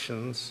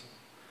instructions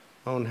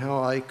on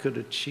how I could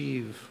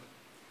achieve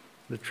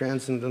the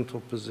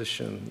transcendental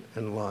position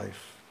in life.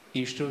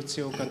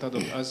 Instrukciókat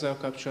adott azzal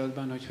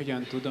kapcsolatban, hogy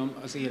hogyan tudom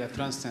az élet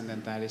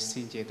transzcendentális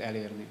szintjét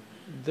elérni.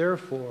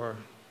 Therefore,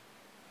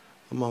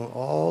 among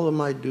all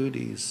of my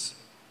duties,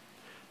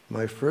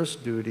 my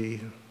first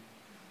duty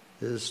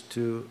is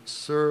to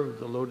serve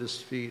the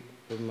lotus feet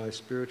of my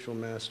spiritual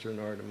master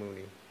Narada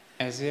Muni.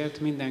 Ezért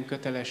minden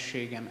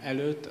kötelességem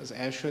előtt az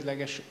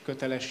elsődleges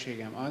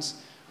kötelességem az,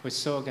 hogy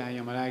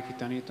szolgáljam a lelki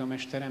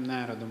tanítómesterem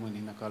Nárada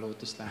Muninak a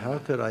lótuszlábát. How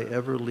could I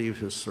ever leave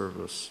his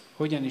service?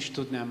 Hogyan is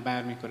tudnám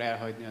bármikor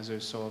elhagyni az ő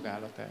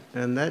szolgálatát?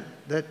 And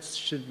that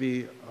should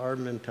be our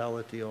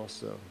mentality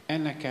also.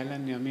 Ennek kell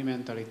lenni a mi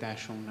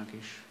mentalitásunknak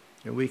is.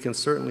 And we can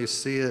certainly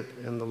see it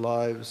in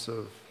the lives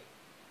of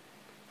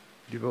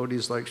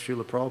devotees like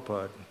Srila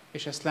Prabhupada.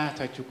 És ezt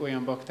láthatjuk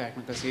olyan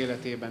baktáknak az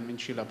életében, mint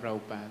Srila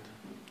Prabhupád.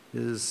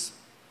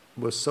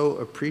 Was so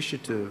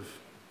appreciative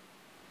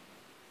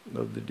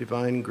of the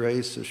divine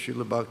grace of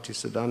Srila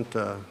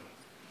Bhaktisiddhanta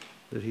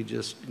that he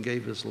just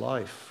gave his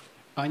life.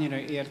 Annyira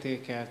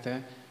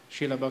értékelte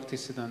Srila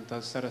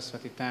Bhaktisiddhanta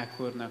Saraswati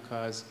Thakurnak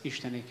az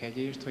isteni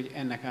kegyést, hogy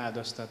ennek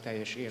áldozta a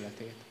teljes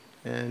életét.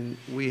 And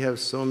we have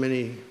so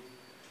many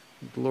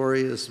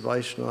glorious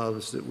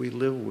Vaishnavas that we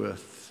live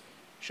with.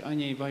 És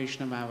annyi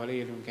Vaishnavával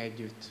élünk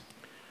együtt.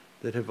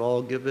 That have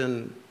all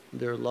given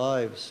their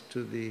lives to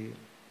the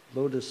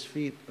lotus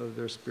feet of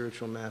their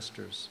spiritual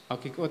masters.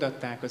 Akik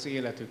odaadták az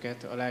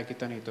életüket a lelki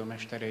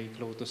tanítómestereik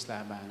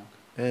lótuszlábának.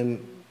 And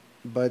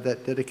by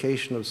that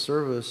dedication of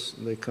service,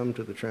 they come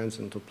to the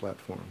transcendental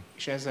platform.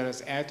 És ezzel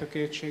az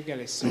eltökéltséggel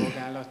és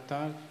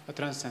szolgálattal a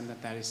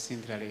transzcendentális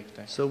szintre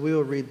léptek. So we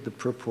will read the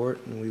purport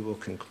and we will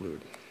conclude.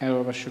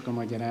 Elolvassuk a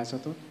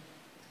magyarázatot.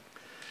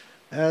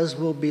 As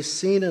will be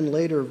seen in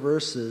later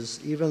verses,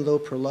 even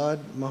though Prahlad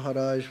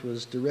Maharaj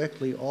was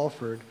directly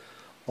offered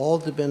all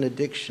the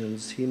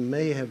benedictions he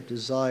may have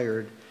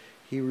desired,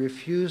 he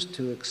refused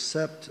to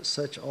accept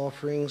such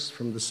offerings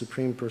from the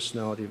Supreme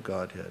Personality of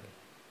Godhead.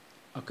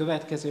 A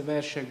következő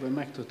versekből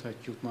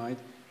megtudhatjuk majd,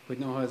 hogy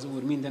noha az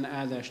Úr minden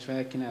áldást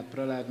felkínált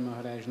Prahlad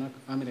Maharajnak,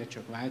 amire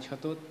csak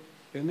vágyhatott,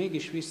 ő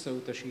mégis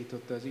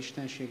visszautasította az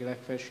Istenség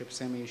legfelsőbb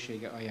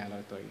személyisége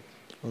ajánlatait.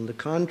 On the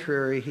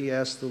contrary, he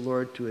asked the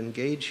Lord to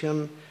engage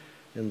him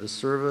in the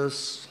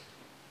service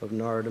of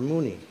Narada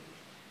Muni.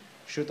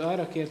 Sőt,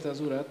 arra kérte az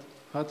Urat,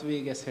 hadd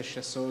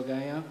végezhesse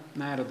szolgálja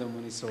Nárada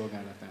Muni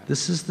szolgálatát.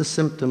 This is the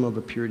symptom of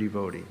a pure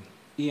devotee.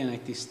 Ilyen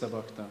egy tiszta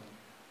bakta.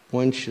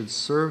 One should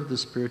serve the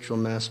spiritual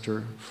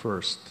master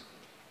first.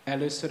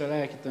 Először a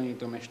lelki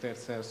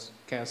tanítómestert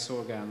kell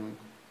szolgálnunk.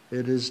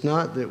 It is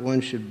not that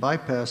one should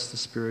bypass the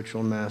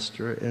spiritual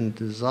master and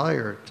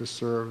desire to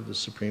serve the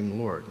Supreme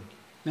Lord.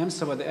 Nem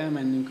szabad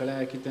elmennünk a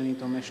lelki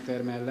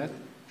tanítómester mellett,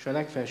 és a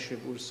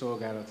legfelsőbb Úr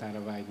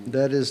szolgálatára vágynunk.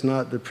 That is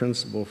not the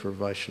principle for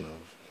Vaishnava.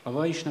 A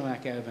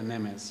Vaisnavák elve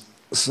nem ez.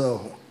 So,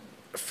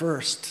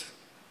 first,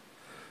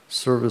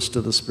 service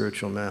to the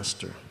spiritual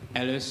master.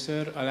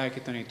 Először a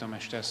lelki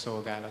tanítómester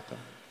szolgálata.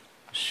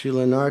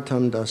 Srila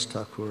Narottam Das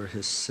Thakur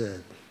has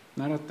said,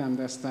 Narottam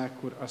Das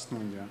Thakur azt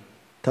mondja,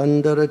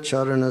 Tandara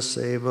charana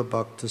seva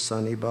bhakta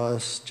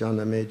sanibas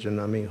janame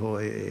janami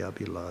hoy e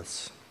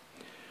abhilas.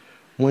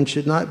 One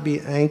should not be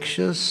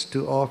anxious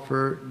to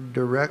offer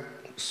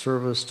direct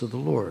service to the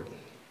Lord.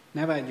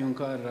 ne vágyjunk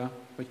arra,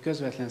 hogy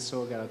közvetlen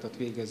szolgálatot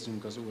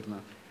végezzünk az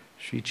Úrnak.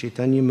 Sri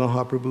Chaitanya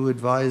Mahaprabhu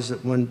advised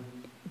that one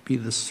be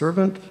the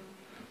servant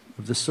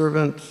of the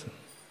servant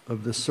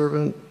of the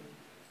servant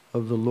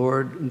of the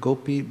Lord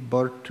Gopi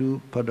Bhartu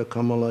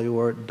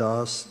Padakamalayur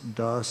Das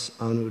Das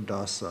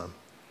Anudasa.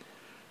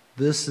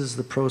 This is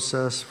the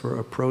process for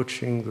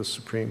approaching the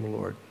Supreme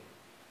Lord.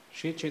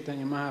 Sri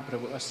Chaitanya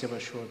Mahaprabhu azt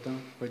javasolta,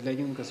 hogy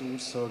legyünk az Úr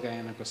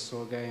szolgájának a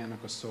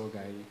szolgájának a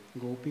szolgái.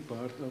 Gopi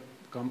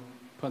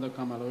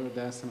Padakamalayur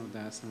Das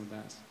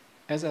Anudasa.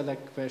 Ez a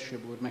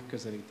legfelsőbb Úr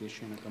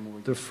megközelítésének a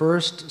módja. The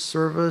first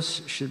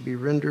service should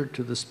be rendered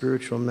to the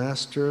spiritual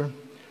master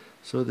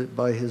so that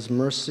by his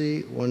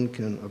mercy one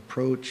can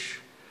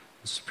approach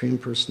the Supreme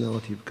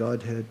Personality of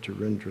Godhead to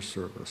render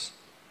service.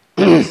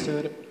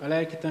 Először a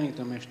lelki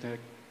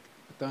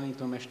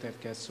tanítómestert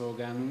kell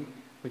szolgálnunk,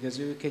 hogy az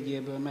ő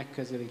kegyéből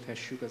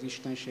megközelíthessük az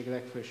Istenség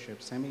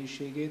legfelsőbb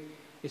személyiségét,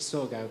 és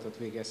szolgálatot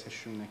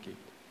végezhessünk neki.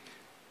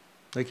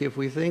 Like if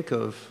we think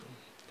of,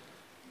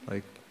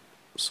 like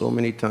so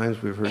many times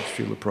we've heard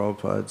Srila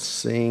Prabhupada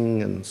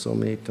sing and so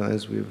many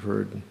times we've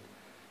heard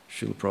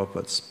Srila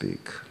Prabhupada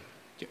speak.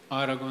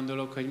 Arra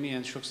gondolok, hogy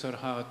milyen sokszor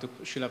hallhattuk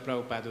Srila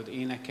Prabhupádot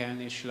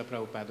énekelni és Srila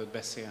Prabhupádot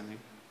beszélni.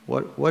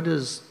 What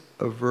is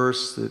a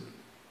verse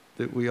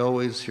that we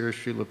always hear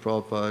Srila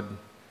Prabhupada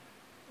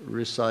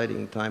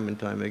reciting time and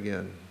time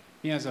again?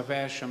 Mi az a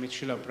vers, amit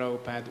Srila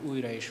Prabhupád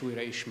újra és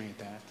újra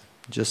ismételt?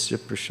 Jasya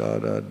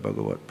prasadad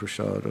bhagavat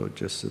prasado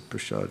jasya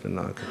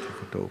prasadanakati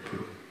katopi.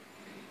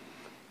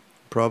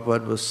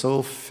 Prabhupada was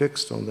so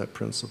fixed on that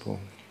principle.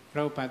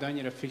 Prabhupád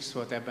annyira fix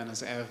volt ebben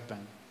az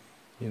elvben.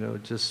 You know,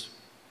 just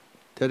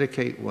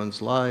dedicate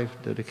one's life,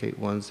 dedicate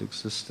one's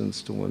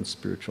existence to one's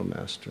spiritual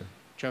master.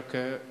 Csak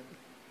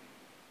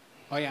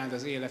ajánd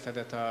az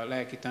életedet a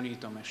lelki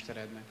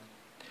tanítómesterednek.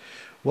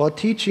 While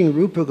teaching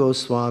Rupa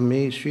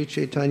Goswami, Sri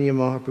Chaitanya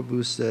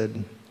Mahaprabhu said,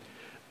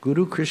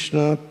 Guru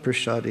Krishna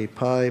prasade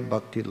pai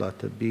bhakti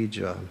lata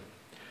bija.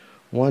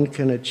 One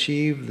can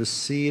achieve the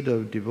seed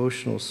of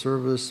devotional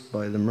service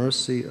by the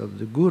mercy of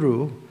the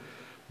Guru,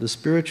 the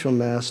spiritual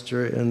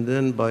master, and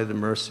then by the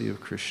mercy of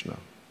Krishna.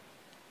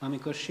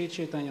 Amikor Sri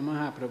Chaitanya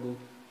Mahaprabhu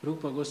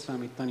Rupa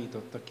Goswamit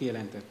tanította,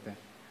 kijelentette,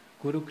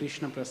 Guru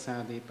Krishna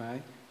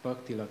prasadépai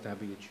bhakti lata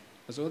bij.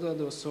 Az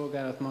odaadó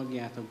szolgálat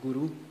magját a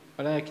Guru,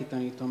 a lelki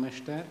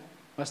tanítómester,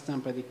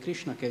 aztán pedig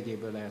Krishna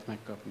kegyéből lehet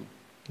megkapni.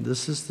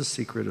 This is the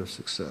secret of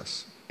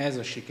success. Ez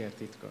a siker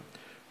titka.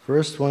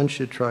 First, one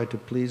should try to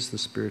please the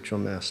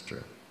spiritual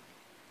master.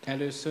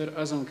 Először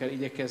azon kell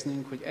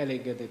igyekeznünk, hogy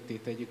elégedetté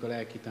tegyük a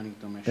lelki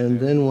tanítómestert. And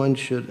then one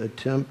should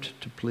attempt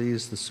to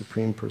please the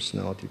Supreme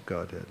Personality of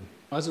Godhead.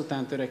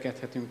 Azután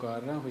törekedhetünk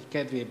arra, hogy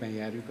kedvében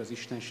járjuk az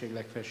Istenség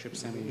legfelsőbb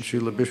Srila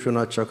személyiségét.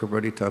 Vishwanath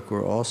Chakravarti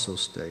Thakur also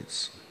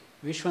states,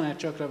 Vishwanath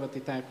Chakravarti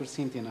Thakur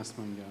szintén azt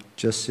mondja,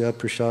 Jasya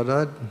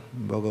prasadad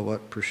bhagavat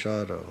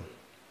prasado.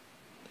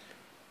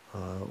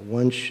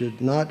 One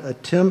should not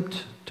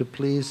attempt to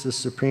please the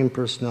Supreme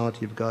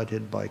Personality of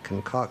Godhead by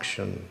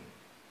concoction.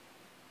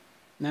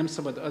 nem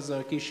szabad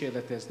azzal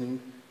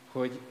kísérleteznünk,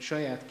 hogy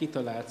saját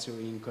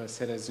kitalációinkkal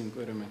szerezzünk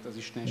örömet az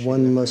Istenség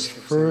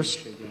legfelsőbb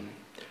személyiségének.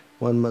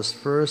 One must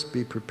first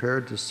be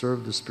prepared to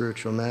serve the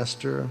spiritual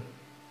master,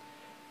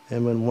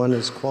 and when one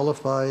is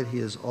qualified,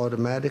 he is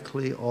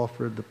automatically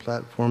offered the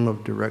platform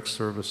of direct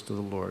service to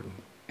the Lord.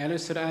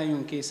 Először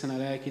álljunk készen a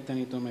lelki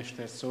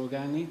tanítómestert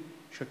szolgálni,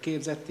 és ha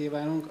képzetté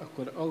válunk,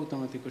 akkor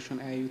automatikusan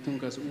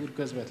eljutunk az Úr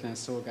közvetlen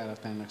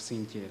szolgálatának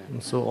szintjére.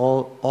 And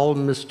so all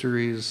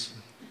mysteries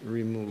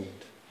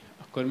removed.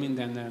 Akkor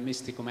minden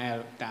misztikum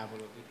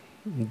eltávolodik.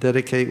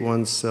 Dedicate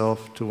oneself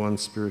to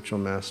one's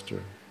spiritual master.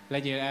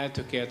 Legyél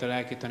eltökélt a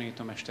lelki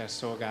tanítómester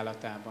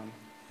szolgálatában.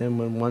 And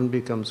when one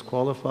becomes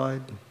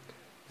qualified,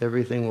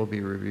 everything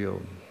will be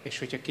revealed. És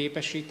hogyha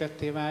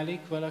képesítetté válik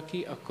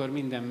valaki, akkor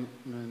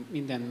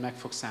minden meg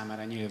fog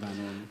számára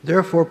nyilvánulni.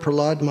 Therefore,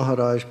 Prahlad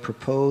Maharaj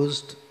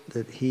proposed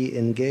that he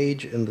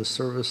engage in the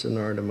service in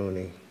Narada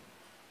Muni.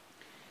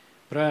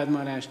 Prahlad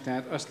Maharaj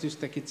tehát azt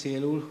tűzte ki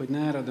célul, hogy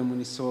Nárada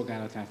Muni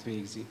szolgálatát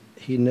végzi.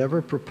 He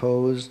never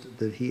proposed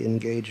that he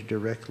engage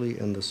directly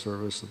in the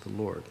service of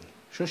the Lord.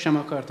 Sosem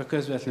akarta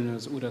közvetlenül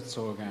az Urat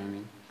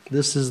szolgálni.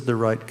 This is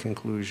the right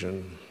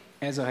conclusion.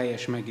 Ez a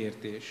helyes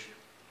megértés.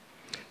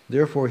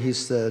 Therefore he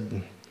said,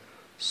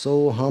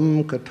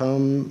 Soham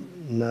katam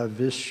na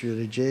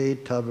vishrije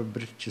tava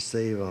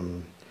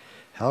brichasevam.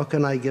 How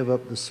can I give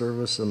up the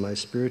service of my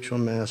spiritual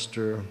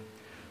master,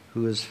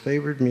 who has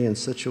favored me in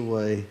such a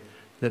way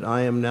that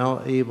I am now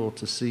able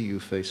to see you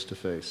face to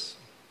face?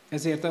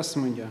 Ezért azt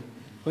mondja,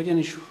 hogyan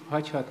is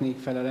hagyhatnék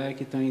fel a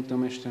lelki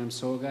tanítómesterem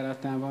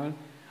szolgálatával,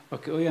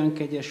 aki olyan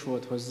kegyes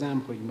volt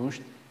hozzám, hogy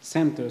most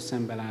szemtől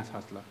szembe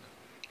láthatlak.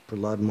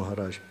 Prahlad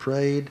Maharaj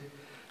prayed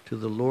to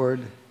the Lord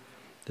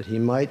that he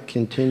might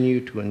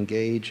continue to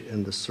engage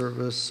in the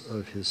service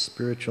of his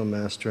spiritual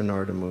master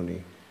Narada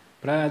Muni.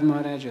 Prahlad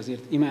Maharaj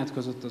azért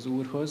imádkozott az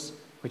Úrhoz,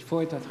 hogy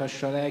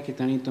folytathassa a lelki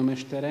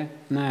tanítómestere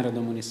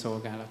Nárada Muni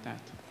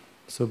szolgálatát.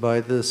 So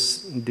by this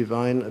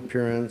divine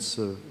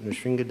appearance of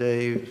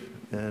Nrsingadev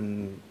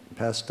and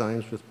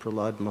pastimes with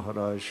Prahlad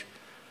Maharaj,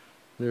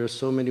 there are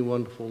so many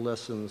wonderful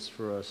lessons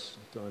for us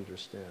to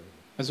understand.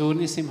 Az Úr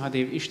Narasimha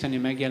Dév isteni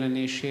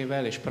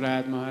megjelenésével és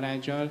Prahlad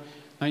Maharajjal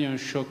nagyon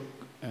sok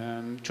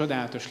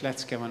csodálatos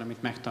lecke van,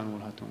 amit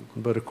megtanulhatunk.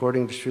 But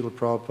according to Srila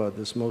Prabhupada,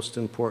 this most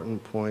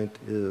important point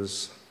is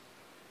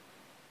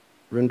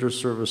render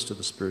service to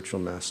the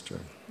spiritual master.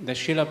 De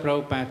Srila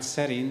Prabhupád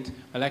szerint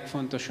a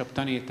legfontosabb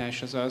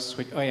tanítás az az,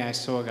 hogy ajánlj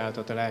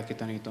szolgálatot a lelki Make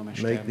the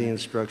tanítómesternek.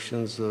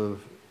 instructions of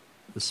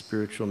the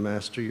spiritual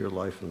master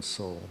your life and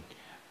soul.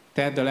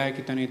 Tedd a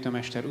lelki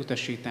tanítómester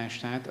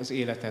utasítását az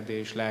életeddé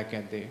és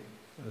lelkeddé.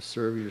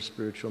 Serve your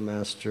spiritual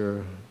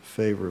master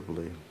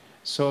favorably.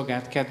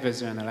 Szolgáld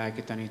kedvezően a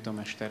lelki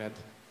tanítómestered.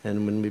 And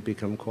when we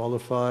become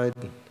qualified,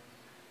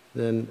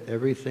 then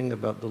everything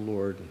about the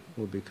Lord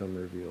will become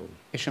revealed.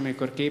 És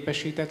amikor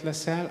képesített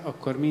leszel,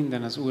 akkor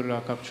minden az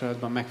Úrral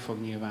kapcsolatban meg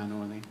fog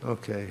nyilvánulni.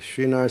 Okay,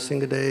 Sri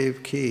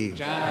Narasimhadev ki,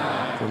 Jai.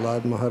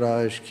 Prahlad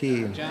Maharaj ki,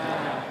 Jai.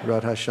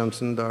 Radha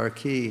Shamsundar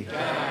ki,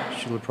 Jai.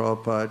 Srila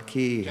Prabhupada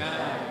ki, Jai.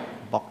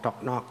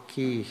 Bhaktaknak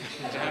ki.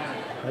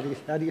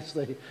 How do you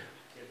say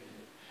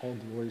all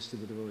glories to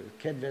the devotees?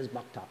 Kedvez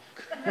Bhaktak.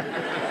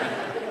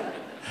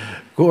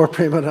 Gaur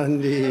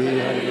Premanandi.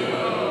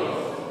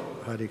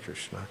 Hare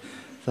Krishna.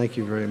 Thank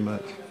you very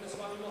much.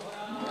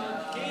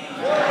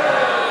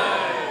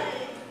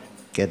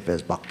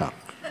 Kedvez Bhaktak.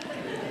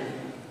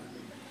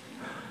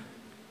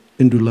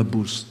 Indula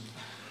Boost.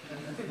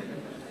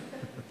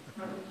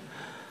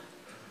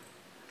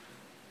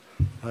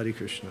 Hare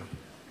Krishna.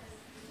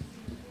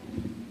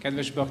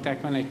 Kedves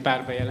bakták, van egy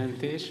pár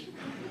bejelentés.